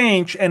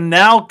change, and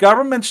now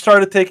government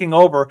started taking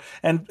over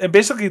and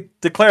basically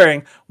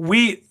declaring,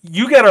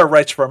 you get our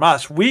rights from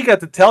us. We get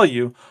to tell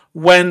you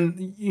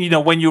when you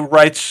have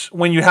rights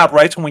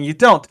and when you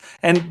don't.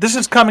 And this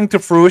is coming to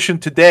fruition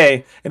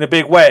today in a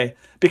big way,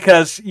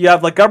 because you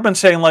have government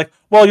saying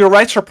well, your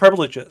rights are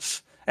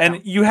privileges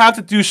and you have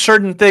to do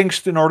certain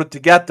things in order to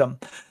get them.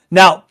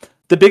 Now,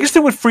 the biggest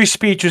thing with free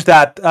speech is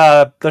that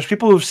there's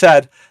people who've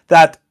said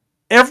that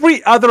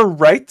every other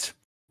right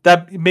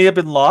that may have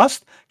been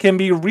lost can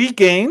be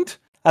regained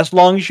as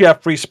long as you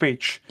have free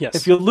speech. Yes.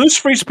 If you lose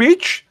free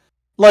speech,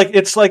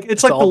 it's like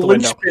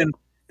the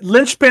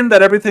linchpin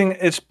that everything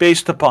is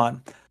based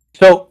upon.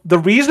 So the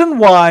reason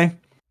why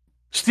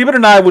Stephen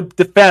and I would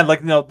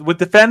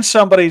defend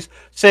somebody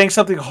saying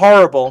something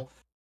horrible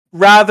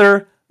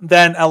rather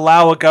than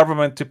allow a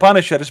government to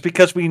punish it is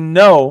because we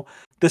know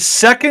the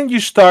second you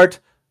start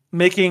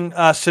making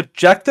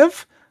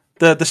subjective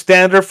the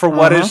standard for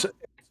what is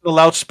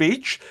allowed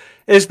speech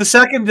is the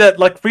second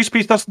that free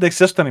speech doesn't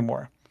exist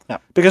anymore. Yeah.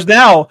 Because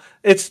now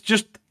it's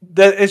just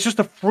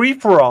a free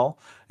for all,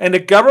 and the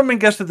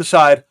government gets to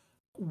decide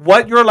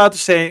what you're allowed to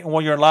say and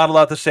what you're not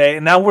allowed to say.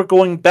 And now we're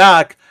going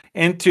back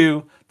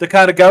into the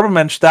kind of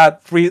governments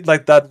that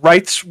that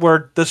rights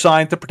were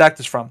designed to protect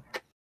us from.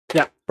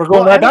 Yeah, we're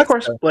going back. Of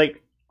course,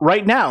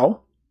 right now,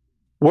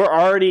 we're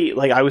already,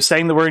 I was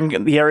saying that we're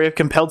in the area of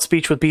compelled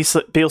speech with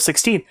Bill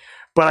 16,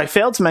 but I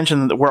failed to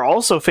mention that we're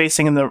also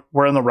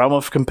we're in the realm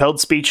of compelled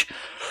speech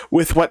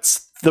with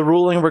what's the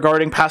ruling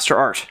regarding pastor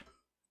art.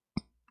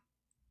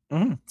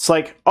 Mm. It's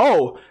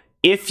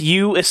if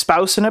you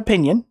espouse an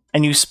opinion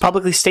and you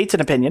publicly state an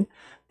opinion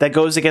that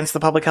goes against the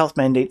public health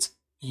mandates,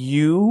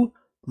 you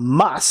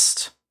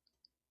must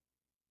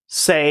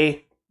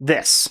say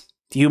this.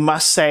 You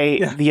must say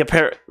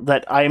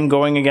that I am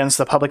going against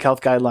the public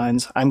health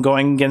guidelines. I'm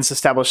going against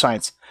established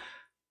science.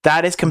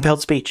 That is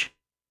compelled speech.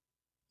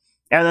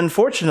 And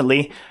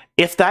unfortunately,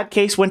 if that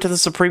case went to the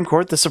Supreme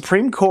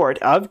Court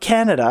of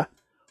Canada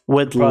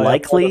would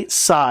likely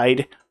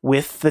side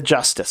with the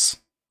justice.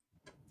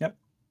 Yep.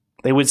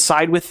 They would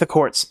side with the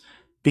courts,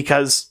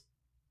 because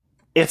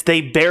if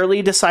they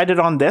barely decided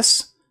on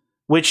this,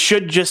 which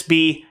should just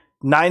be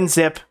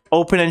 9-zip,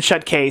 open and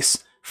shut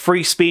case,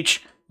 free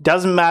speech,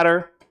 doesn't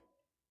matter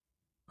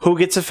who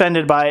gets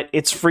offended by it,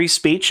 it's free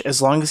speech,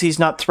 as long as he's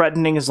not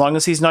threatening, as long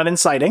as he's not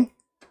inciting.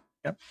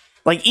 Yep.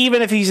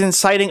 Even if he's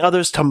inciting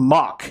others to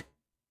mock,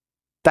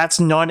 that's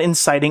not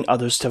inciting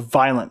others to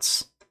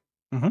violence.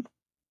 Mm-hmm.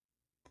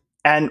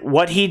 And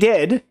what he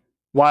did,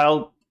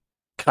 while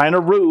kind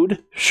of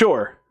rude,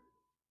 sure.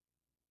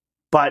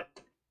 But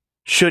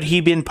should he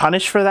been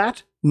punished for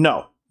that?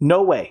 No.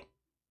 No way.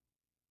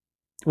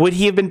 Would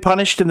he have been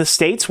punished in the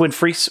States when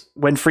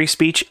free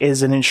speech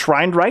is an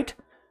enshrined right?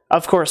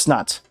 Of course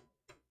not.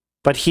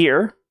 But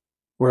here,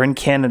 we're in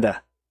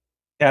Canada.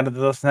 Canada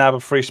doesn't have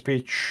a free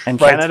speech. And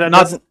Canada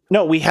doesn't.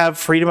 No, we have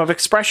freedom of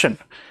expression.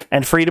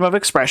 And freedom of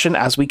expression,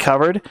 as we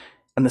covered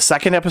in the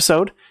second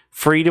episode,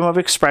 freedom of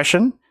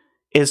expression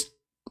is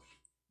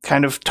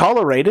kind of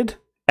tolerated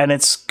and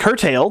it's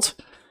curtailed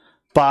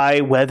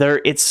by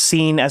whether it's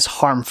seen as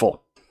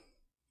harmful.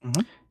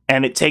 Mm-hmm.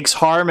 And it takes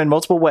harm in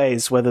multiple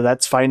ways, whether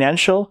that's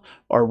financial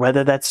or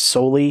whether that's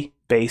solely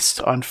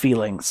based on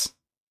feelings.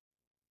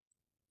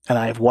 And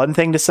I have one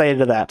thing to say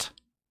to that.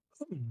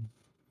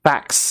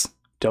 Facts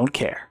don't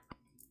care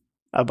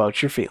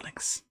about your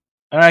feelings.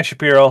 All right,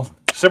 Shapiro.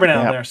 Simmer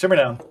down there. Simmer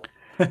down.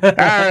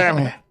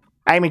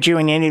 I'm a Jew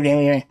and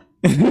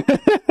like,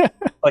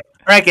 all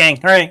right, gang.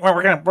 All right,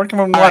 we're gonna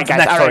move on to the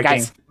next story,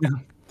 guys.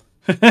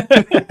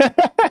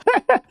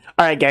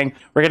 All right, gang.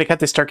 We're gonna cut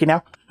this turkey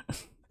now.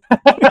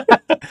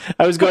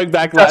 I was going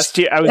back last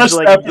year. I was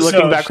like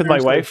looking back with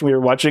my wife. And we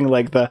were watching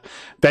like the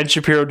Ben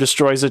Shapiro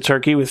destroys a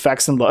turkey with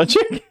facts and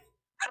logic. It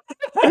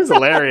was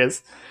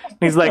hilarious.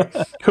 He's like,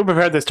 "Who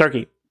prepared this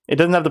turkey? It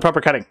doesn't have the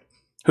proper cutting.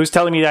 Who's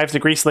telling me I have to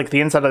grease like the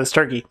inside of this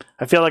turkey?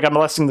 I feel like I'm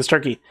molesting this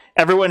turkey.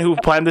 Everyone who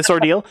planned this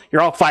ordeal,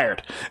 you're all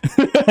fired."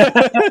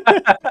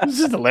 It's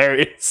just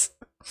hilarious.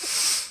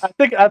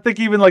 I think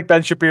even like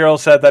Ben Shapiro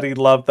said that he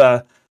loved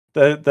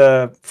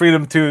the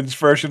Freedom Tunes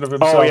version of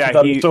himself. Oh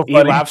yeah, he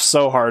laughs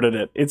so hard at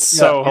it. It's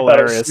so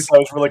hilarious. He thought it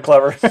was really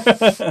clever.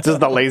 Just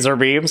the laser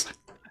beams.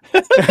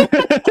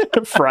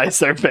 Fries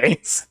their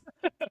face.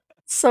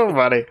 So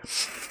funny.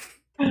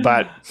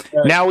 But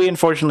now we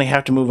unfortunately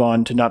have to move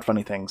on to not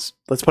funny things.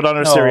 Let's put on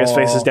our serious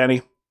faces,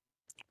 Danny.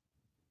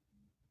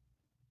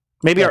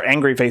 Maybe our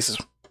angry faces.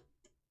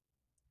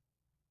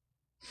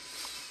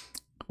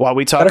 While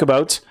we talk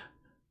about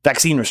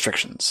vaccine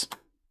restrictions.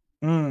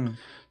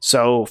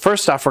 So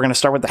first off, we're going to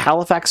start with the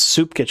Halifax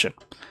Soup Kitchen.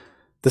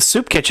 The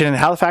Soup Kitchen in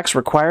Halifax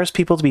requires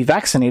people to be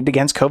vaccinated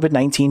against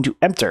COVID-19 to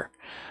enter.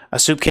 A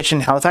soup kitchen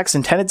in Halifax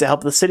intended to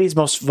help the city's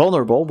most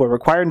vulnerable will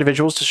require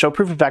individuals to show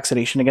proof of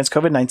vaccination against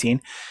COVID-19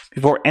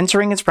 before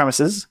entering its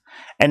premises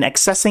and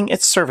accessing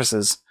its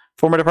services.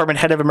 Former department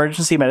head of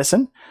emergency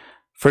medicine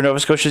for Nova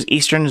Scotia's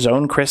Eastern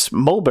Zone, Chris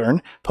Mulburn,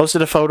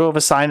 posted a photo of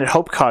a sign at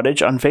Hope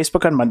Cottage on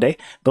Facebook on Monday.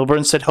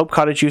 Mulburn said Hope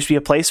Cottage used to be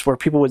a place where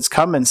people would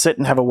come and sit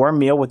and have a warm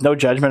meal with no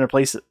judgment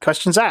or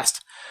questions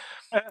asked.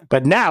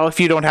 But now, if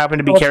you don't happen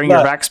to be carrying your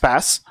Vax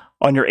Pass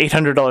on your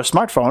 $800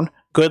 smartphone,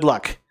 good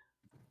luck.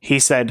 He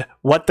said,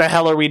 "What the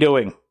hell are we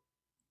doing?"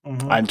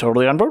 I'm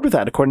totally on board with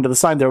that. According to the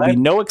sign, there will be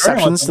no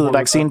exceptions to the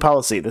vaccine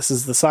policy. This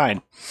is the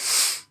sign.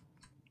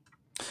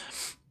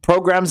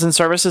 Programs and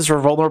services for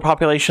vulnerable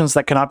populations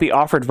that cannot be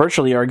offered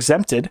virtually are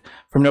exempted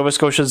from Nova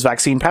Scotia's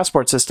vaccine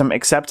passport system,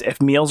 except if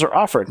meals are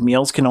offered.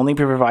 Meals can only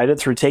be provided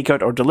through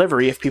takeout or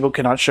delivery if people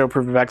cannot show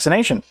proof of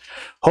vaccination.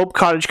 Hope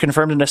Cottage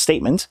confirmed in a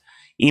statement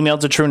emailed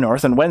to True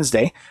North on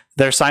Wednesday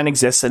their sign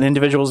exists and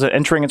individuals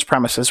entering its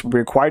premises will be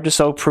required to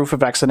show proof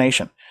of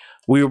vaccination.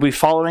 We will be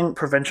following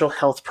provincial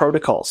health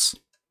protocols.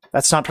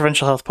 That's not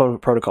provincial health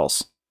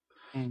protocols.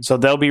 So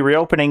they'll be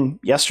reopening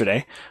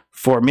yesterday.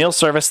 For meal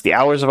service, the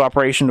hours of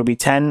operation will be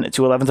 10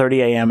 to 11:30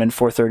 a.m. and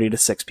 4:30 to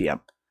 6 p.m.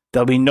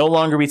 There'll be no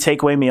longer be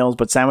takeaway meals,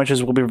 but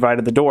sandwiches will be provided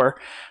at the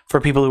door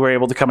for people who are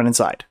able to come in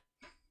inside.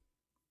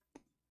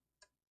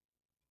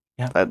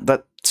 Yeah,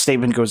 that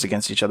statement goes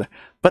against each other.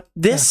 But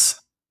this,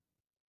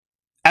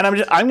 and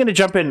I'm going to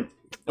jump in,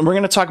 and we're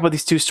going to talk about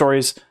these two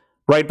stories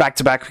right back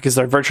to back because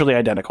they're virtually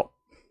identical.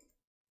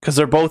 Because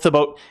they're both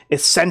about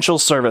essential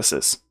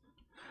services.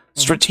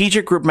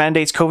 Strategic Group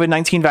mandates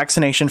COVID-19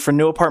 vaccination for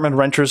new apartment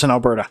renters in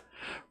Alberta.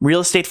 Real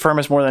estate firm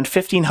has more than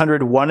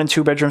 1,500 one- and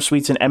two-bedroom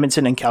suites in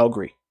Edmonton and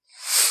Calgary.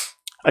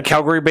 A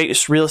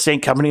Calgary-based real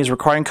estate company is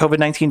requiring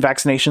COVID-19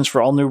 vaccinations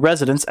for all new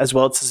residents as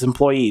well as its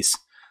employees.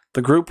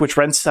 The group, which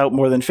rents out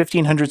more than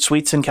 1,500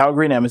 suites in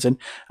Calgary and Edmonton,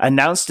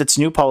 announced its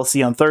new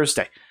policy on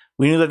Thursday.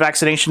 "We knew that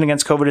vaccination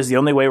against COVID is the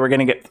only way we're going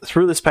to get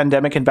through this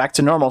pandemic and back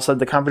to normal," said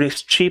the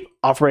company's chief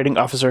operating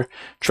officer,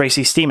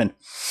 Tracy Steeman.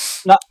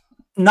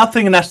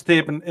 Nothing in that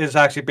statement is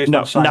actually based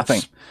on science.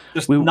 Nothing.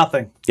 Just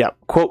nothing. Yeah.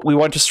 Quote, "We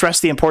want to stress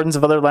the importance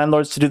of other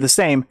landlords to do the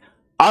same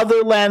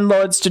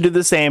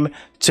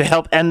to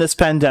help end this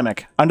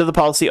pandemic. Under the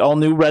policy, all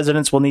new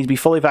residents will need to be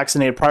fully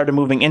vaccinated prior to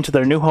moving into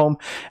their new home,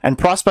 and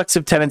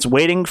prospective tenants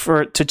waiting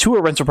to tour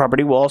a rental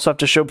property will also have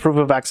to show proof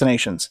of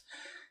vaccinations.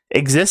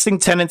 Existing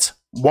tenants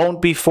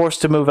won't be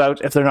forced to move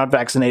out if they're not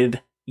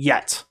vaccinated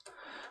yet,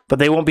 but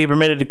they won't be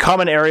permitted to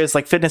common areas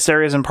like fitness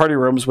areas and party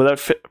rooms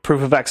without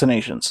proof of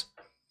vaccinations.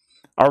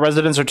 Our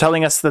residents are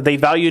telling us that they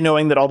value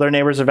knowing that all their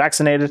neighbors are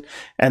vaccinated,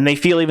 and they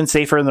feel even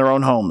safer in their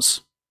own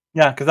homes."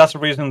 Yeah, because that's a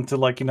reason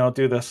to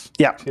do this.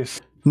 Yeah.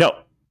 Jeez. No,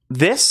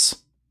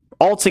 this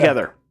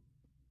altogether.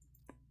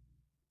 Yeah.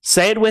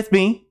 Say it with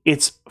me.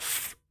 It's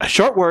a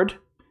short word.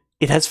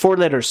 It has 4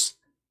 letters.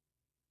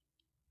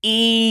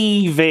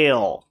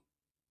 Evil.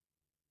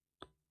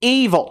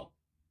 Evil.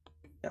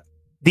 Yeah.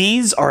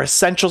 These are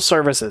essential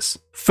services.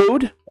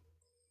 Food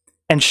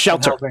and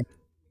shelter.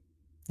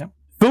 Yep.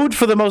 Food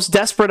for the most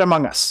desperate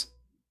among us.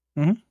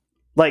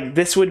 Like,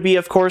 this would be,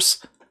 of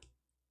course,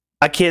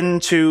 akin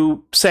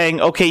to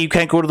saying, okay, you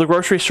can't go to the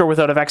grocery store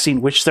without a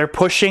vaccine, which they're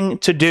pushing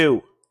to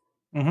do.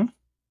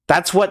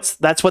 That's what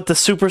the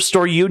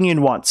Superstore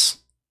Union wants.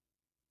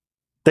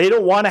 They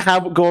don't want to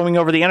have going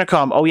over the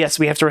intercom, "Oh yes,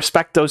 we have to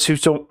respect those who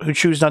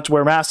choose not to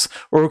wear masks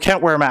or who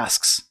can't wear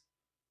masks."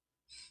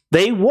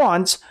 They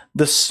want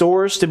the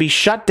stores to be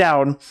shut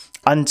down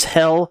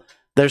until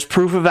there's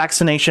proof of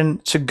vaccination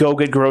to go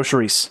get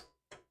groceries.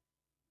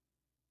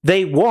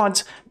 They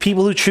want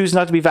people who choose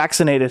not to be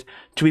vaccinated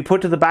to be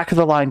put to the back of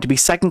the line, to be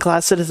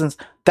second-class citizens.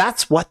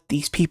 That's what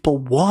these people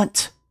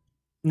want.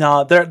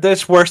 No,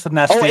 it's worse than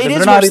that. Oh, it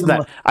is worse than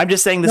that. I'm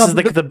just saying this is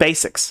like the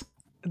basics.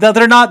 No,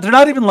 they're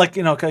not even like,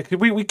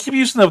 we keep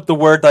using the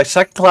word like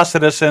second-class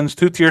citizens,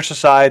 two-tier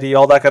society,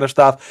 all that kind of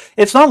stuff.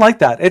 It's not like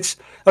that. It's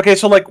okay.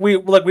 So we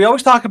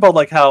always talk about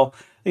like how,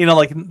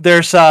 like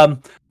there's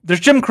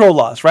Jim Crow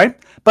laws, right?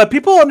 But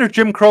people under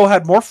Jim Crow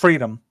had more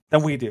freedom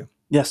than we do.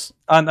 Yes.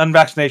 On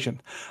vaccination.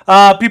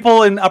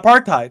 People in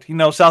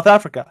apartheid, South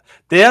Africa,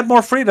 they had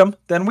more freedom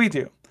than we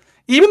do.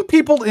 Even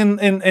people in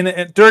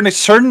during a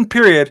certain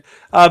period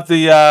of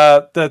the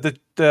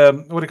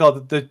what do you call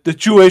it? The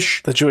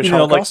Jewish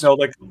Holocaust?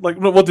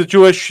 The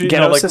Jewish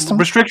system?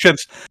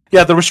 restrictions.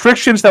 Yeah, the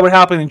restrictions that were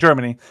happening in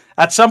Germany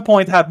at some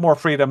point had more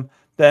freedom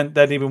than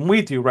even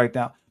we do right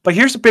now. But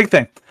here's the big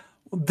thing.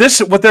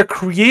 What they're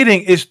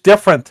creating is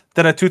different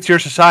than a two-tier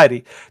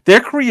society. They're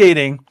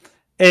creating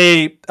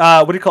a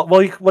what do you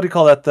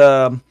call that,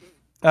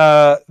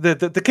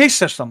 the case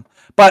system.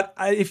 But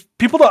if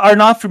people are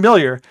not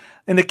familiar,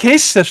 in the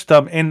case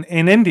system in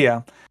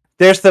India,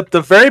 there's the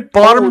very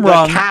bottom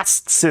rung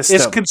caste system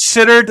is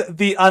considered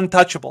the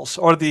untouchables,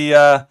 or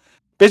the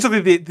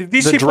basically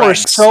these people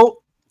dregs.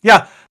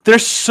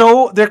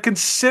 they're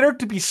considered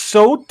to be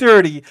so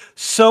dirty,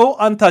 so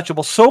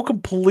untouchable, so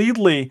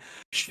completely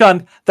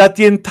shunned that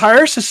the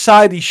entire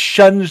society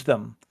shuns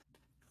them,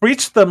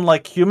 treats them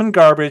like human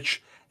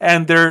garbage,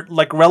 and they're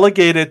like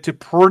relegated to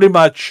pretty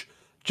much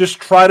just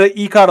try to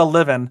eke out a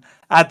living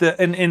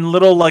in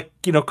little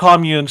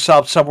communes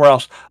somewhere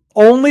else,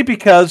 only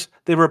because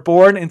they were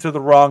born into the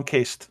wrong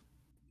caste.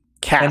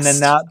 And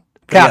then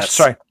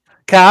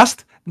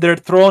caste. They're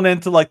thrown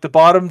into like the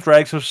bottom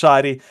dregs of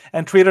society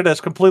and treated as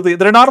completely.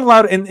 They're not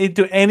allowed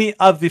into any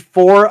of the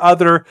 4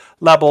 other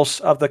levels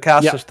of the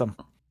caste system,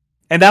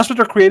 and that's what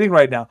they're creating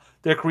right now.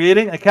 They're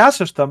creating a caste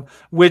system,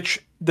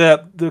 which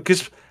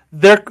because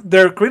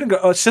they're creating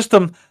a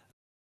system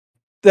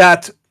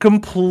that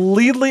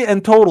completely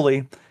and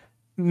totally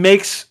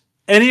makes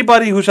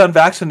anybody who's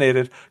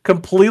unvaccinated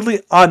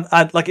completely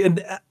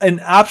an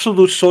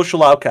absolute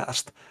social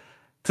outcast,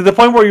 to the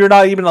point where you're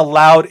not even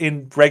allowed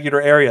in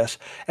regular areas.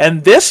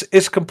 And this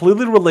is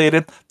completely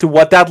related to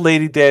what that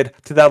lady did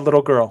to that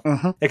little girl.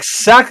 Mm-hmm.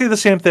 Exactly the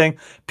same thing.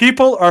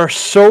 People are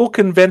so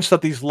convinced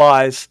of these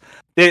lies.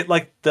 They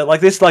like the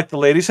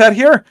lady said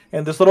here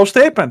in this little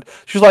statement.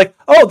 She's like,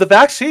 "Oh, the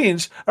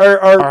vaccines are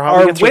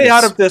way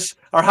out of this.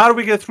 Or how do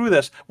we get through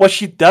this?" What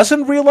she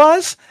doesn't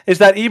realize is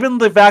that even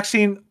the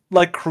vaccine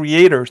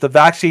creators, the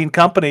vaccine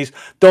companies,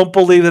 don't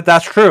believe that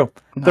that's true.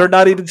 No. They're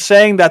not even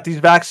saying that these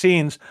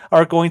vaccines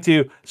are going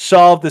to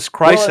solve this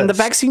crisis. Well, and the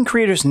vaccine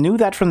creators knew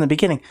that from the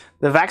beginning.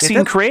 The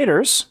vaccine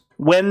creators,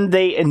 when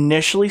they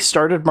initially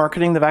started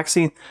marketing the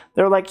vaccine,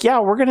 they were like, yeah,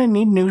 we're going to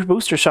need new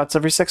booster shots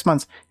every 6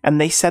 months.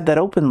 And they said that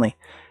openly.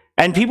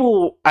 And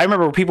I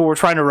remember people were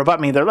trying to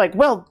rebut me. They're like,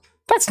 well,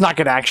 that's not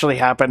going to actually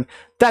happen.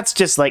 That's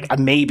just like a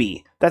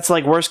maybe. That's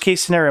like worst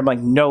case scenario. I'm like,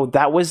 no,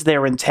 that was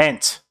their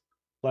intent.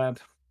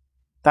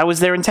 That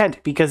was their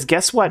intent, because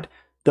guess what?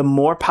 The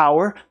more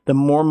power, the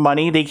more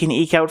money they can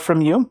eke out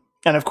from you.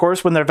 And of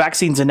course, when their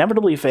vaccines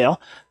inevitably fail,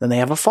 then they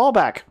have a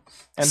fallback.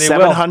 And they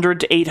 $700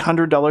 to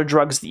 $800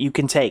 drugs that you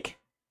can take.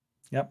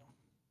 Yep.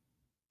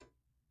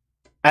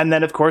 And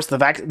then, of course,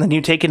 then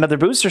you take another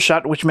booster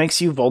shot, which makes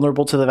you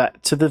vulnerable to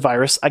the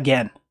virus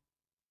again,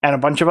 and a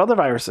bunch of other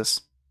viruses.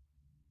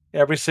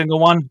 Every single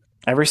one.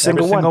 Every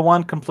single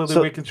one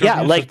completely weakens your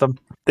immune system.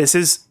 This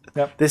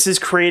is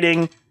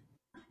creating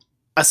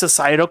a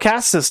societal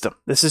caste system.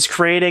 This is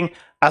creating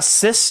a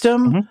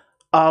system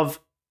of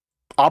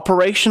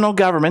operational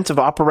government, of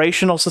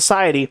operational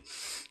society,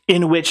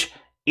 in which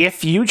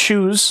if you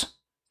choose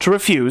to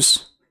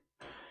refuse,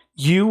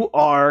 you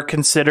are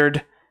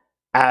considered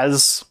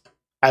as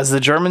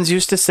the Germans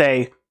used to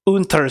say,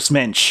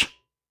 Untermensch.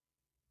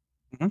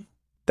 Mm-hmm.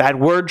 That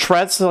word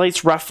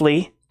translates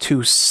roughly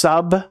to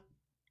subhuman.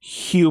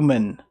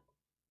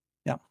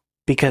 Yeah.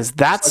 Because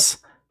that's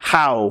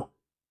how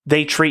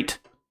they treat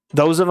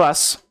those of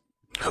us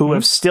who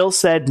have still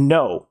said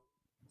no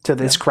to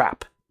this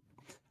crap.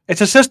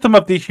 It's a system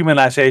of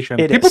dehumanization.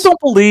 People don't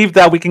believe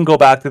that we can go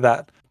back to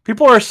that.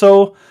 People are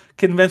so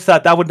convinced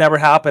that would never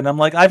happen. I'm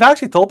like, I've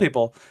actually told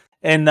people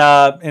in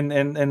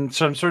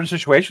certain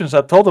situations,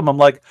 I've told them, I'm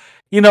like,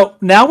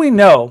 now we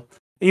know.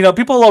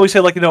 People always say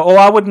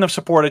I wouldn't have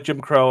supported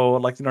Jim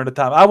Crow at the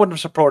time. I wouldn't have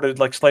supported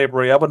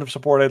slavery. I wouldn't have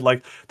supported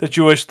the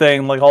Jewish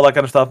thing, all that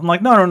kind of stuff. I'm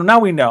like, no. Now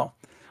we know.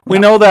 We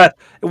know that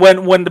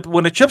when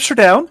the chips are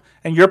down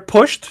and you're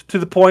pushed to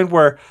the point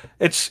where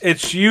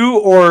it's you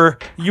or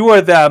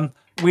them,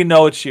 we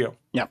know it's you.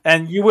 Yeah.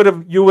 And you would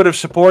have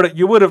supported.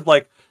 You would have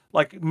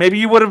maybe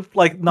you would have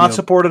not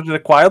supported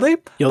it quietly.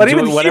 But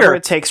even whatever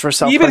it takes for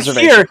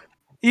self-preservation.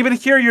 Even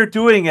here, you're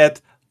doing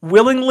it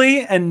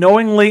willingly and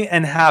knowingly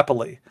and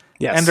happily.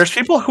 Yes. And there's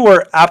people who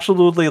are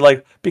absolutely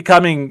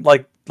becoming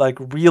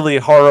really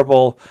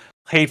horrible,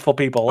 hateful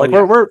people.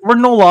 We're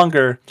no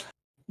longer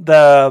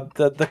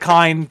the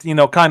kind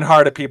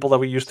kind-hearted people that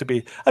we used to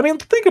be. I mean,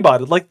 think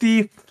about it.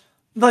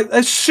 like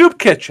a soup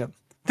kitchen.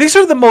 These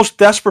are the most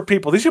desperate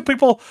people. These are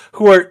people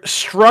who are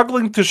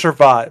struggling to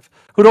survive,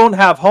 who don't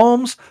have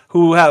homes,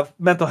 who have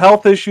mental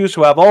health issues,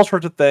 who have all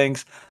sorts of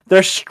things.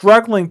 They're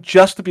struggling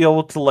just to be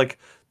able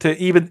to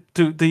even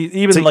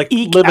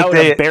eke live out a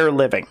day. a bare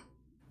living.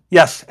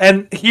 Yes,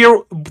 and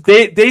here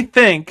they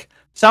think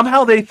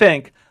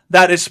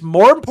that it's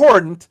more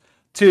important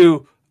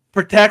to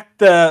protect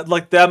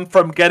them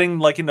from getting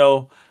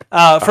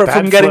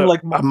from getting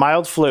a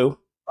mild flu.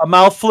 A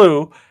mild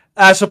flu,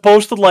 as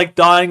opposed to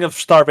dying of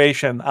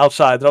starvation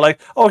outside. They're like,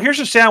 oh, here's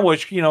a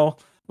sandwich, go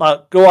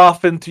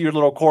off into your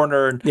little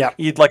corner and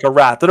eat like a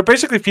rat. They're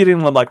basically feeding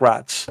them like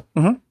rats.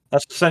 Mm-hmm.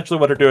 That's essentially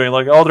what they're doing.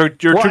 Like, oh, you're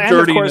too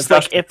dirty. Of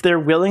course, if they're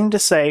willing to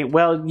say,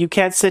 well, you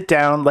can't sit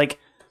down,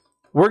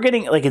 we're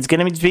getting, it's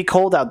going to be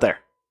cold out there.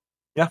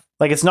 Yeah.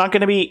 It's not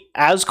going to be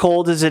as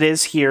cold as it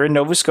is here in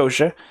Nova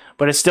Scotia,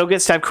 but it still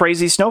gets to have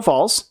crazy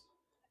snowfalls.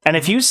 And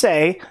if you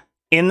say,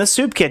 in the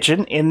soup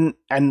kitchen,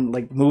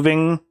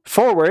 moving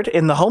forward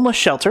in the homeless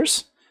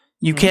shelters,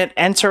 you can't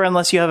enter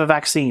unless you have a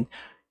vaccine.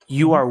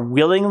 You are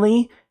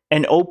willingly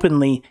and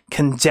openly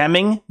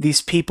condemning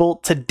these people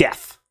to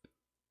death.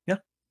 Yeah.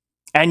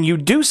 And you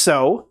do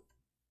so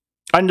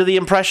under the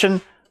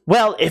impression,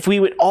 well, if we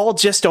would all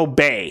just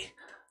obey,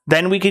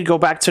 then we could go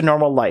back to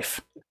normal life.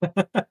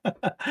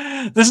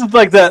 This is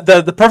like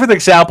the perfect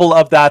example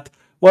of that.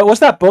 What was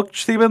that book,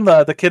 Stephen?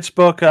 The kid's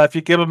book, If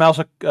You Give a Mouse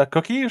a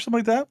Cookie or something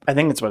like that? I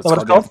think that's what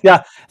it's called.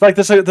 Yeah.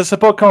 There's a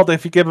book called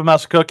If You Give a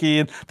Mouse a Cookie.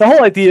 And the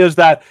whole idea is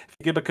that if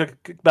you give a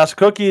mouse a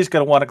cookie, he's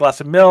going to want a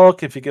glass of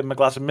milk. If you give him a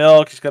glass of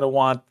milk, he's going to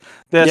want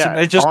this. Yeah,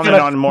 and it's just on and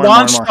on, more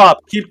nonstop.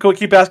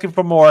 Keep asking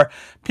for more.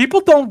 People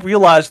don't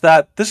realize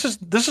that this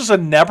is a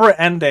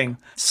never-ending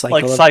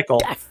cycle.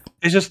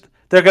 It's just...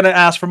 They're going to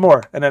ask for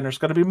more, and then there's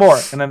going to be more,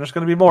 and then there's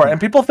going to be more. And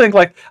people think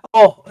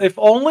if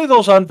only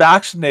those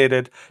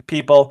unvaccinated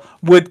people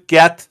would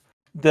get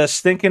the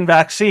stinking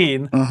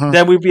vaccine,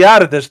 then we'd be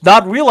out of this.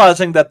 Not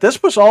realizing that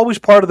this was always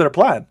part of their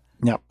plan.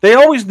 Yeah, they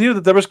always knew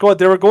that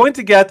they were going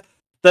to get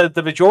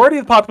the majority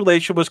of the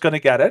population was going to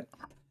get it,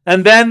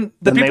 and then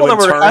the people that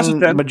were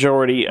hesitant, the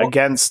majority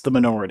against the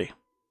minority.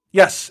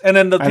 Yes, and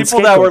then the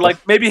people that were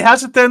maybe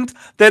hesitant,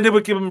 then they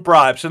would give them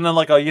bribes, and then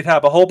you'd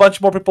have a whole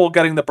bunch more people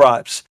getting the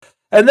bribes.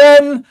 And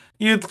then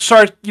you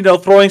start,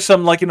 throwing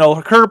some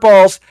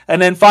curveballs,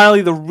 and then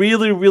finally the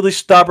really, really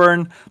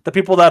stubborn, the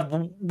people that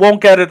won't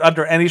get it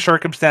under any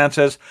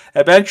circumstances,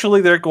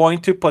 eventually they're going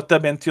to put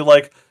them into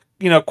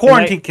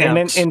quarantine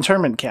camps,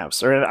 internment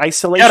camps, or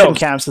isolation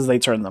camps as they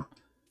term them,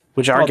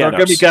 which are ghettos. They're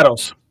going to be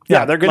ghettos.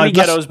 Yeah, they're going to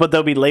be ghettos, but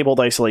they'll be labeled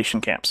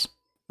isolation camps.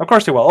 Of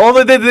course they will.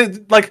 Oh, they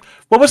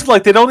what was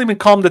it They don't even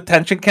call them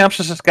detention camps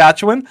in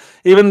Saskatchewan,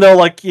 even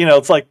though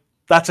it's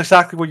that's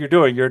exactly what you're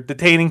doing. You're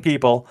detaining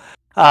people.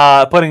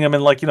 Putting them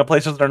in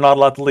places they're not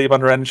allowed to leave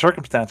under any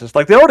circumstances.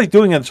 They're already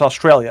doing it in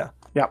Australia.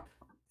 Yeah,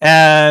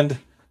 and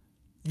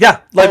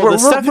the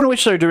stuff in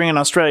which they're doing in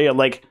Australia,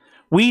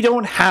 we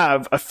don't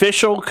have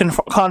official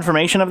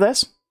confirmation of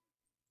this,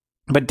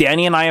 but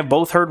Danny and I have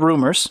both heard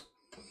rumors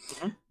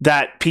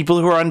that people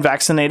who are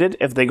unvaccinated,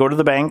 if they go to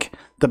the bank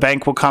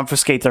will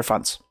confiscate their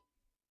funds.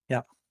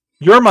 Yeah,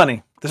 your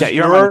money.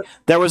 Your money.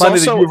 There was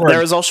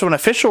also an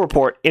official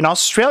report in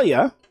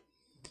Australia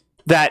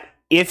that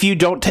if you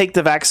don't take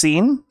the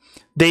vaccine,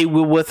 they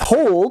will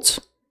withhold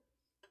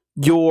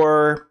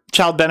your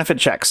child benefit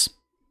checks.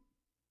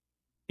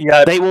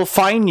 Yeah, they will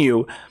fine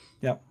you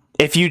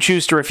if you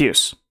choose to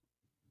refuse.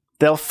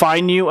 They'll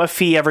fine you a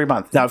fee every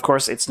month. Now, of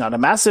course, it's not a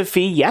massive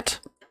fee yet,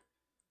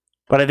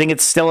 but I think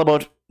it's still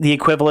about the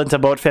equivalent of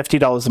about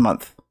 $50 a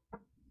month.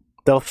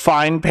 They'll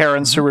fine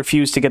parents who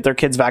refuse to get their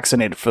kids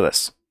vaccinated for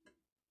this.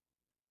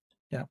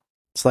 Yeah.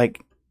 It's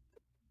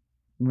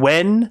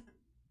when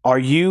are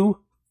you...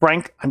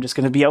 Frank, I'm just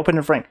going to be open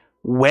and frank.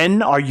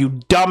 When are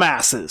you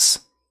dumbasses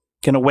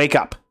going to wake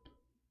up?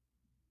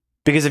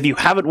 Because if you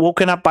haven't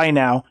woken up by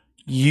now,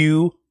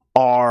 you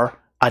are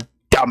a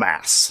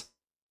dumbass.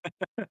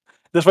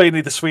 That's why you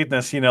need the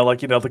sweetness,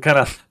 to kind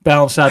of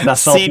balance out that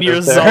salty.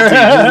 Senior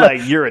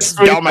salty, you're a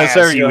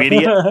dumbass, you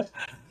idiot.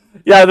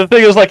 Yeah, the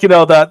thing is,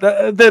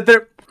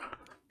 that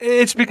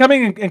it's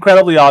becoming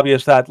incredibly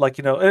obvious that,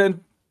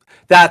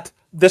 that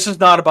this is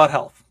not about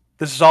health.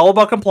 This is all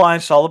about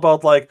compliance. It's all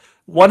about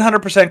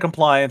 100%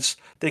 compliance.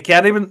 They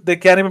can't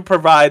even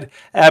provide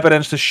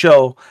evidence to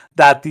show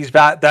that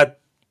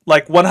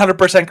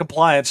 100%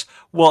 compliance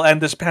will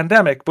end this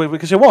pandemic,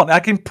 because it won't. I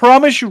can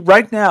promise you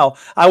right now,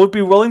 I would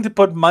be willing to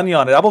put money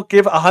on it. I will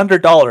give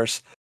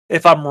 $100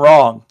 if I'm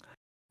wrong.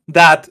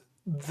 That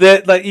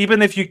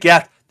even if you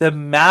get the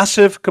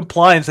massive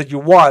compliance that you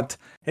want,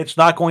 it's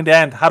not going to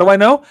end. How do I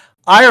know?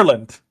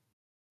 Ireland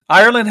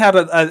had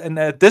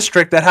a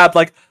district that had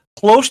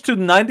close to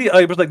 90.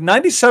 It was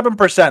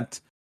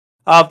 97%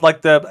 of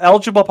the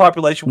eligible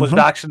population was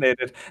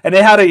vaccinated, and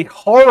they had a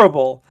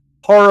horrible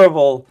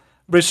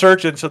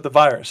resurgence of the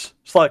virus.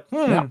 It's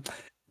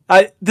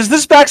does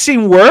this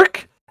vaccine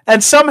work?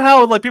 And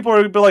somehow people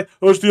are gonna be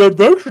oh, it's the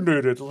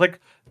unvaccinated.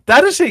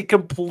 That is a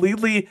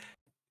completely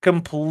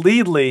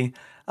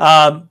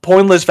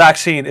pointless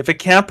vaccine if it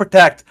can't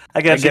protect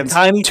against a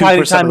tiny,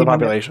 2% of the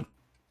population.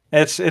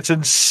 It's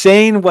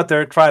insane what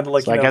they're trying to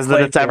has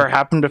that ever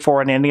happened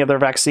before in any other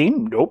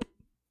vaccine?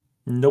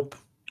 Nope.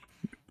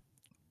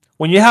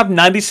 When you have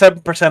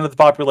 97% of the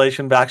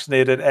population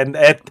vaccinated, and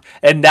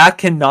that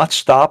cannot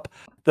stop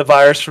the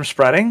virus from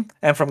spreading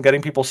and from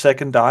getting people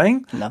sick and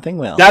dying, nothing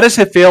will. That is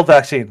a failed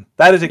vaccine.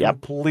 That is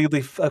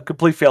a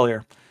complete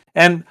failure.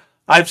 And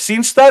I've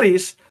seen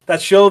studies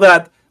that show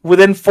that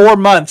within 4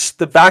 months,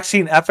 the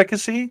vaccine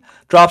efficacy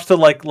drops to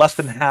like less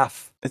than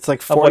half. It's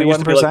like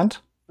 41%.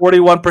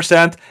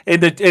 41%.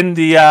 In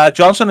the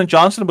Johnson &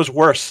 Johnson was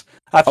worse.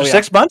 After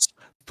 6 months,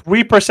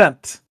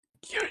 3%.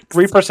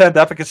 3%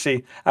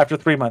 efficacy after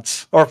 3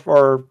 months.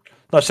 Or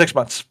 6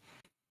 months.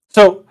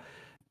 So,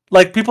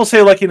 like, people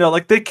say,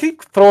 like, they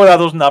keep throwing out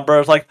those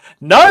numbers, like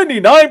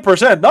 99%,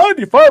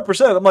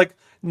 95%. I'm like,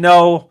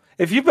 no.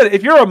 If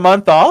you're a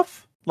month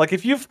off, like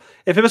if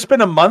it's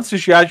been a month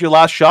since you had your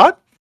last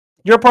shot,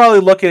 you're probably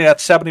looking at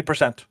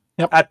 70%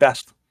 at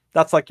best.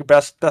 That's like your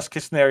best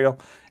case scenario,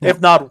 if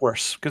not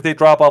worse, because they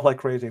drop off like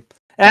crazy.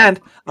 And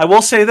I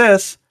will say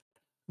this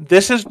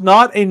is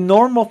not a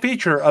normal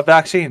feature of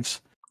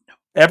vaccines.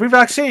 Every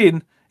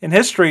vaccine in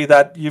history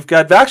that you've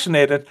got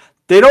vaccinated,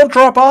 they don't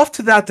drop off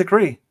to that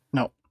degree.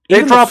 No.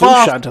 They drop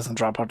off. The flu shot doesn't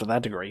drop off to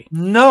that degree.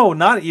 No,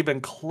 not even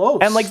close.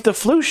 And like the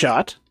flu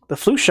shot,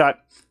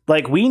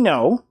 like we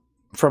know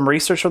from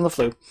research on the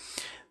flu,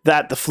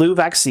 that the flu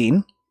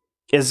vaccine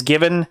is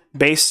given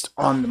based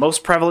on the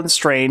most prevalent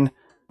strain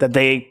that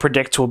they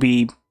predict will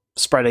be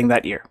spreading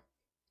that year.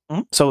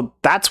 Mm-hmm. So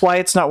that's why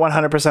it's not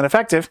 100%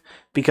 effective,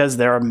 because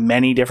there are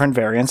many different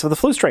variants of the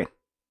flu strain.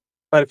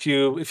 But if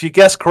you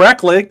guess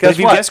correctly,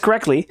 guess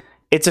correctly,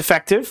 it's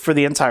effective for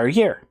the entire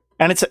year.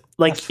 And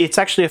it's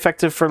actually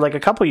effective for like a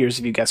couple years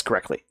if you guess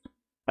correctly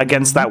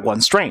against that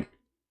one strain.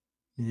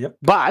 Yep.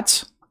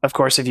 But of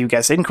course, if you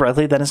guess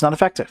incorrectly, then it's not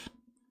effective.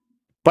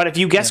 But if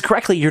you guess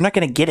correctly, you're not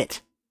going to get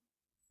it.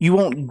 You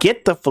won't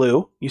get the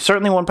flu. You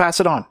certainly won't pass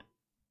it on.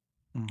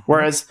 Mm-hmm.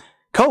 Whereas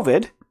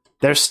COVID,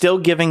 they're still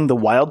giving the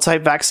wild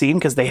type vaccine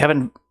because they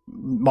haven't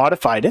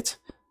modified it.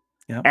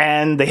 Yep.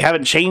 And they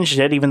haven't changed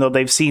it, even though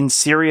they've seen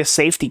serious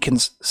safety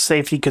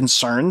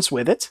concerns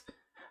with it.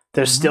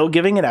 They're still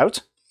giving it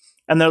out.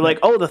 And they're like,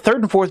 oh, the 3rd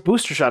and 4th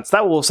booster shots,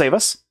 that will save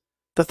us.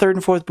 The 3rd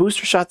and 4th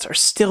booster shots are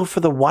still for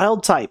the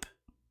wild type.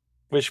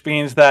 Which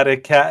means that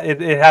it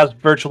has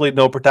virtually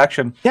no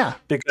protection. Yeah.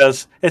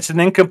 Because it's an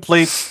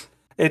incomplete...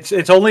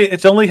 It's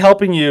only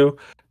helping you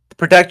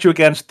protect you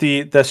against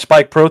the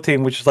spike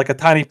protein, which is like a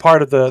tiny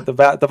part of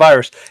the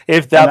virus.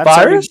 If that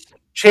virus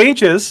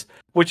changes,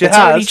 which it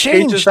has,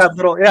 changes that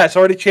little it's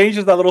already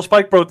changes that little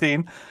spike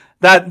protein,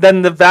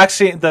 then the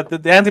vaccine,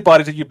 the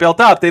antibodies that you built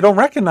up, they don't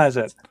recognize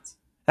it.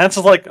 And it's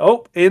just like,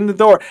 oh, in the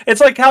door.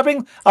 It's like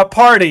having a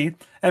party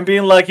and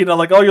being like,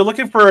 oh, you're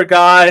looking for a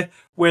guy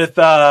with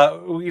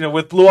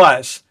with blue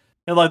eyes.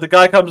 And like the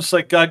guy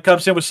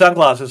comes in with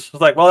sunglasses.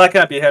 It's like, well, that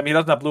can't be him. He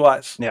doesn't have blue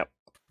eyes. Yeah.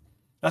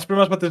 That's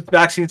pretty much what the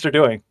vaccines are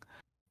doing.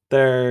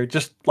 They're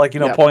just like,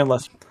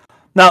 pointless.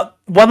 Now,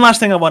 one last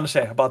thing I want to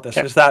say about this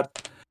is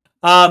that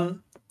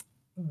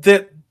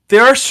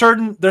there's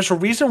a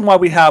reason why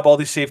we have all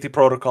these safety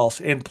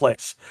protocols in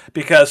place.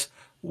 Because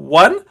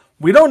one,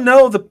 we don't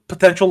know the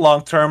potential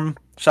long-term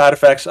side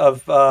effects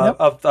of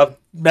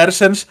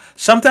medicines.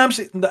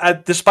 Sometimes,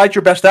 despite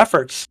your best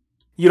efforts,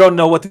 you don't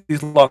know what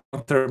these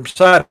long-term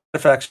side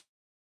effects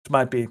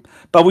might be,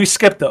 but we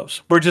skip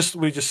those. We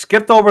just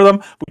skipped over them.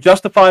 We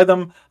justify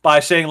them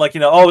by saying like,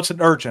 oh, it's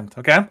an urgent.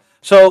 Okay,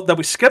 so that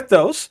we skip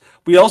those.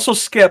 We are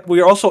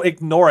also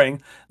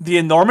ignoring the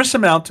enormous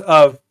amount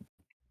of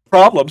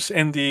problems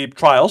in the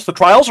trials. The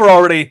trials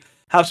already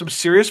have some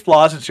serious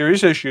flaws and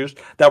serious issues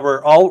that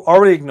we're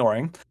already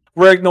ignoring.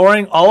 We're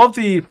ignoring all of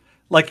the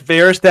like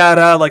VAERS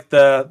data, like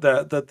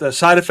the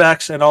side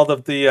effects and all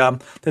of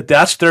the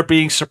deaths. They're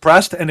being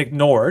suppressed and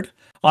ignored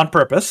on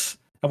purpose,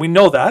 and we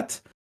know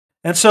that.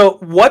 And so,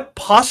 what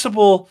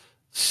possible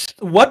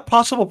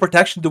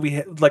protection do we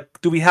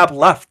have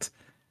left?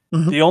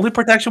 Mm-hmm. The only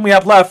protection we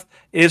have left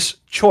is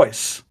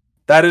choice.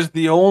 That is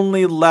the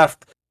only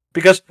left,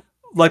 because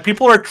like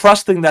people are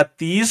trusting that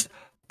the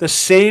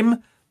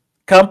same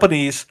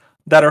companies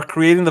that are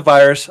creating the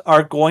virus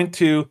are going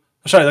to.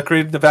 They're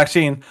creating the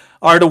vaccine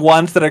are the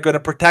ones that are going to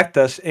protect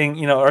us and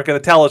are going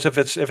to tell us if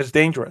it's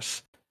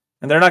dangerous,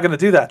 and they're not going to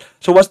do that.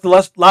 So what's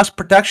the last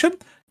protection?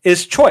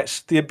 Is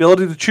choice, the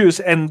ability to choose,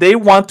 and they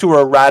want to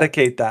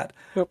eradicate that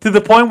to the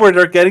point where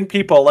they're getting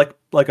people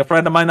like a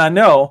friend of mine I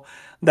know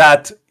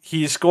that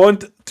he's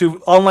going to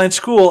online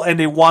school and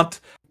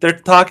they're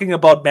talking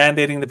about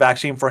mandating the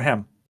vaccine for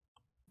him.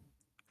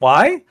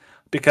 Why?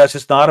 Because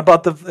it's not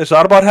about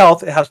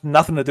health. It has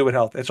nothing to do with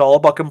health. It's all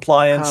about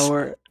compliance.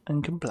 Power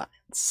and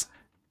compliance.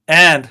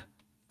 And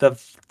the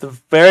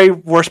very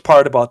worst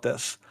part about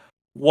this,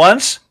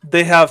 once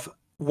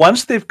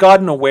they've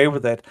gotten away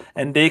with it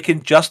and they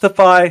can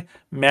justify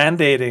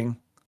mandating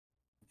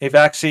a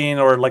vaccine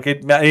or like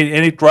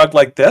any drug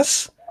like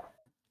this,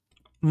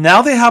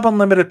 now they have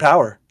unlimited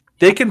power.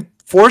 They can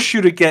force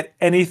you to get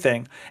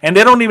anything, and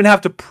they don't even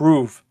have to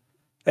prove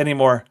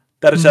anymore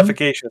that it's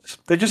efficacious.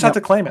 They just have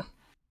to claim it.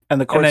 And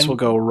the courts will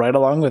go right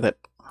along with it.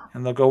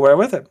 And they'll go right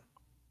with it.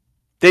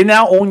 They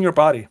now own your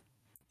body.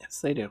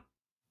 Yes, they do.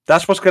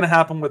 That's what's going to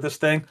happen with this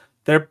thing.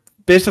 They're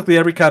basically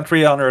every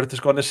country on earth is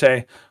going to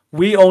say,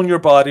 we own your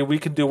body. We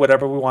can do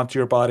whatever we want to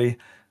your body.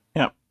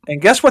 Yeah. And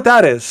guess what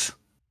that is?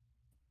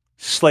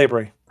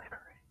 Slavery.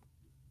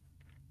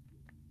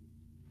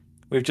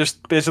 We've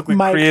just basically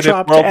created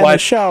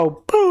worldwide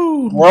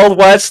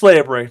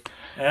slavery.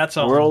 That's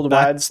all.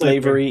 Worldwide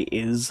slavery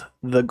is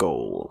the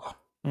goal.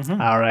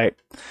 All right.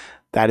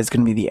 That is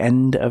going to be the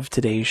end of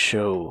today's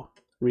show.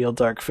 Real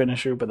dark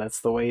finisher, but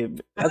that's the way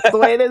it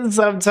is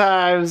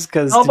sometimes,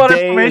 because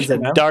today is a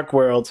dark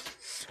world.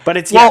 But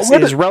it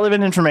is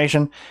relevant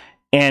information,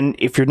 and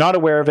if you're not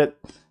aware of it,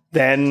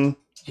 then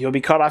you'll be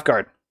caught off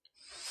guard.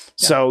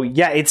 Yeah. So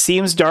it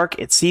seems dark,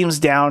 it seems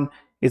down,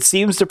 it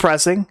seems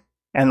depressing,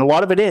 and a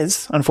lot of it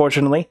is,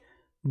 unfortunately.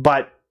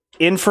 But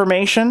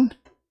information,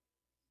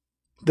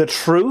 the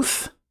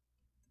truth,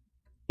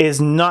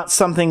 is not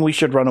something we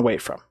should run away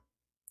from.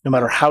 No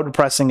matter how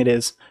depressing it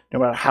is, no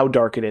matter how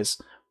dark it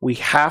is, we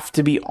have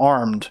to be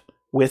armed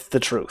with the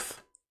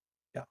truth.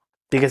 Yeah.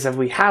 Because if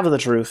we have the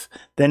truth,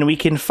 then we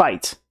can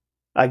fight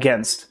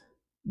against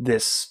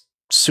this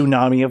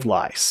tsunami of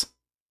lies.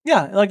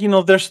 Yeah,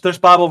 there's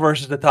Bible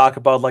verses that talk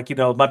about,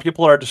 my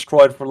people are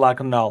destroyed for lack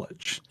of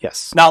knowledge.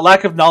 Yes. Now,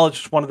 lack of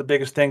knowledge is one of the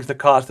biggest things that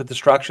caused the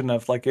destruction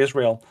of,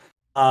 Israel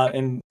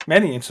in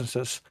many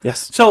instances.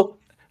 Yes. So,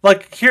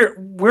 here,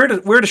 we're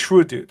the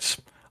Shrewd dudes.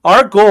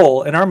 Our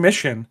goal and our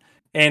mission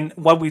and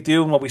what we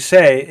do and what we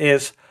say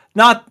is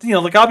not,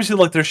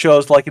 obviously, there's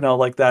shows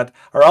that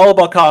are all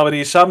about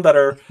comedy, some that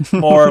are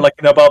more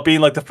about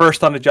being the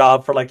first on the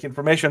job for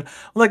information.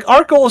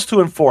 Our goal is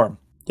to inform.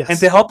 Yes. And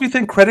to help you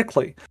think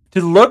critically,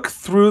 to look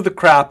through the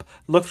crap,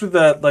 look through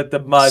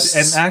the mud,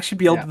 and actually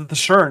be able to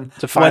discern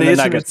to find what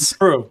the nuggets.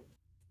 True.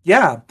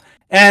 Yeah,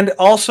 and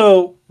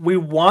also we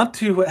want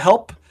to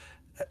help,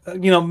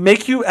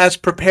 make you as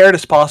prepared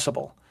as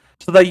possible,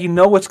 so that you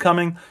know what's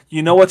coming,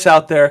 you know what's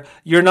out there.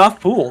 You're not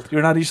fooled.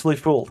 You're not easily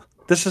fooled.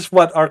 This is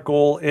what our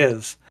goal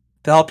is,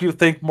 to help you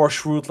think more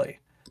shrewdly,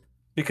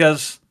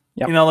 because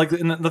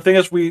the thing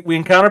is, we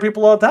encounter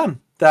people all the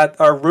time that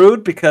are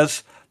rude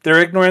because they're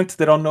ignorant,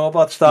 they don't know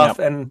about stuff,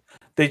 and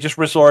they just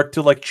resort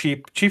to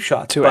cheap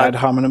shots. To ad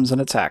hominems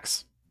and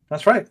attacks.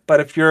 That's right.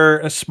 But if you're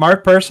a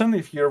smart person,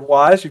 if you're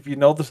wise, if you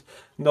know the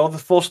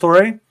full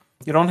story,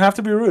 you don't have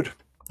to be rude.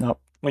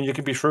 Nope. When you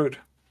can be shrewd.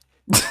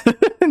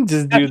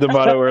 Just do the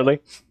motto early.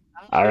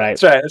 All right.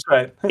 That's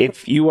right.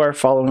 If you are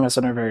following us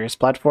on our various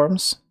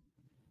platforms,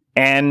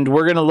 and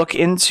we're going to look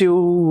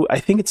into, I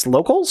think it's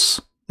locals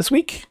this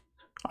week.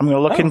 I'm going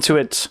to look into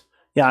it.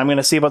 Yeah, I'm going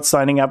to see about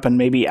signing up and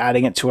maybe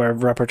adding it to our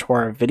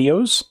repertoire of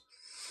videos.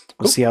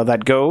 We'll see how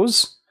that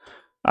goes.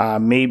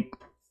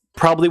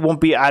 Probably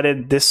won't be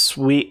added this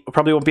week.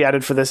 Probably won't be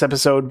added for this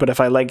episode, but if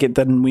I like it,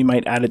 then we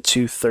might add it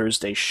to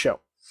Thursday's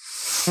show.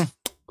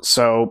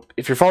 So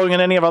if you're following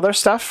in any of other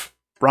stuff,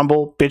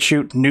 Rumble,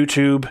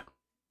 BitChute,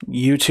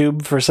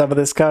 YouTube for some of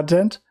this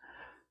content,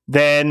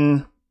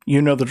 then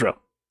you know the drill.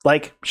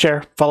 Like,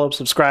 share, follow,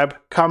 subscribe,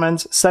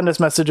 comments, send us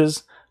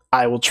messages.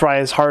 I will try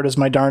as hard as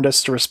my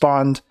darndest to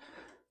respond.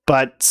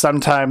 But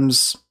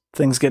sometimes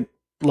things get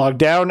logged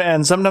down,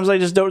 and sometimes I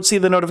just don't see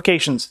the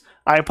notifications.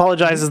 I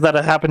apologize if that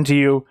happened to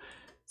you.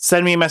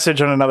 Send me a message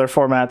on another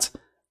format,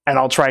 and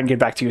I'll try and get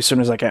back to you as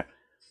soon as I can.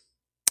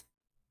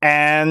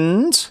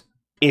 And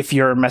if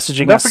you're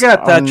messaging us... Don't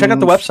forget, check out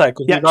the website.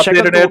 We've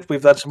updated it.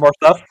 We've done some more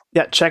stuff.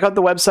 Yeah, check out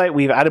the website.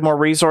 We've added more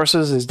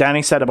resources, as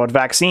Danny said, about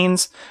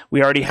vaccines.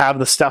 We already have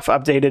the stuff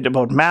updated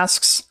about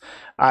masks.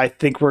 I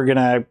think we're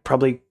gonna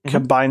probably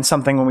combine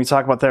something when we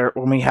talk about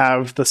when we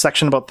have the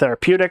section about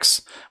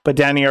therapeutics. But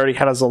Danny already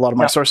has a lot of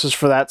my sources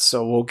for that,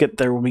 so we'll get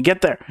there when we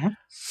get there.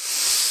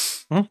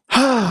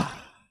 I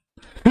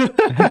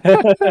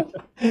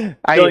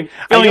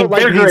don't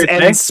like these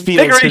end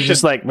spiels because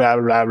just blah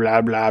blah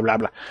blah blah blah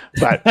blah.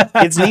 But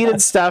it's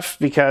needed stuff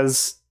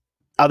because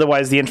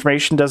otherwise the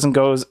information doesn't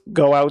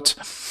go out,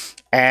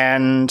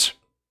 and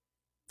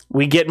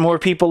we get more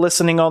people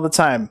listening all the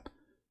time.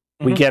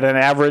 We get an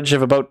average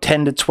of about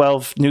 10 to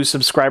 12 new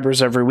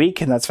subscribers every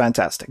week, and that's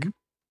fantastic.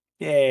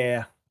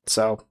 Yeah.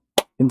 So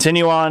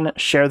continue on,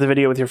 share the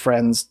video with your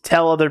friends,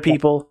 tell other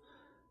people,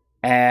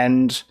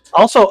 and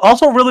also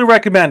really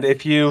recommend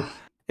if you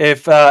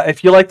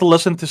like to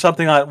listen to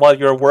something while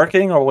you're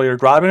working or while you're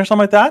driving or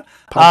something like that.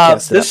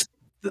 This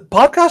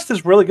podcast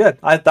is really good.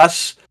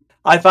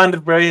 I find it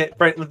very,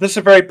 very. This is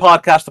a very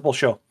podcastable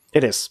show.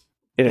 It is.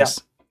 It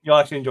is. You'll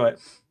actually enjoy it,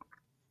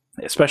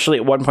 especially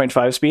at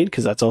 1.5 speed,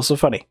 because that's also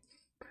funny.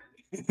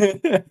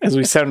 As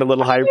we sound a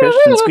little higher pitched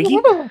and squeaky.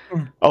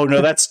 Oh no,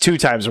 that's 2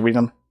 times we're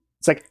done.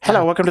 It's like,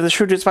 hello, welcome to the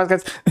Shrewd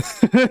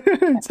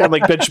podcast. Sound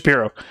like Ben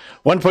Shapiro.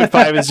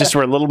 1.5 is just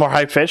we're a little more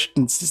high pitched,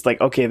 and it's just like,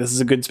 okay, this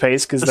is a good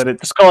space because then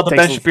it's called the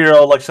Ben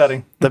Shapiro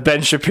setting. The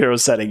Ben Shapiro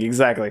setting,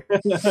 exactly.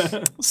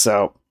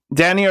 So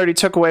Danny already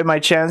took away my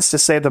chance to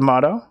say the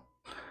motto.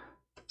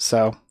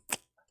 So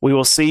We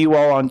will see you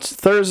all on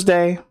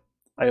Thursday.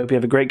 I hope you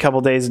have a great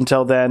couple days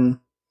until then.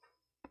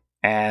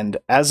 And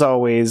as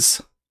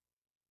always,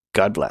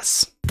 God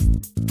bless.